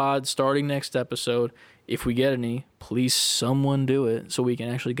on the pod starting next episode. If we get any, please someone do it so we can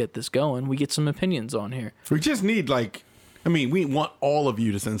actually get this going. We get some opinions on here. We just need we want all of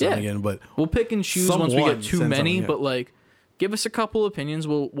you to send something in, but We'll pick and choose once we Someone get too send many, something, yeah. but like give us a couple opinions.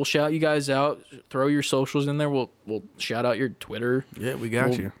 We'll shout you guys out. Throw your socials in there. We'll shout out your Twitter. yeah, we got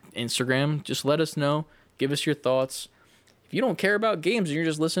We'll- you. Instagram. Just let us know. Give us your thoughts. If you don't care about games and you're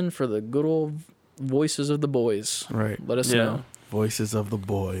just listening for the good old voices of the boys, Right. let us Yeah. know. Voices of the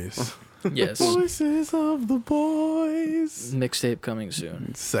boys. Yes. Voices of the boys. Mixtape coming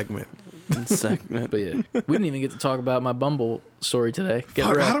soon. Segment. Segment. But yeah, we didn't even get to talk about my Bumble story today. Get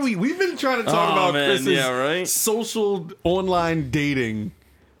Fuck, wrecked. how do we've been trying to talk Oh, about man, Chris's yeah, right? social online dating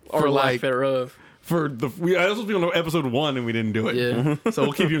or for lack thereof. for the I was supposed to be on episode 1 and we didn't do it. Yeah. So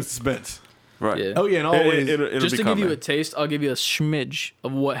we'll keep you in suspense. Right. Yeah. Oh yeah, and always It'll Just be to give you coming. a taste, I'll give you a smidge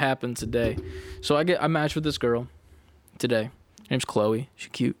of what happened today. So I matched with this girl today. Her name's Chloe.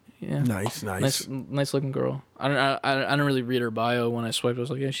 She's cute. Yeah. nice. Nice looking girl. I don't really read her bio when I swiped. I was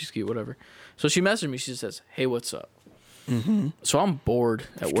like, yeah, she's cute, whatever. So she messaged me. She says, hey, what's up? Mm-hmm. So I'm bored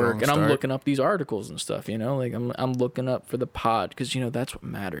at Strong work, and I'm start. looking up these articles and stuff. You know, like I'm looking up for the pod because that's what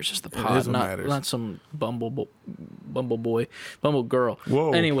matters is the pod, is what matters. not some bumble girl.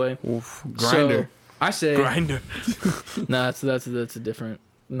 Whoa. Anyway, Grindr. So I say, Grinder. nah, that's a different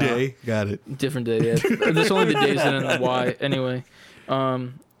Day. Got it. Different day, yeah. There's only the days and the Y. Anyway,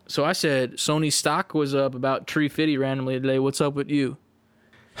 so I said Sony's stock was up about 350 randomly today. What's up with you?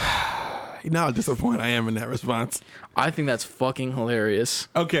 You know how disappointed I am in that response. I think that's fucking hilarious.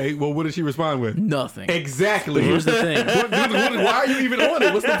 Okay, well, what did she respond with? Nothing. Exactly. Here's the thing. Why are you even on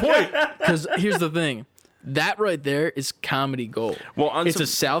it? What's the point? Because here's the thing. That right there is comedy gold. Well, it's a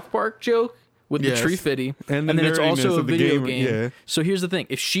South Park joke with Yes. the 350, And and the then it's also nerdiness a of the video game, game. yeah. So here's the thing.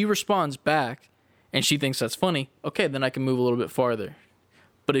 If she responds back and she thinks that's funny, okay, then I can move a little bit farther.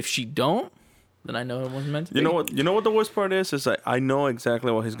 But if she don't, then I know it wasn't meant to be. You know what the worst part is? Is I know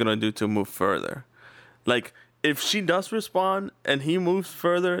exactly what he's gonna do to move further. Like if she does respond and he moves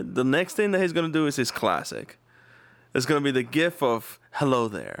further, the next thing that he's gonna do is his classic. It's gonna be the gif of "Hello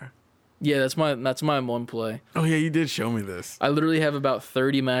there." Yeah, that's my one play. Oh yeah, you did show me this. I literally have about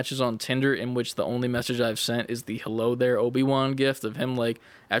 30 matches on Tinder in which the only message I've sent is the "Hello there, Obi-Wan" gift of him like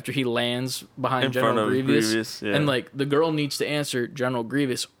after he lands behind In General front of Grievous, Grievous, yeah. and like the girl needs to answer General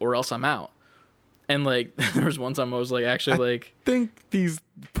Grievous or else I'm out. And like there was one time I was like actually like Think these.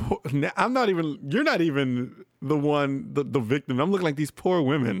 I'm not even. You're not even the one, the victim. I'm looking like these poor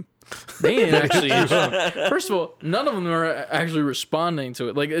women. they ain't actually. First of all, none of them are actually responding to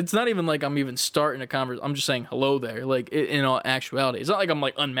it. Like it's not even like I'm even starting a conversation. I'm just saying hello there. Like in all actuality, it's not like I'm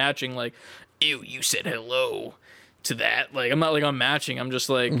like unmatching. Like, ew, you said hello to that. Like I'm not like unmatching. I'm just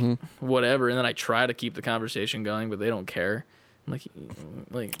like whatever. And then I try to keep the conversation going, but they don't care. I'm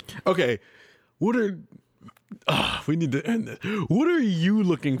like Okay, what are? We need to end this. What are you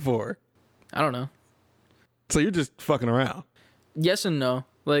looking for? I don't know. So you're just fucking around. Yes and no.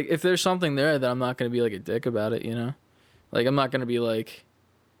 Like if there's something there, then I'm not gonna be like a dick about it. You know, like I'm not gonna be like.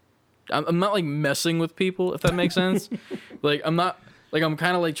 I'm not like messing with people, if that makes sense. Like I'm not like I'm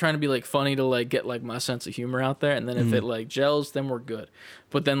kind of like trying to be like funny to like get like my sense of humor out there, and then if it like gels, then we're good.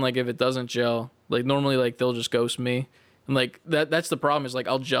 But then like if it doesn't gel, like normally like they'll just ghost me, and like that's the problem is like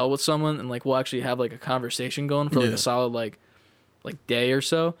I'll gel with someone and like we'll actually have like a conversation going for like a solid like day or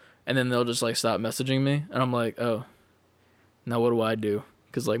so, and then they'll just like stop messaging me, and I'm like, oh, now what do I do?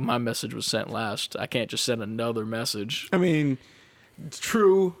 Because like my message was sent last, I can't just send another message. I mean, it's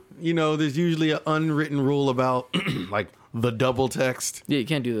true. You know, there's usually an unwritten rule about like the double text. Yeah, you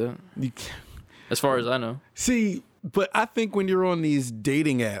can't do that. You can't. As far as I know. See, but I think when you're on these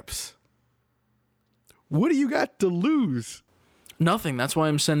dating apps, what do you got to lose? Nothing. That's why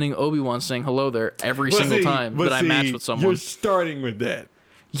I'm sending Obi-Wan saying hello there every single time that I match with someone. You're starting with that.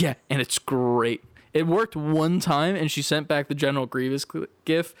 Yeah, and it's great. It worked one time, and she sent back the General Grievous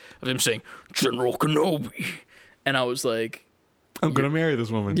gif of him saying, General Kenobi. And I was like... I'm going to marry this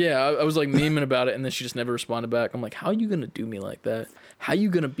woman. Yeah, I was like memeing about it, and then she just never responded back. I'm like, how are you going to do me like that? How are you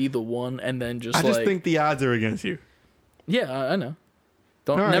going to be the one and then just I just think the odds are against you. Yeah, I know.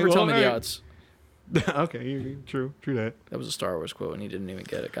 Right, Tell me all the right. odds. Okay, true that. That was a Star Wars quote, and he didn't even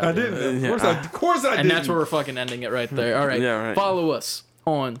get it. I didn't. Of course I didn't. And that's where we're fucking ending it right there. All right. Yeah, right. Follow us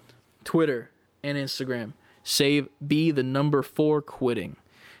on Twitter and Instagram. Be4 quitting.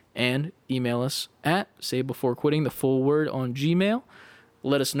 And email us at savebeforequitting, the full word, on Gmail.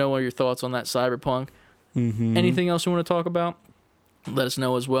 Let us know all your thoughts on that Cyberpunk. Anything else you want to talk about? Let us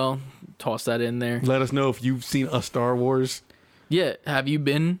know as well. Toss that in there. Let us know if you've seen a Star Wars. Yeah. Have you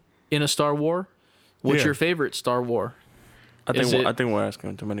been in a Star War? What's Yeah. your favorite Star War? I think we're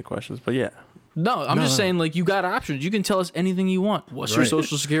asking too many questions, but yeah. No, I'm just saying, like, you got options. You can tell us anything you want. What's your Right.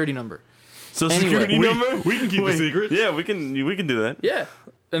 social security number? So Anyway, security number? We can keep a secret. Yeah, we can do that. Yeah.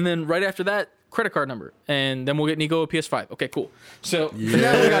 And then right after that, credit card number. And then we'll get Nico a PS5. Okay, cool. So now we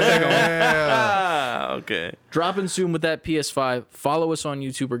got that going. Ah, okay. Dropping soon with that PS5. Follow us on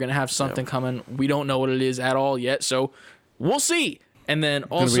YouTube. We're going to have something coming. We don't know what it is at all yet, so we'll see. And then It's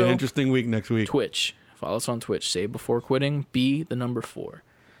going to be also an interesting week next week. Twitch. Follow us on Twitch. Save before quitting. Be4.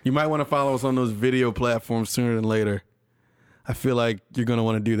 You might want to follow us on those video platforms sooner than later. I feel like you're going to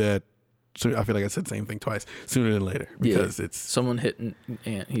want to do that. So I feel like I said the same thing twice. Sooner than later. Because it's Someone hitting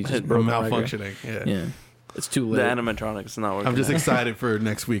Ant. He's just broken malfunctioning. Yeah. It's too late. The animatronics is not working. I'm just excited for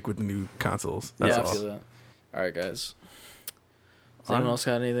next week with the new consoles. That's I all. feel that. All right, guys. Does anyone else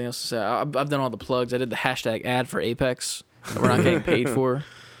got anything else to say? I've done all the plugs. I did the hashtag ad for Apex that we're not getting paid for.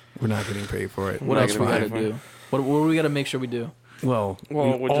 We're not getting paid for it. What else we got to do? What do we got to make sure we do? Well,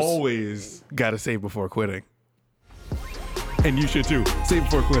 Well, we we're just- always got to save before quitting. And you should too. Save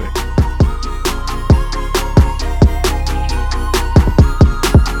before quitting.